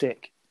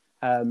fantastic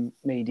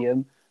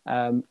medium,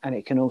 and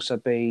it can also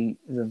be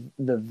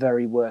the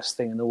very worst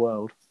thing in the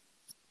world.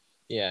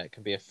 Yeah, it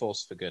can be a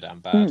force for good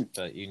and bad,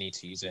 but you need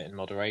to use it in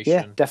moderation.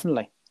 Yeah,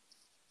 definitely.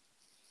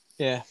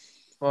 Yeah.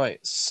 Right,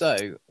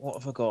 so what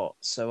have I got?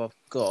 So I've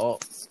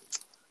got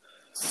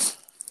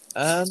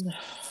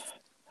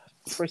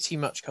pretty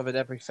much covered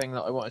everything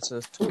that I wanted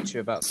to talk to you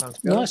about, Sam,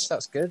 to be honest.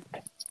 That's good.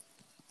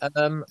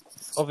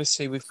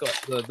 Obviously we've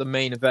got the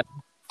main event,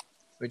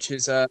 which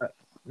is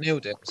meal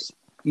deals.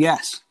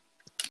 Yes.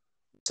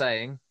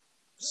 Saying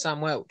Sam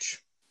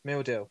Welch,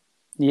 meal deal.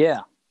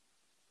 Yeah.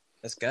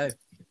 Let's go.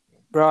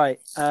 Right.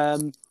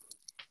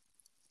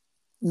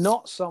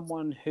 Not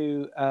someone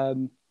who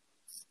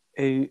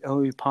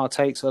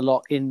partakes a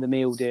lot in the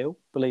meal deal,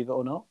 believe it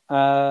or not.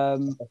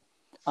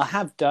 I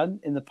have done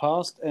in the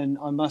past, and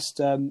I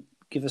must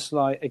give a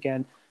slight,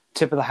 again,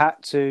 tip of the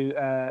hat to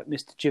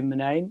Mr. Jim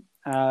Murnane,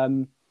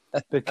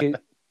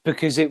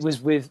 because it was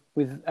with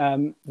the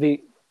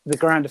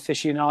grand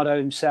aficionado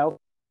himself.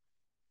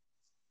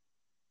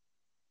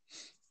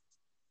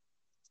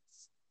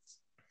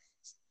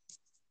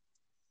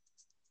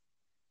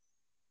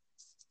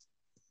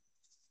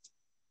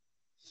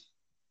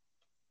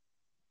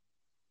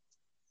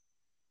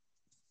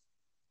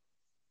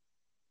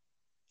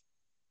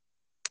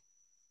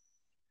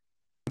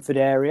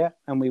 Area,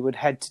 and we would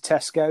head to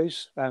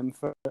Tesco's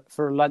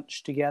for a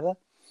lunch together.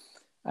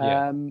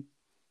 And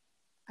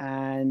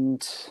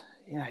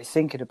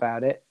thinking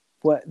about it,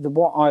 what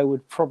I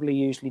would probably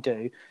usually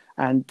do,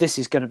 and this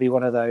is going to be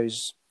one of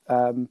those,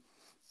 I'm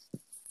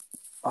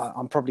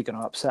probably going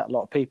to upset a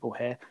lot of people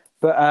here,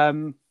 but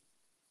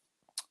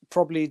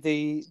probably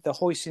the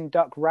hoisin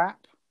duck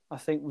wrap, I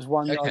think, was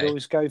one that I'd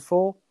always go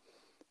for.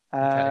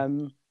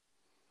 Then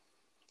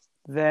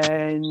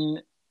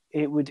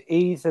it would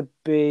either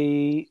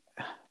be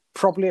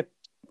probably a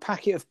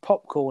packet of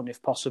popcorn, if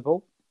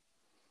possible.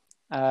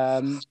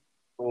 Oh,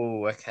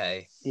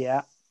 okay.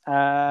 Yeah.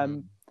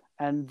 And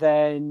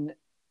then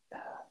I'm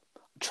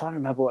trying to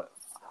remember what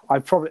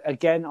I'd probably,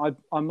 again, I'd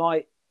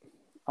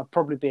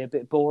probably be a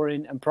bit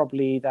boring and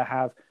probably either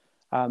have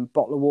a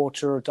bottle of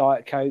water or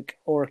Diet Coke,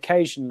 or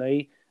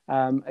occasionally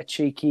a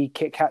cheeky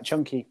Kit Kat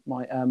Chunky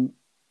might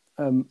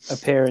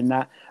appear in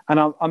that. And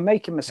I'm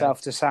making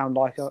myself to sound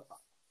like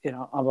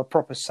I'm a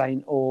proper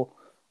saint or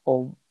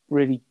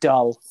really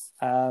dull.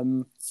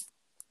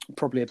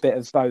 Probably a bit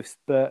of both,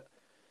 but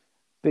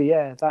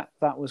yeah,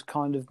 that was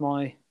kind of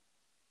my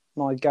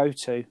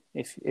go-to,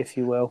 if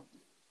you will.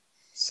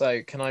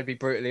 So, can I be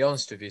brutally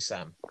honest with you,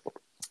 Sam?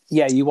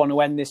 Yeah, you want to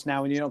end this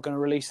now, and you're not going to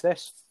release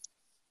this?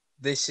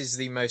 This is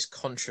the most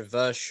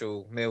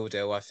controversial meal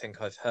deal I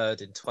think I've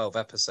heard in 12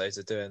 episodes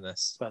of doing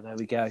this. But there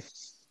we go.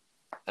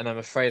 And I'm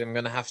afraid I'm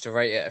going to have to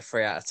rate it a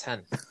 3 out of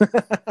 10.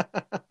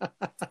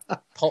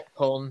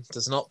 Popcorn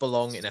does not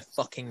belong in a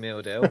fucking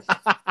meal deal.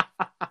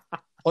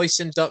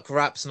 Hoisin duck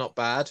wrap's not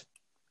bad.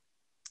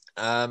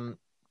 I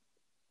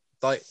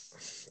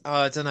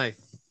don't know.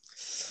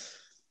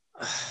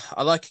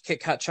 I like a Kit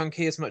Kat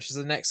Chunky as much as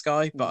the next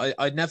guy, but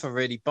I never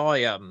really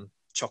buy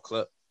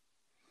chocolate.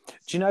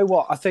 Do you know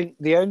what? I think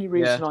the only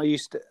reason Yeah.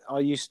 I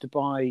used to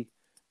buy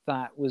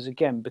that was,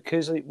 again,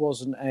 because it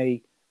wasn't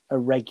a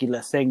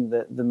regular thing,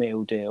 that the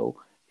meal deal.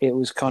 It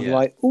was kind of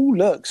like, oh,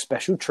 look,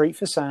 special treat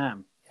for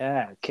Sam.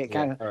 Yeah, Kit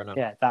Kat. Fair enough.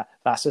 Yeah,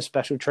 that's a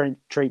special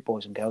treat,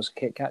 boys and girls.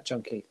 Kit Kat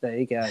Chunky. There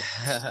you go.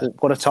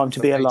 What a time to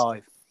be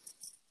alive.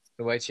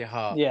 The way to your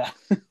heart. Yeah.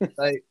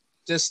 So,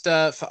 just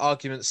for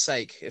argument's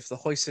sake, if the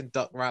hoisin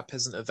duck wrap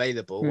isn't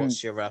available,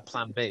 what's your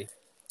plan B?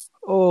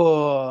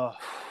 Oh, I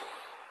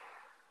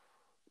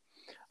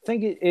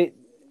think it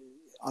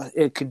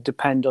could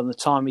depend on the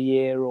time of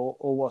year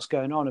or what's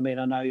going on. I mean,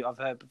 I know I've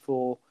heard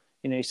before,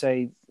 you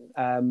say,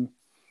 the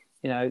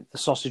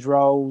sausage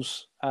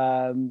rolls,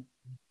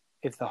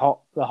 if the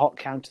hot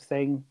counter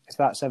thing, if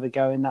that's ever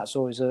going, that's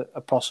always a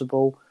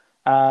possible.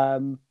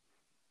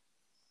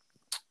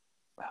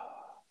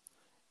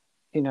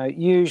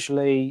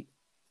 Usually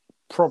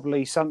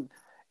probably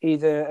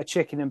either a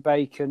chicken and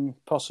bacon,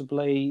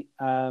 possibly,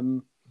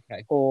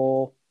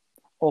 or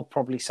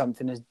probably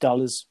something as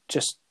dull as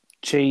just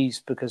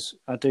cheese, because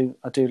I do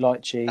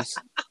like cheese.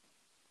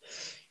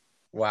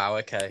 Wow.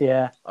 Okay.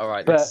 Yeah. All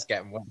right. This is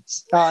getting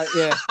worse.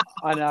 Yeah,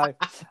 I know.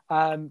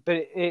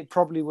 But it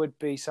probably would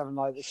be something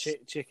like the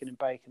chicken and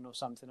bacon or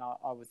something.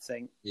 I would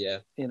think.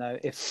 Yeah.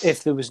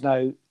 If there was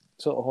no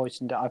sort of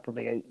hoisin, I'd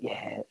probably go,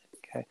 yeah,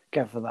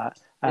 go for that.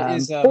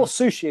 Or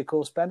sushi, of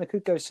course, Ben. I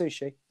could go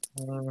sushi.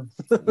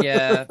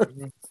 Yeah.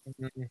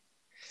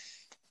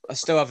 I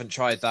still haven't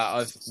tried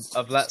that.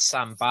 I've let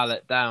Sam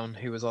Ballett down,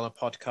 who was on a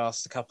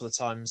podcast a couple of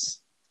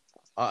times.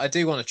 I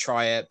do want to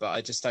try it, but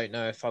I just don't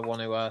know if I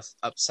want to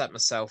upset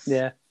myself.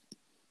 Yeah.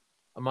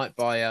 I might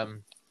buy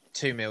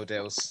 2 meal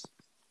deals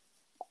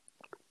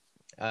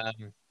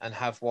and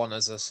have one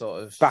as a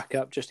sort of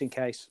backup, just in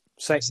case.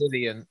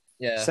 Resilient.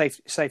 Yeah.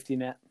 Safety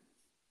net.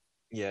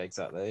 Yeah,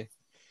 exactly.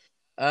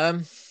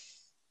 What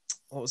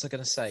was I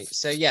going to say?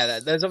 So, yeah,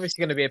 there's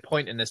obviously going to be a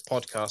point in this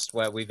podcast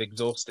where we've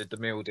exhausted the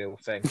meal deal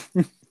thing.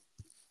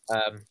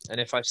 And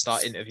if I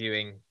start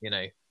interviewing,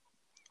 I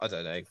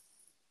don't know,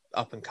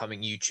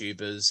 up-and-coming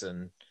YouTubers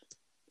and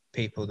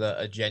people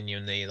that are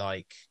genuinely,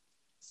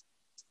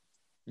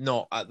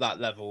 not at that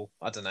level,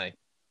 I don't know,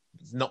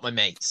 not my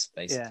mates,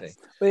 basically.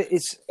 Yeah.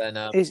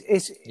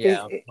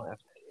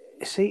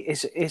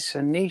 It's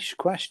a niche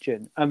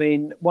question. I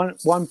mean, one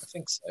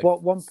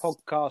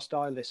podcast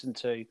I listen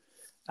to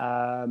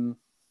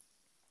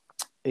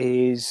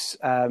is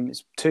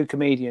it's 2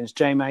 comedians,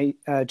 James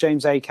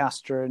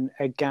Acaster and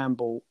Ed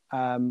Gamble,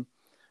 and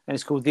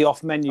it's called the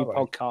Off Menu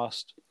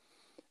Podcast.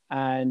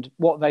 And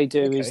what they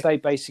do is they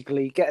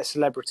basically get a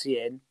celebrity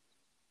in,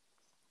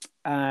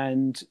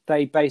 and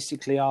they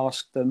basically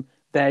ask them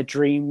their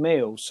dream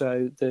meal.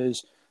 So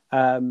there's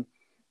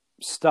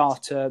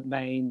starter,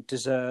 main,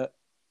 dessert,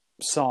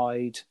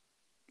 side,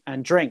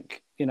 and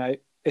drink.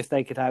 If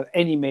they could have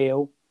any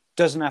meal,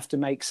 doesn't have to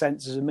make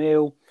sense as a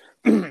meal.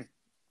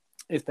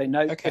 If they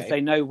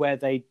know where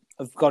they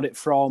have got it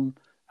from,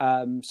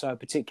 so a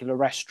particular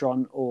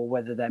restaurant, or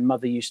whether their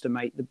mother used to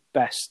make the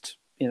best,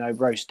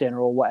 roast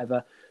dinner or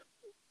whatever,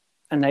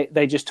 and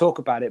they just talk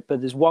about it.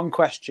 But there's one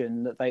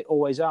question that they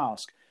always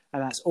ask,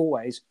 and that's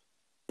always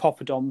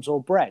poppadoms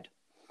or bread,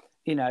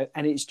 and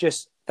it's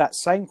just that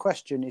same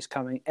question is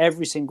coming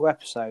every single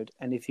episode.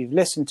 And if you've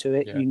listened to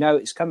it,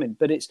 it's coming.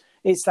 But it's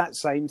that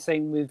same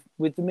thing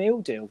with the meal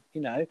deal.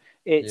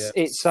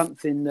 It's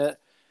something that,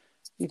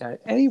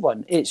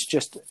 anyone. It's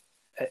just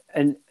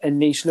a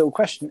niche little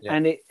question,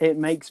 and it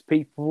makes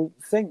people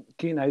think.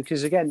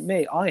 Because again,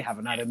 I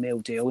haven't had a meal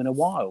deal in a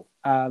while,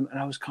 and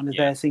I was kind of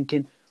there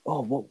thinking,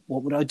 oh,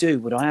 what would I do?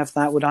 Would I have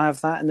that? Would I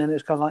have that? And then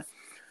it's kind of like,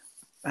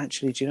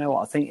 actually, do you know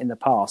what? I think in the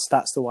past,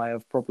 that's the way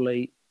I've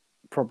probably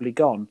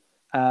gone.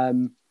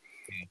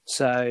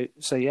 So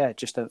yeah,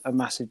 just a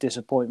massive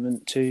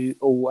disappointment to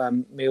all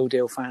meal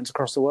deal fans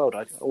across the world.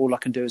 All I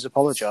can do is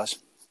apologise.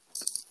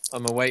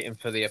 I'm awaiting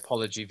for the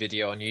apology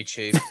video on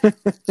YouTube.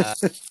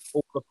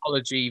 All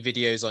apology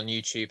videos on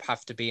YouTube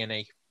have to be in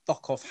a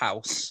fuck-off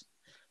house.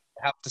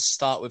 They have to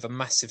start with a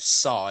massive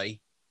sigh,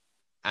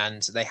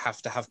 and they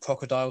have to have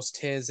crocodile's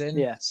tears in.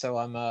 Yeah. So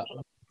I'm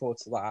looking forward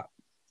to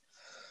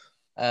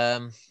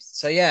that.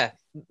 So yeah,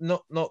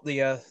 not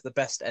the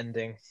best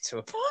ending to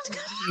a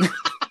podcast.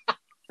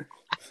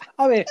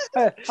 I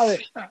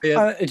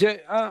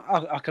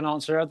can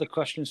answer other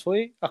questions for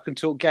you. I can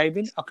talk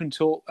gaming. I can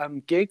talk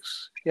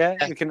gigs. Yeah,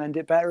 we can end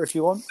it better if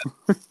you want.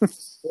 We'll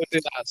do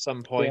that at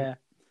some point. Yeah.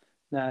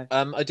 No.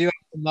 I do have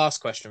one last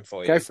question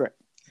for you. Go for it.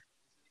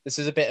 This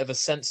is a bit of a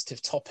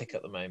sensitive topic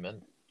at the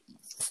moment.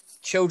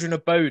 Children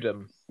of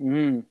Bodom.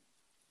 Were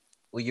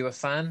you a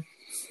fan?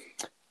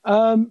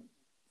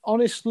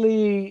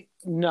 Honestly,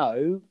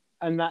 no,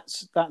 and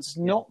that's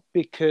not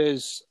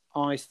because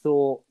I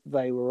thought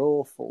they were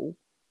awful.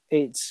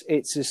 It's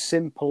as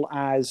simple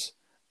as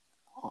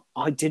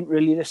I didn't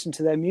really listen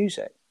to their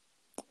music.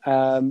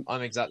 I'm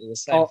exactly the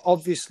same.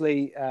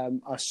 Obviously,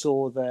 I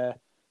saw their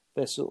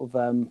sort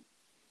of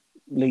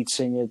lead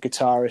singer,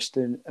 guitarist,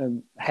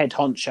 and head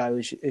honcho,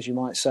 as you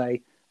might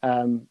say,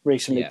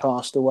 recently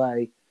passed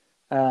away.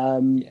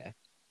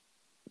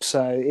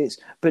 So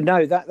but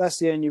no, that's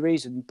the only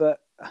reason.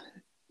 But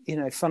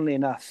funnily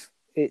enough,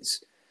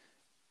 it's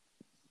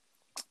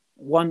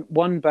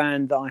one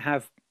band that I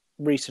have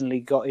recently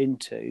got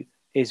into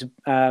is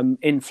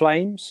In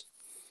Flames,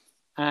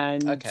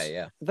 and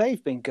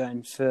they've been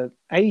going for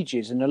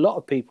ages. And a lot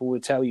of people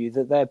would tell you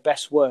that their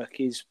best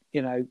work is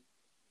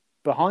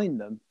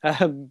behind them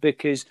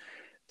because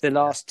the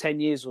last 10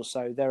 years or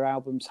so, their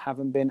albums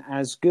haven't been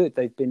as good.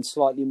 They've been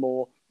slightly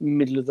more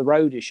middle of the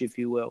roadish, if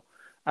you will.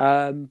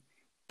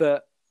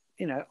 But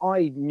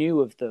I knew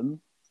of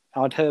them.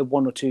 I'd heard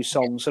one or two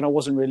songs, and I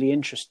wasn't really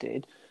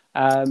interested.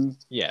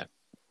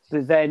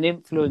 But then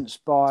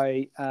influenced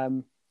by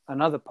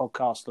another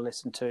podcast I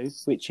listened to,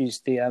 which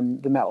is the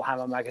Metal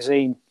Hammer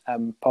Magazine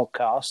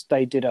podcast.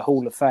 They did a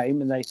Hall of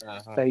Fame, and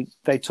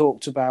they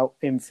talked about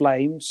In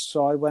Flames.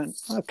 So I went,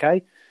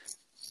 okay,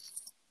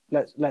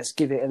 let's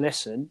give it a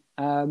listen.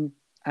 And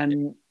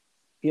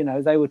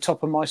they were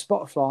top of my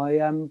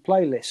Spotify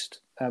playlist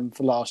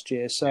for last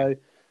year. So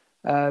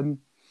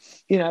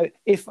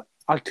if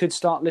I could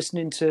start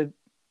listening to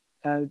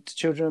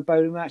Children of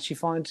Bodom, I actually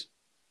find,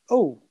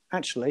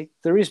 actually,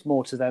 there is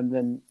more to them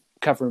than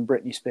covering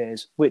Britney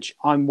Spears, which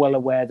I'm well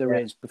aware there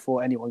is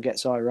before anyone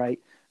gets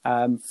irate.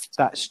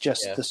 That's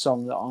just the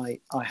song that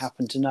I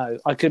happen to know.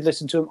 I could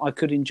listen to them, I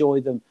could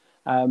enjoy them.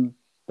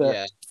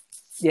 But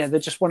they're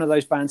just one of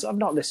those bands I've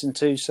not listened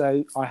to,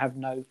 so I have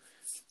no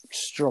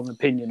strong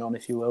opinion on,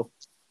 if you will.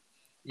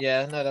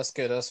 Yeah, no, that's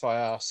good. That's why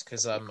I asked,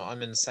 because I'm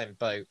in the same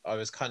boat. I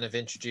was kind of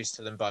introduced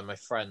to them by my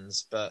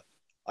friends, but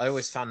I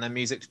always found their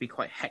music to be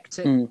quite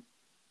hectic.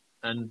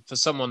 And for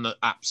someone that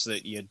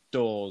absolutely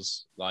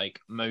adores, like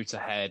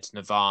Motorhead,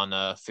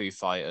 Nirvana, Foo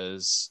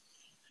Fighters,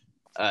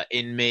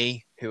 In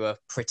Me, who are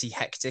pretty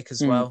hectic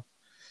as well,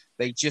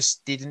 they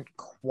just didn't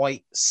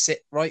quite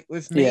sit right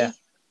with me. Yeah.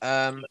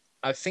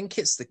 I think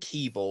it's the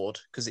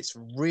keyboard, because it's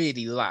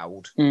really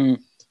loud.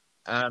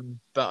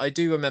 But I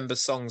do remember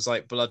songs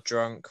like Blood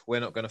Drunk, We're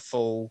Not Gonna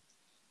Fall,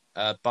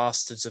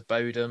 Bastards of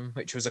Bodom,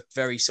 which was a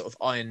very sort of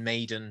Iron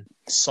Maiden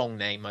song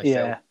name, I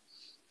feel.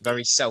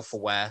 Very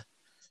self-aware.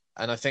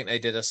 And I think they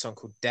did a song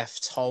called Death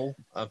Toll.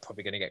 I'm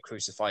probably going to get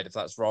crucified if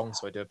that's wrong,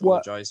 so I do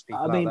apologise.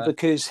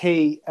 Because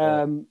he,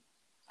 and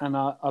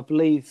I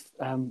believe,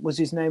 was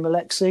his name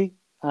Alexei?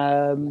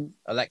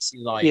 Alexei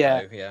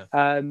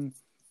Ligo,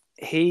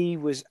 he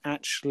was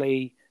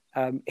actually,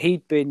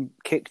 he'd been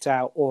kicked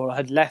out or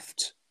had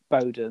left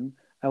Bodom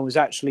and was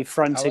actually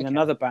fronting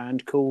another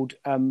band called,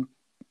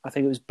 I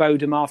think it was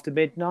Bodom After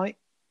Midnight.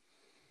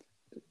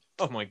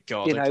 Oh my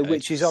God!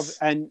 Which is,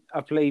 and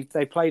I believe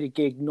they played a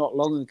gig not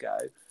long ago.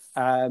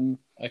 And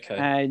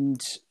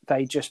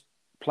they just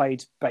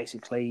played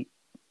basically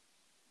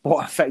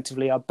what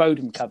effectively are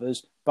Bodom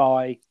covers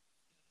by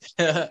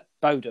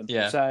Bodom.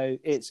 So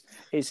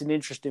it's an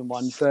interesting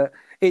one, but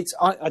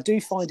I do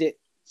find it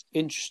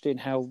interesting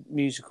how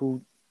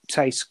musical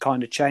tastes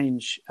kind of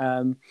change.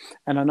 And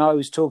I know I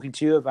was talking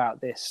to you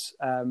about this,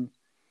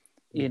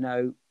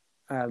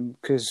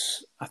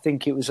 because I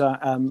think it was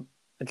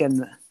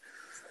again,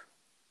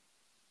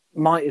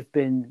 might have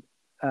been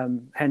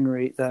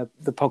Henry, the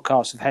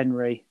podcast of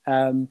Henry.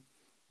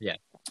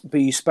 But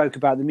you spoke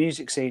about the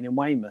music scene in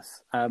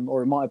Weymouth,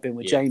 or it might have been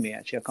with Jamie,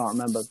 actually. I can't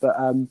remember. But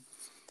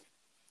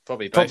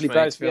probably both,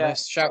 to be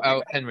honest. Shout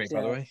out Henry,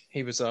 by the way.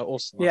 He was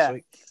awesome last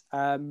week.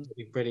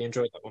 Really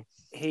enjoyed that one.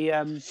 He,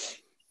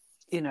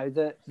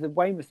 the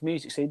Weymouth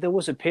music scene, there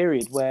was a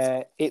period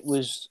where it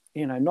was,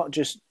 not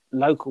just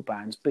local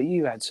bands, but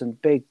you had some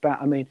big bands.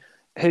 I mean,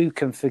 who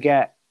can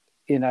forget,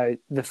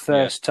 the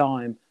first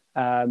time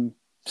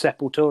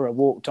Sepultura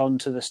walked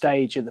onto the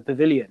stage at the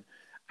Pavilion,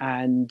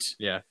 and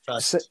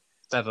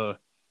ever.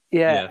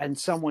 And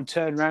someone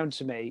turned around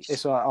to me.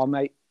 It's like our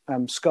mate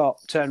Scott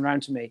turned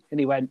around to me, and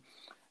he went,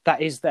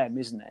 "That is them,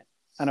 isn't it?"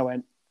 And I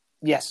went,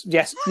 "Yes,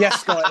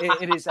 Scott,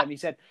 it is them." He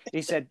said,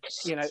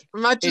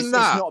 imagine it's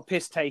not a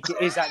piss take.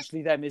 It is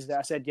actually them, isn't it?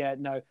 I said, "Yeah,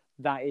 no,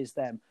 that is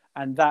them,"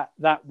 and that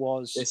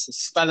was. It's a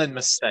spelling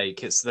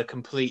mistake. It's the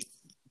complete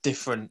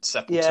different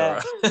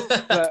Sepultura.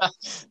 But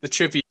the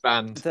tribute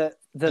band.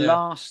 The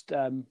last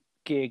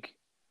gig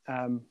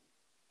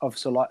of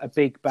sort of like a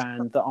big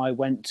band that I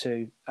went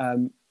to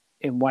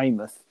in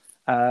Weymouth,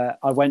 I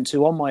went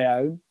to on my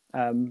own,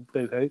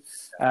 boohoo,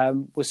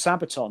 was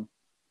Sabaton.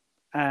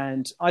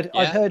 And I'd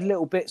heard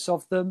little bits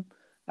of them,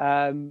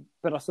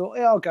 but I thought,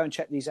 I'll go and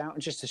check these out,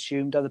 and just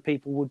assumed other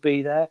people would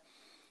be there.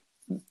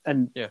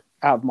 And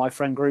out of my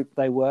friend group,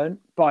 they weren't,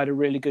 but I had a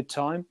really good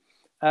time.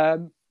 I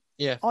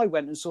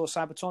went and saw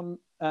Sabaton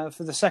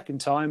for the second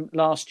time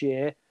last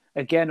year,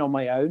 again on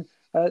my own,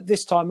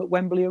 this time at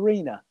Wembley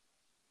Arena.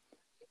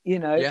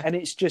 And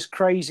it's just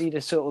crazy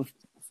to sort of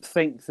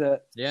think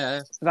that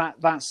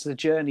that's the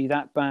journey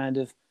that band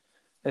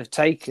have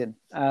taken.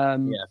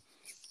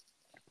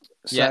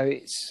 So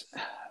it's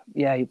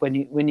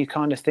when you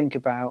kind of think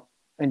about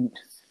and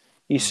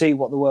you see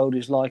what the world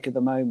is like at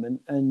the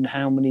moment, and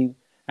how many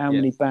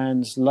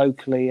bands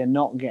locally are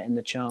not getting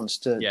the chance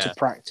to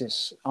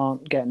practice,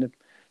 aren't getting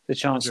the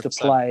chance 100%. To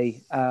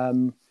play.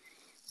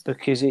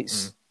 because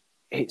it's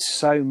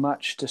so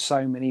much to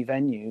so many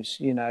venues.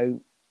 You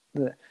know,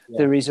 that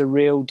there is a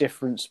real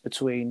difference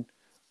between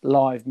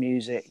live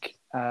music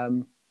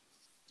and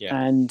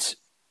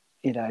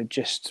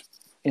just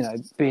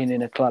being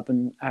in a club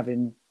and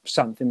having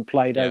something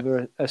played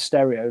over a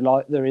stereo.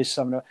 Like there is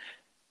something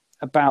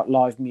about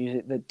live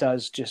music that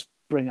does just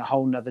bring a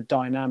whole nother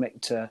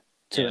dynamic to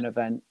an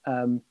event.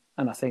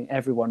 And I think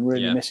everyone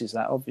really misses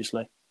that,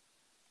 obviously.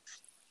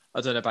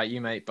 I don't know about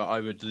you, mate, but I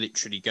would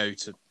literally go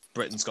to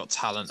Britain's Got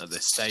Talent at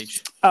this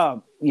stage.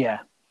 Yeah.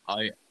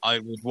 I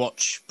would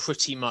watch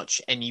pretty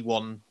much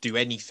anyone do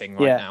anything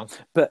right now.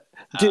 But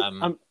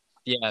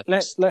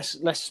let's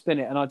spin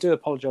it. And I do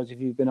apologise if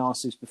you've been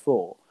asked this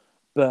before,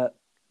 but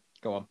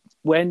go on.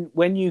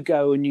 When you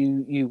go and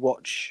you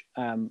watch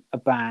a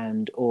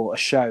band or a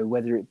show,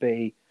 whether it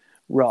be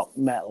rock,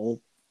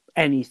 metal,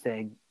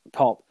 anything,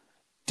 pop,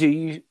 do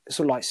you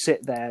sort of like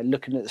sit there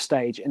looking at the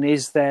stage, and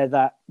is there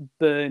that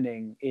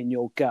burning in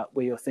your gut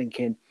where you're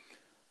thinking,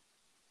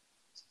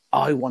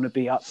 I want to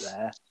be up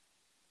there,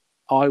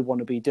 I want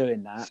to be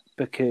doing that,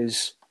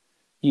 because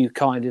you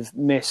kind of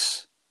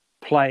miss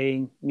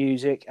playing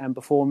music and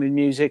performing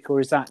music,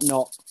 or is that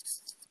not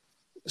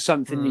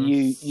something that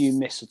you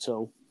miss at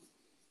all?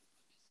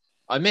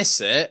 I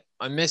miss it.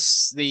 I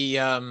miss the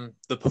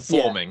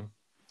performing. Yeah.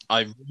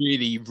 I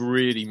really,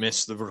 really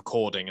miss the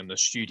recording and the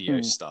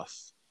studio stuff.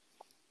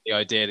 The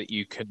idea that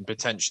you can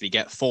potentially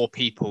get 4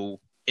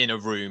 people in a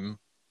room,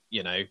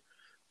 you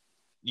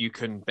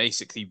can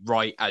basically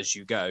write as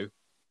you go,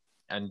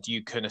 and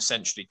you can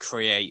essentially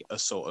create a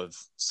sort of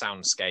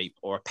soundscape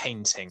or a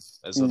painting,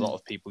 as a lot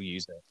of people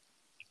use it.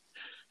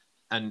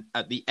 And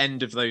at the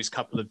end of those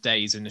couple of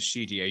days in the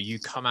studio, you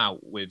come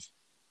out with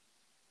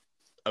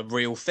a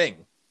real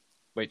thing,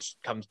 which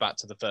comes back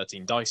to the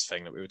 13 dice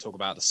thing that we were talking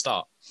about at the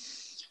start.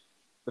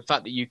 The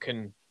fact that you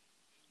can,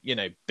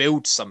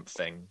 build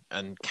something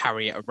and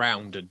carry it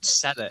around and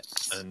sell it,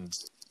 and,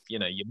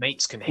 your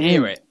mates can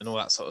hear it and all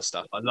that sort of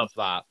stuff. I love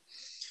that.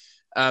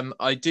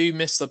 I do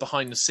miss the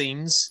behind the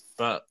scenes,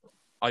 but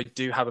I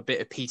do have a bit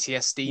of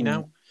PTSD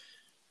now.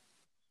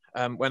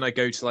 When I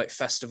go to like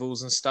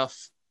festivals and stuff,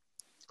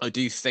 I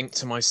do think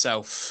to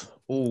myself,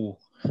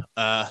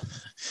 I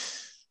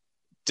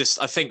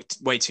think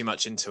way too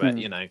much into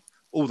it,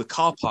 all the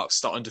car parks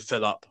starting to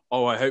fill up.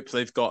 Oh, I hope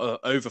they've got an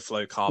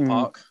overflow car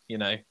park,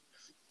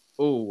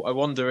 Oh, I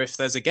wonder if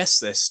there's a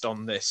guest list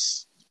on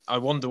this. I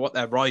wonder what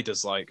their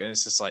rider's like. And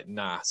it's just like,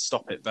 nah,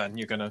 stop it, Ben.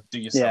 You're going to do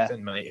yourself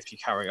in, mate, if you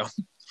carry on.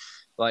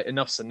 Like,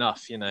 enough's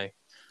enough,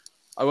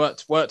 I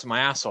worked my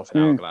ass off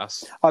in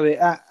Hourglass. I mean,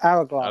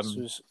 Hourglass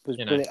was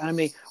brilliant. I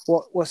mean,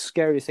 what's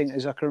scary thing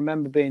is I can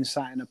remember being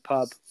sat in a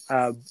pub,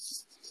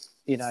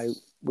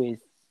 with,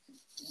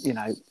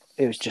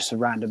 it was just a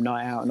random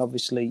night out, and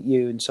obviously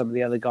you and some of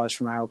the other guys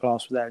from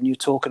Hourglass were there, and you were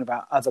talking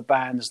about other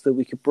bands that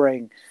we could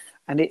bring,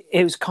 and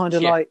it was kind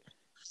of like,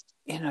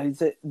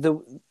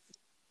 the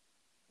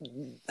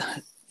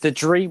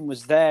dream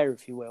was there,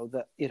 if you will,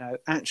 that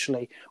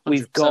actually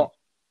we've 100%. got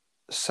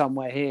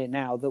somewhere here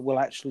now that will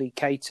actually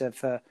cater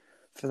for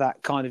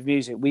that kind of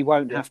music. We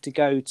won't have to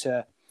go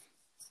to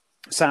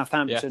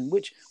Southampton,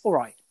 which, all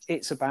right,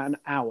 it's about an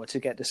hour to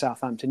get to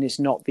Southampton. It's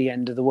not the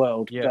end of the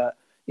world, but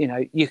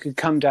you could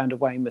come down to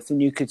Weymouth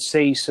and you could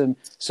see some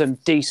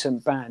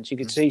decent bands. You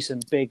could see some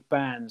big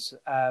bands.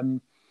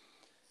 And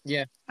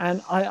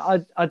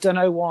I don't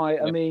know why.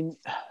 I mean,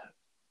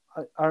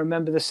 I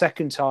remember the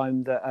second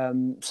time that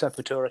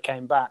Sepultura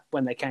came back.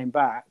 When they came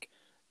back,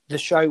 the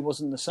show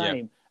wasn't the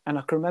same. And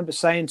I can remember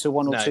saying to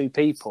one or two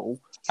people,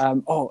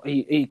 are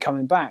you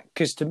coming back?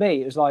 Because to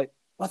me, it was like,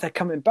 well, they're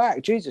coming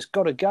back. Jesus,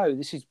 got to go.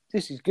 This is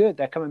good.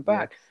 They're coming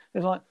back.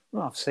 It's like,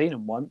 well, I've seen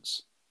them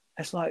once.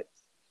 It's like,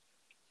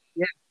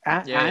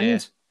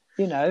 it's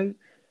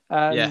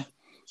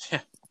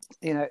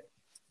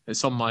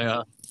on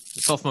my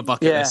it's off my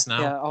bucket list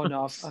now. Yeah, oh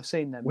no, I've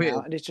seen them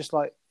now, and it's just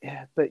like,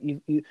 but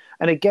you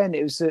and again,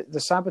 it was the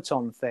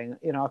Sabaton thing.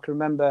 I can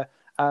remember.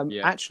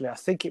 Actually, I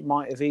think it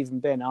might have even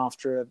been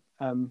after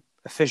a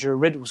Fissure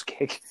Riddles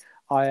gig.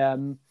 I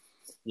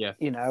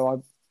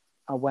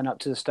went up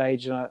to the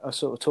stage and I was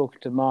sort of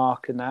talking to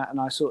Mark and that, and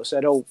I sort of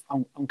said, "Oh,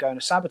 I'm going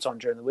to Sabaton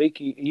during the week.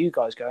 Are you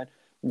guys going?"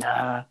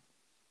 Nah.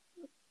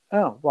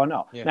 Oh, why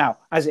not? Yeah. Now,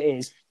 as it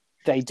is,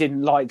 they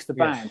didn't like the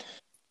band.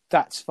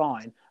 That's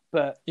fine.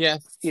 But there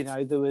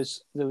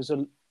was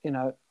a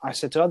I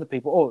said to other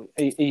people, "Oh,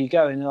 are you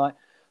going?" And they're like,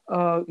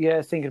 "Oh,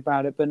 yeah, thinking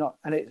about it, but not."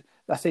 And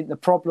I think the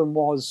problem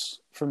was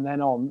from then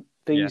on,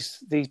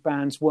 these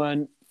bands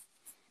weren't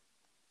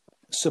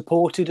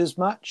supported as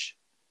much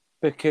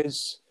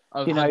because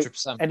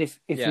 100%. And if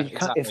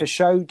a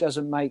show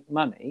doesn't make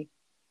money,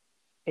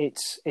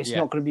 it's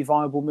not going to be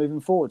viable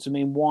moving forwards. I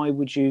mean, why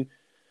would you?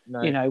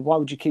 No. Why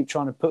would you keep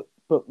trying to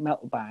book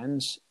metal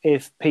bands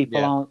if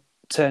people aren't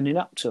turning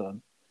up to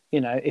them?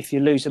 If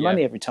you're losing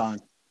money every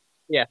time.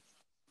 Yeah.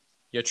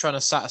 You're trying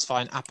to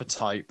satisfy an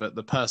appetite, but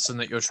the person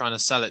that you're trying to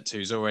sell it to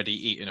is already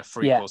eating a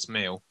 3-course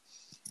meal.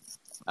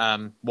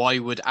 Why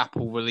would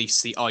Apple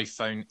release the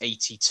iPhone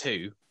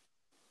 82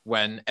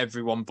 when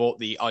everyone bought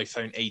the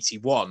iPhone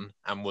 81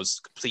 and was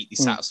completely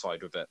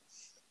satisfied with it.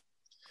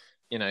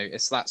 You know,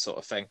 it's that sort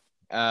of thing.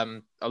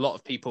 A lot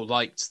of people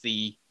liked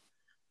the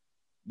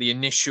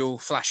initial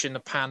flash in the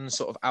pan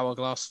sort of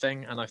hourglass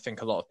thing, and I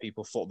think a lot of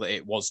people thought that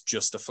it was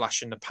just a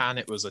flash in the pan.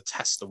 It was a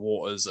test the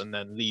waters and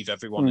then leave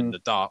everyone in the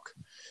dark.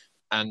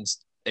 And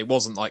it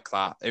wasn't like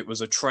that. It was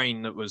a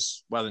train that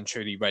was well and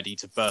truly ready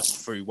to burst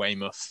through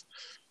Weymouth.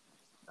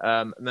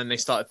 And then they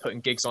started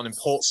putting gigs on in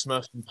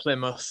Portsmouth and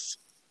Plymouth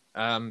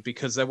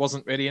because there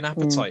wasn't really an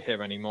appetite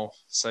here anymore.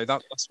 So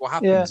that's what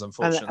happens,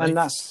 unfortunately. And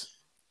that's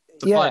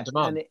supply and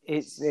demand.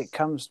 And it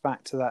comes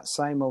back to that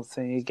same old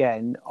thing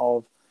again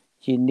of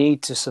you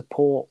need to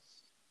support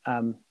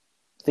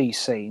these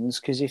scenes,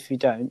 because if you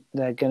don't,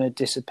 they're going to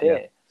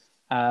disappear.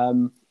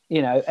 You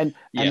know, and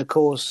of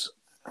course,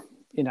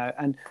 you know,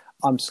 and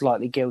I'm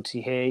slightly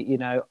guilty here. You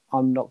know,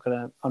 I'm not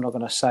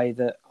gonna say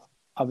that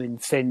I'm in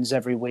Finns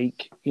every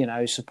week, you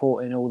know,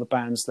 supporting all the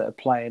bands that are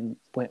playing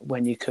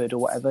when you could or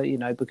whatever, you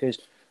know, because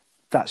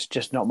that's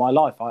just not my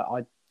life.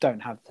 I don't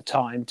have the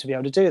time to be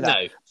able to do that.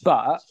 No.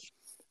 But,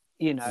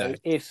 you know,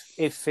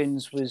 if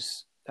Finns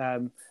was,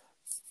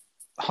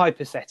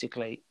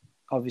 hypothetically,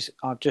 obviously,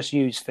 I've just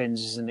used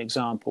Finns as an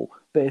example,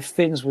 but if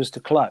Finns was to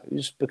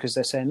close because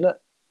they're saying,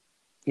 look,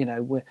 you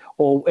know,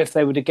 or if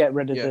they were to get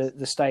rid of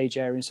the stage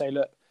area and say,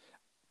 look,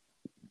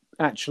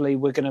 actually,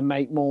 we're going to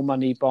make more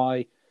money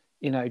by,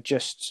 you know,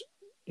 just,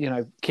 you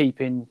know,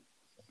 keeping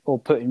or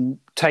putting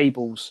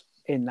tables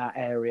in that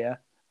area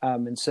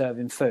and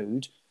serving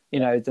food, you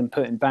know, than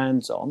putting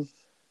bands on,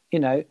 you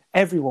know,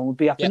 everyone would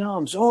be up in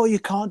arms. Oh, you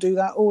can't do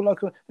that. Oh,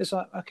 it's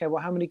like, okay,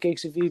 well, how many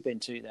gigs have you been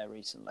to there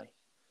recently?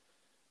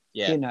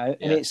 Yeah. You know,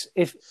 and it's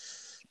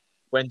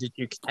when did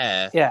you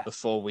care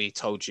before we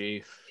told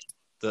you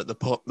that the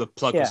plug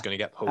was going to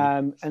get pulled?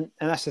 And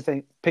that's the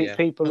thing.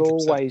 People 100%.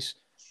 always,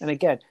 and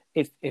again,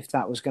 if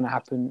that was going to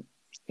happen,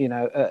 you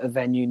know, at a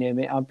venue near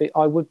me,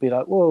 I would be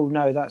like, well,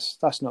 no,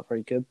 that's not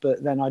very good.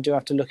 But then I do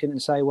have to look at it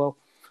and say, well,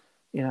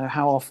 you know,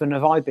 how often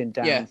have I been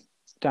down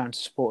to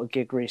support a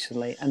gig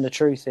recently? And the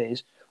truth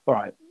is, all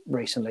right,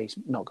 recently it's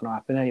not going to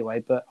happen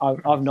anyway. But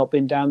I've not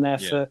been down there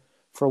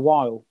for a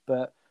while.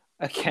 But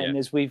again,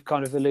 as we've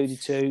kind of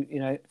alluded to, you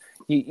know,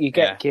 you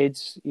get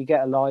kids, you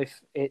get a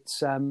life.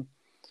 It's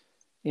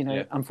you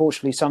know,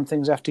 unfortunately, some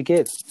things have to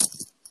give.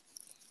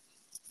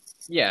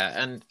 Yeah,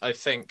 and I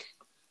think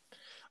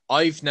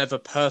I've never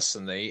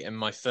personally, in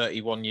my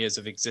 31 years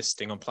of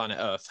existing on planet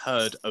Earth,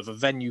 heard of a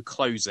venue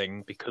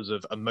closing because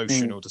of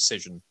emotional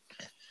decision.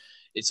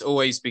 It's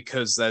always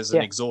because there's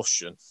an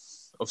exhaustion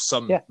of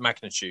some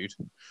magnitude.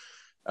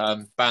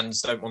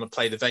 Bands don't want to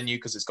play the venue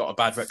because it's got a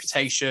bad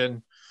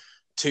reputation.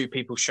 2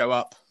 people show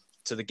up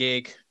to the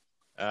gig.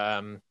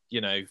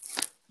 You know,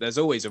 there's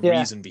always a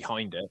reason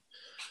behind it.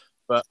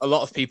 But a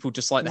lot of people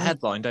just like the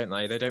headline, don't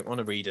they? They don't want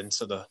to read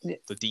into the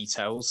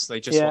details. They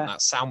just want that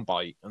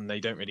soundbite, and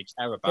they don't really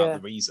care about the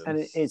reason.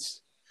 And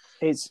it's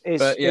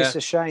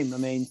a shame. I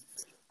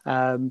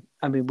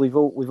mean, we've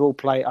all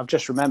played. I've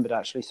just remembered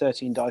actually,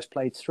 13 Dice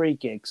played 3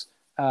 gigs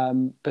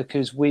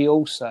because we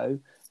also,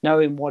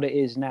 knowing what it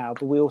is now,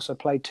 but we also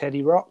played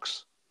Teddy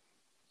Rocks.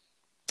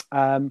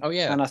 And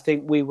I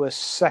think we were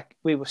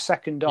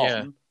second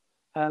on,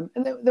 and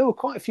there were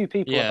quite a few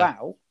people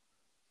about.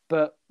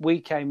 But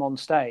we came on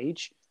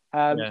stage,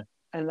 and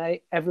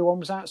everyone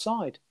was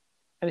outside,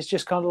 and it's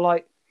just kind of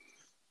like,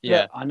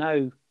 look, I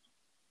know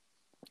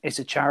it's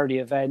a charity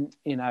event,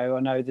 you know, I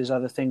know there's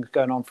other things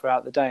going on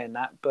throughout the day and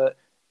that, but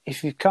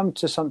if you come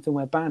to something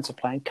where bands are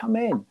playing, come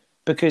in,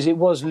 because it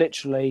was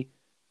literally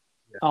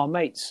our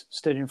mates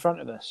stood in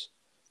front of us,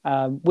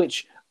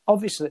 which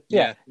obviously,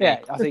 I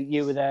think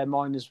you were there,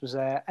 Miners was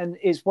there, and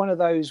it's one of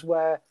those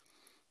where,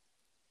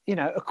 you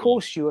know, of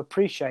course you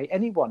appreciate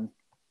anyone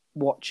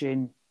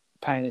watching,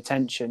 paying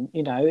attention,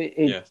 you know,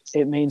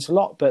 it means a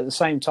lot. But at the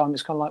same time,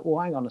 it's kind of like,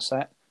 well, hang on a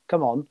sec,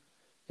 come on,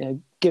 you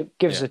know, give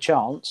us a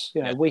chance.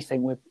 You know, we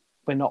think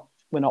we're not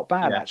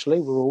bad actually.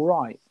 We're all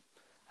right.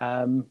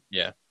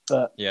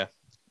 But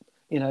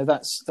you know,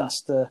 that's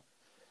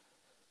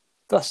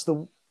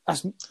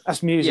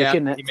music,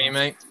 isn't it? You mean,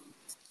 mate?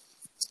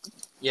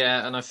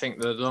 Yeah, and I think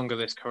the longer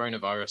this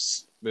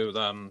coronavirus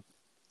will,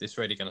 it's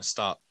really going to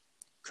start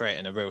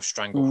creating a real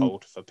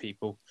stranglehold for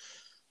people.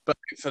 But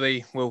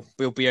hopefully we'll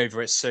be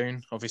over it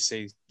soon.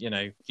 Obviously, you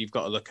know, you've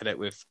got to look at it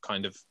with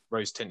kind of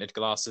rose-tinted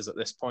glasses at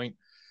this point.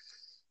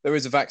 There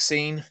is a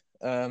vaccine,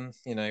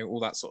 you know, all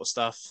that sort of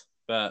stuff.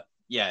 But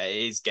yeah, it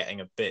is getting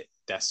a bit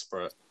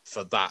desperate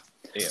for that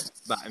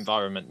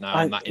environment now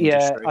and that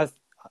industry.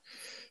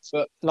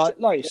 But like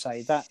you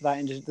say, that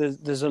industry,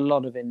 there's a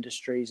lot of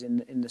industries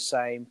in the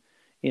same.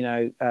 You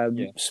know,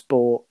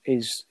 sport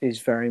is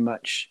very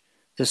much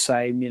the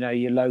same. You know,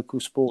 your local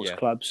sports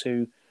clubs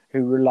who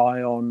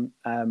rely on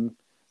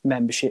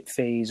membership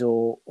fees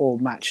or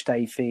match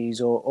day fees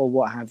or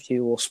what have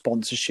you, or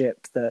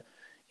sponsorship that,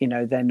 you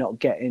know, they're not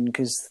getting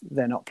because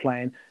they're not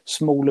playing.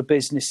 Smaller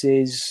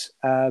businesses.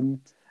 And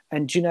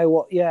you know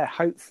what? Yeah,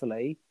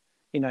 hopefully,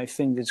 you know,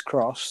 fingers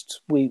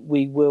crossed, we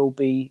will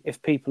be,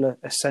 if people are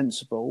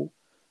sensible,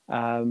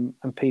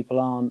 and people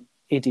aren't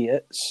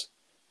idiots,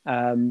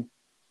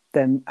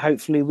 then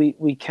hopefully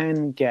we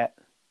can get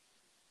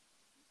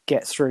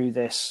through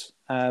this,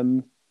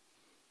 and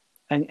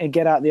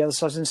get out the other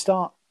side and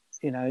start,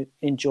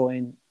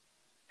 enjoying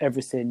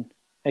everything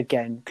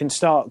again. Can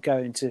start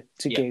going to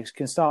gigs,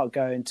 can start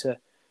going to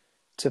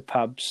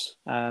pubs.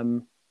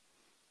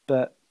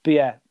 But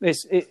yeah,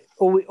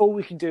 all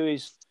we can do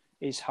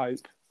is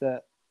hope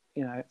that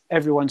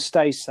everyone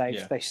stays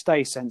safe, they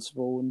stay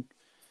sensible, and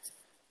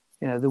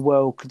the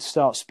world could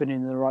start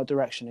spinning in the right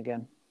direction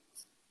again.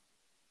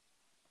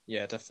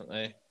 Yeah,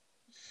 definitely.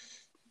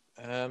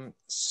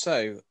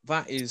 So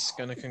that is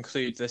going to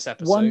conclude this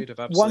episode of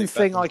Absolute One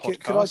thing Betting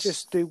could I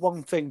just do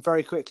one thing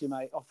very quickly,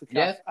 mate, off the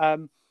cuff? Yeah.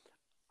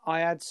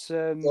 I had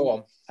some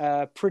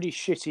pretty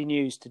shitty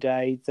news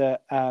today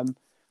that an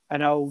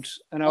old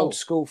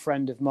school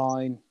friend of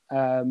mine,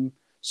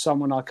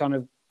 someone I kind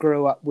of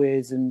grew up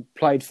with and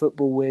played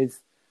football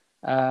with,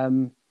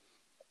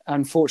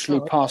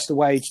 unfortunately passed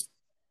away.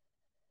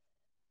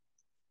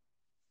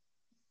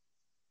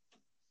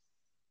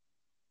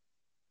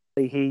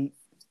 He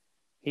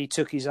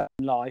took his own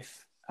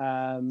life.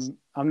 I'm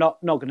not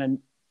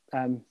going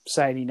to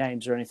say any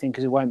names or anything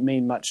because it won't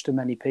mean much to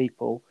many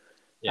people.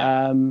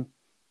 Yeah.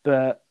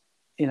 But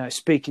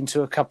speaking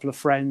to a couple of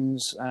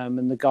friends,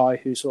 and the guy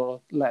who sort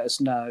of let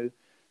us know,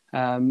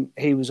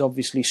 he was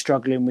obviously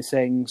struggling with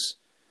things,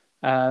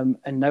 and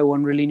no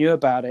one really knew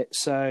about it.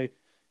 So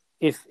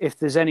if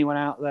there's anyone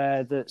out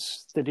there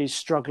that is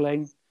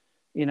struggling,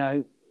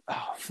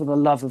 for the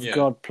love of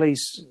God,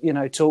 please,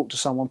 talk to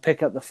someone,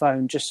 pick up the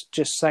phone, just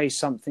say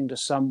something to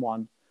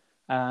someone,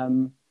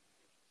 because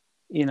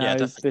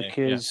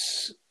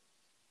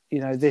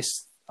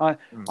this. I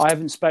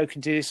haven't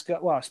spoken to this guy.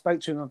 Well, I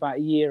spoke to him about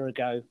a year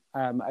ago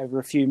over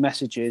a few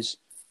messages,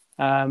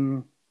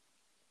 but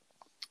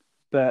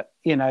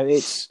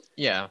it's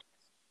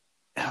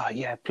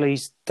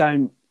please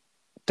don't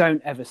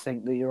ever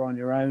think that you're on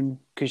your own,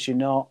 because you're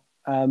not.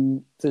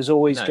 There's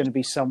always going to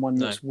be someone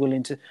that's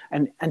willing to.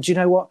 And do you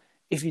know what?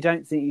 If you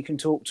don't think you can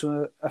talk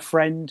to a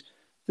friend,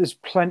 there's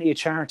plenty of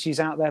charities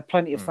out there,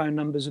 plenty of phone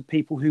numbers of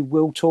people who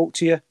will talk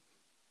to you.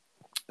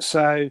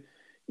 So.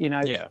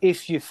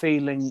 If you're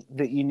feeling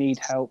that you need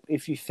help,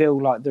 if you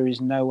feel like there is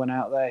no one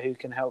out there who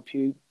can help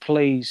you,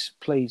 please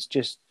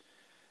just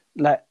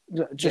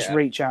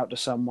reach out to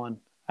someone.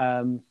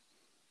 That's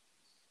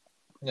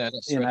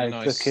really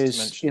nice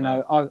because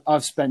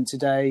I've spent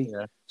today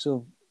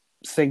sort of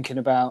thinking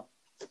about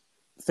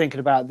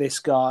this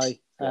guy,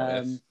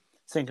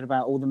 thinking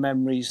about all the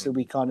memories that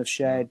we kind of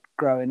shared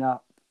growing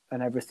up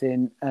and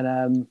everything,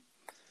 and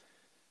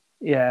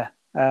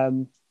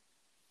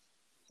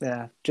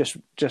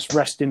just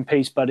rest in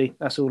peace, buddy.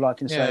 That's all I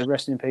can say.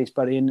 Rest in peace,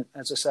 buddy. And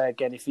as I say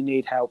again, if you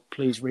need help,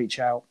 please reach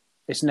out.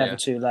 It's never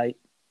too late.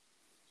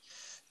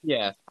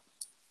 Yeah.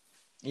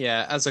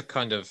 Yeah, as a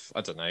kind of, I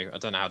don't know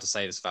how to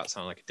say this without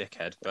sounding like a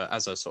dickhead, but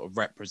as a sort of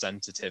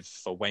representative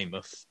for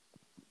Weymouth,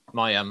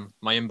 my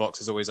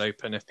inbox is always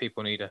open if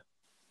people need a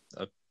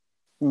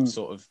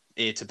sort of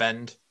ear to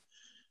bend.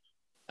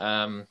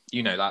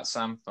 That,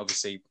 Sam.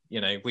 Obviously,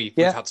 we've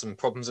had some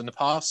problems in the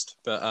past,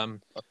 but I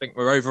think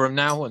we're over them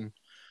now, and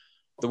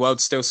the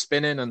world's still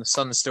spinning and the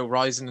sun's still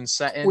rising and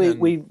setting.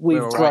 We've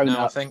grown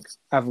up, I think,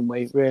 haven't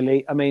we?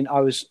 Really? I mean,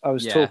 I was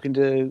talking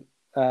to,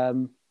 I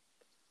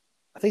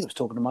think I was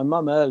talking to my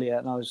mum earlier,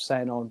 and I was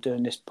saying, I'm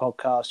doing this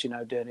podcast,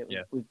 doing it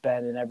with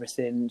Ben and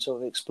everything,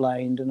 sort of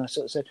explained. And I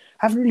sort of said,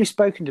 I haven't really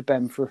spoken to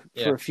Ben for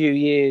a few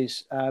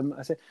years.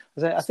 I said,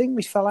 I think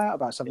we fell out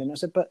about something. I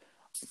said, but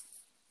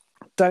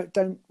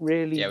don't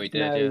really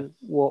know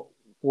what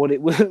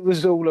it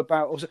was all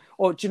about.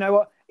 Or do you know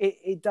what?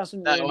 It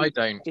doesn't really, I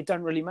don't. It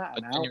don't really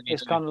matter now.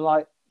 It's kind of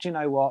like, do you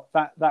know what?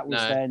 That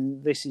was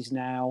then, this is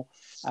now.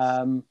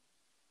 Fuck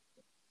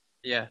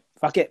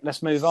it,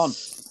 let's move on.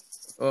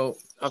 Well,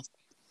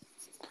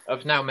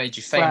 I've now made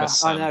you famous,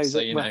 Sam, I know, so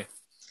you know.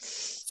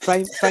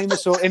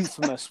 Famous or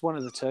infamous, one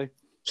of the two.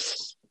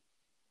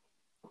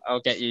 I'll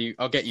get you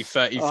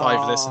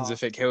 35 listens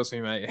if it kills me,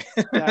 mate.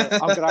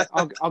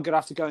 I'm gonna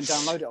have to go and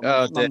download it on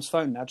my mum's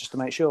phone now just to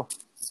make sure.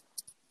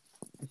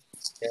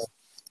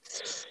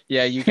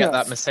 Yeah, you get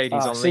that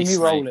Mercedes on see lease,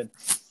 me rolling.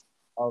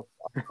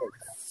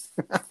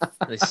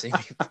 They see me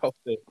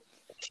rolling.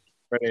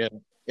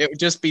 Brilliant. It would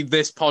just be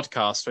this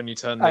podcast when you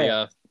turn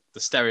the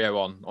stereo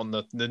on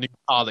the new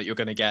car that you're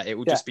going to get. It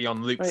will just be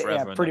on loop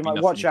forever. Yeah, pretty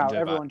much. Watch out,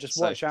 everyone!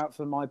 Watch out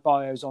for my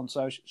bios on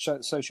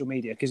social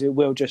media, because it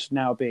will just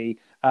now be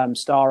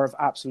star of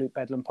Absolute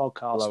Bedlam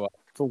podcast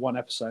for one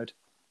episode.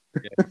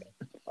 Yeah.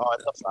 Oh, I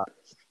love that.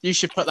 You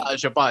should put that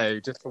as your bio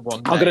just for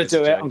one day. I'm going to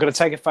do it. I'm going to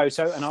take a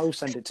photo and I will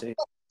send it to you.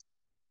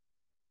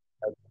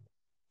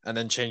 And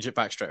then change it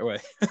back straight away.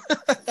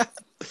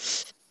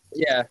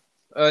 Yeah.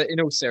 In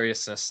all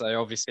seriousness,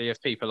 though, obviously,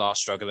 if people are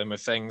struggling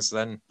with things,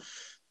 then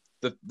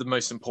the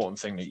most important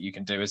thing that you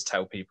can do is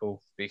tell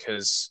people,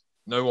 because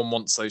no one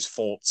wants those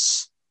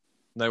thoughts.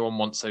 No one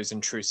wants those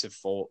intrusive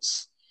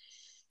thoughts.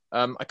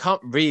 I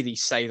can't really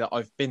say that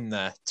I've been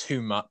there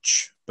too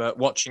much, but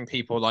watching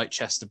people like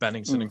Chester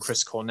Bennington and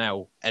Chris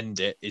Cornell end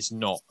it is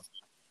not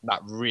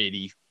that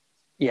really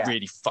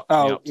fucked me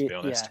up, to be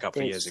honest, a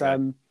couple of years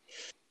ago.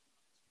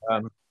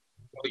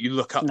 What you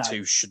look up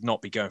to should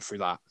not be going through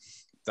that.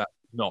 That's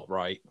not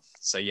right.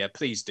 So yeah,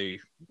 please do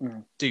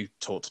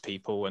talk to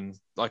people. And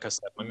like I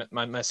said,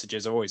 my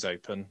messages are always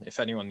open. If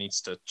anyone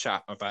needs to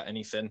chat about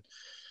anything,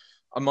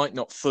 I might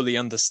not fully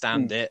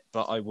understand it,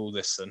 but I will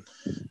listen.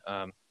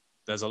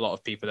 There's a lot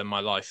of people in my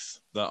life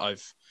that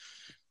I've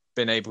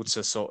been able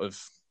to sort of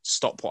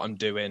stop what I'm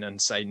doing and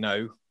say,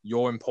 no,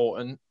 you're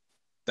important.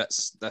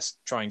 Let's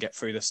try and get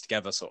through this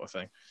together, sort of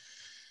thing.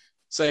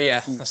 So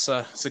yeah, that's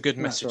a good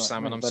message, right,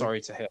 Sam, and I'm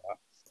sorry to hear that.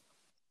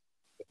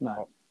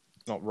 No.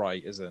 Not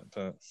right, is it?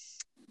 But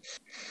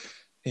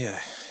yeah,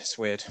 it's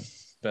weird.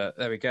 But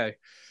there we go.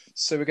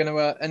 So we're going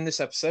to end this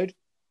episode.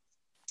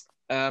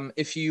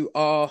 If you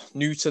are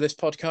new to this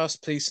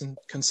podcast, please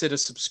consider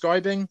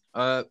subscribing.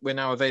 We're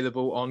now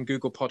available on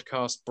Google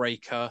Podcast,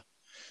 Breaker,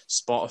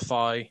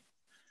 Spotify,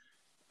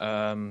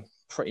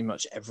 pretty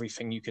much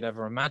everything you could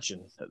ever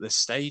imagine at this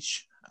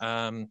stage.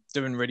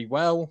 Doing really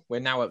well. We're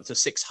now up to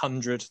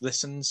 600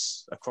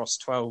 listens across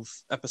 12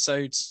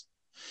 episodes.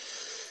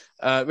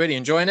 Really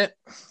enjoying it.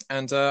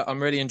 And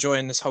I'm really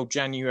enjoying this whole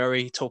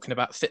January talking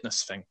about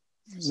fitness thing.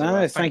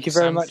 So, thank you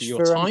very Sam, much for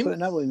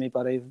putting up with me,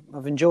 buddy.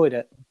 I've enjoyed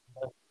it.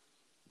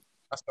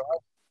 That's all right.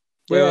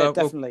 Yeah,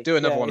 definitely. We'll do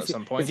another one at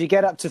some point. If you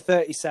get up to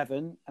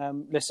 37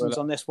 listens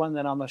on this one,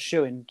 then I'm a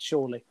shoo-in,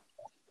 surely.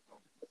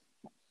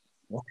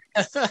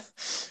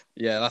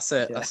 Yeah, that's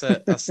it. Yeah. That's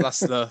it. That's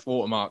the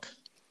watermark,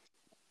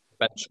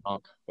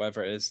 benchmark,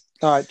 whatever it is.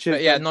 All right, cheers.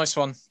 But yeah, nice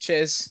one.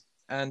 Cheers,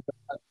 and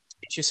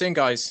see you soon,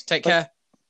 guys. Take care.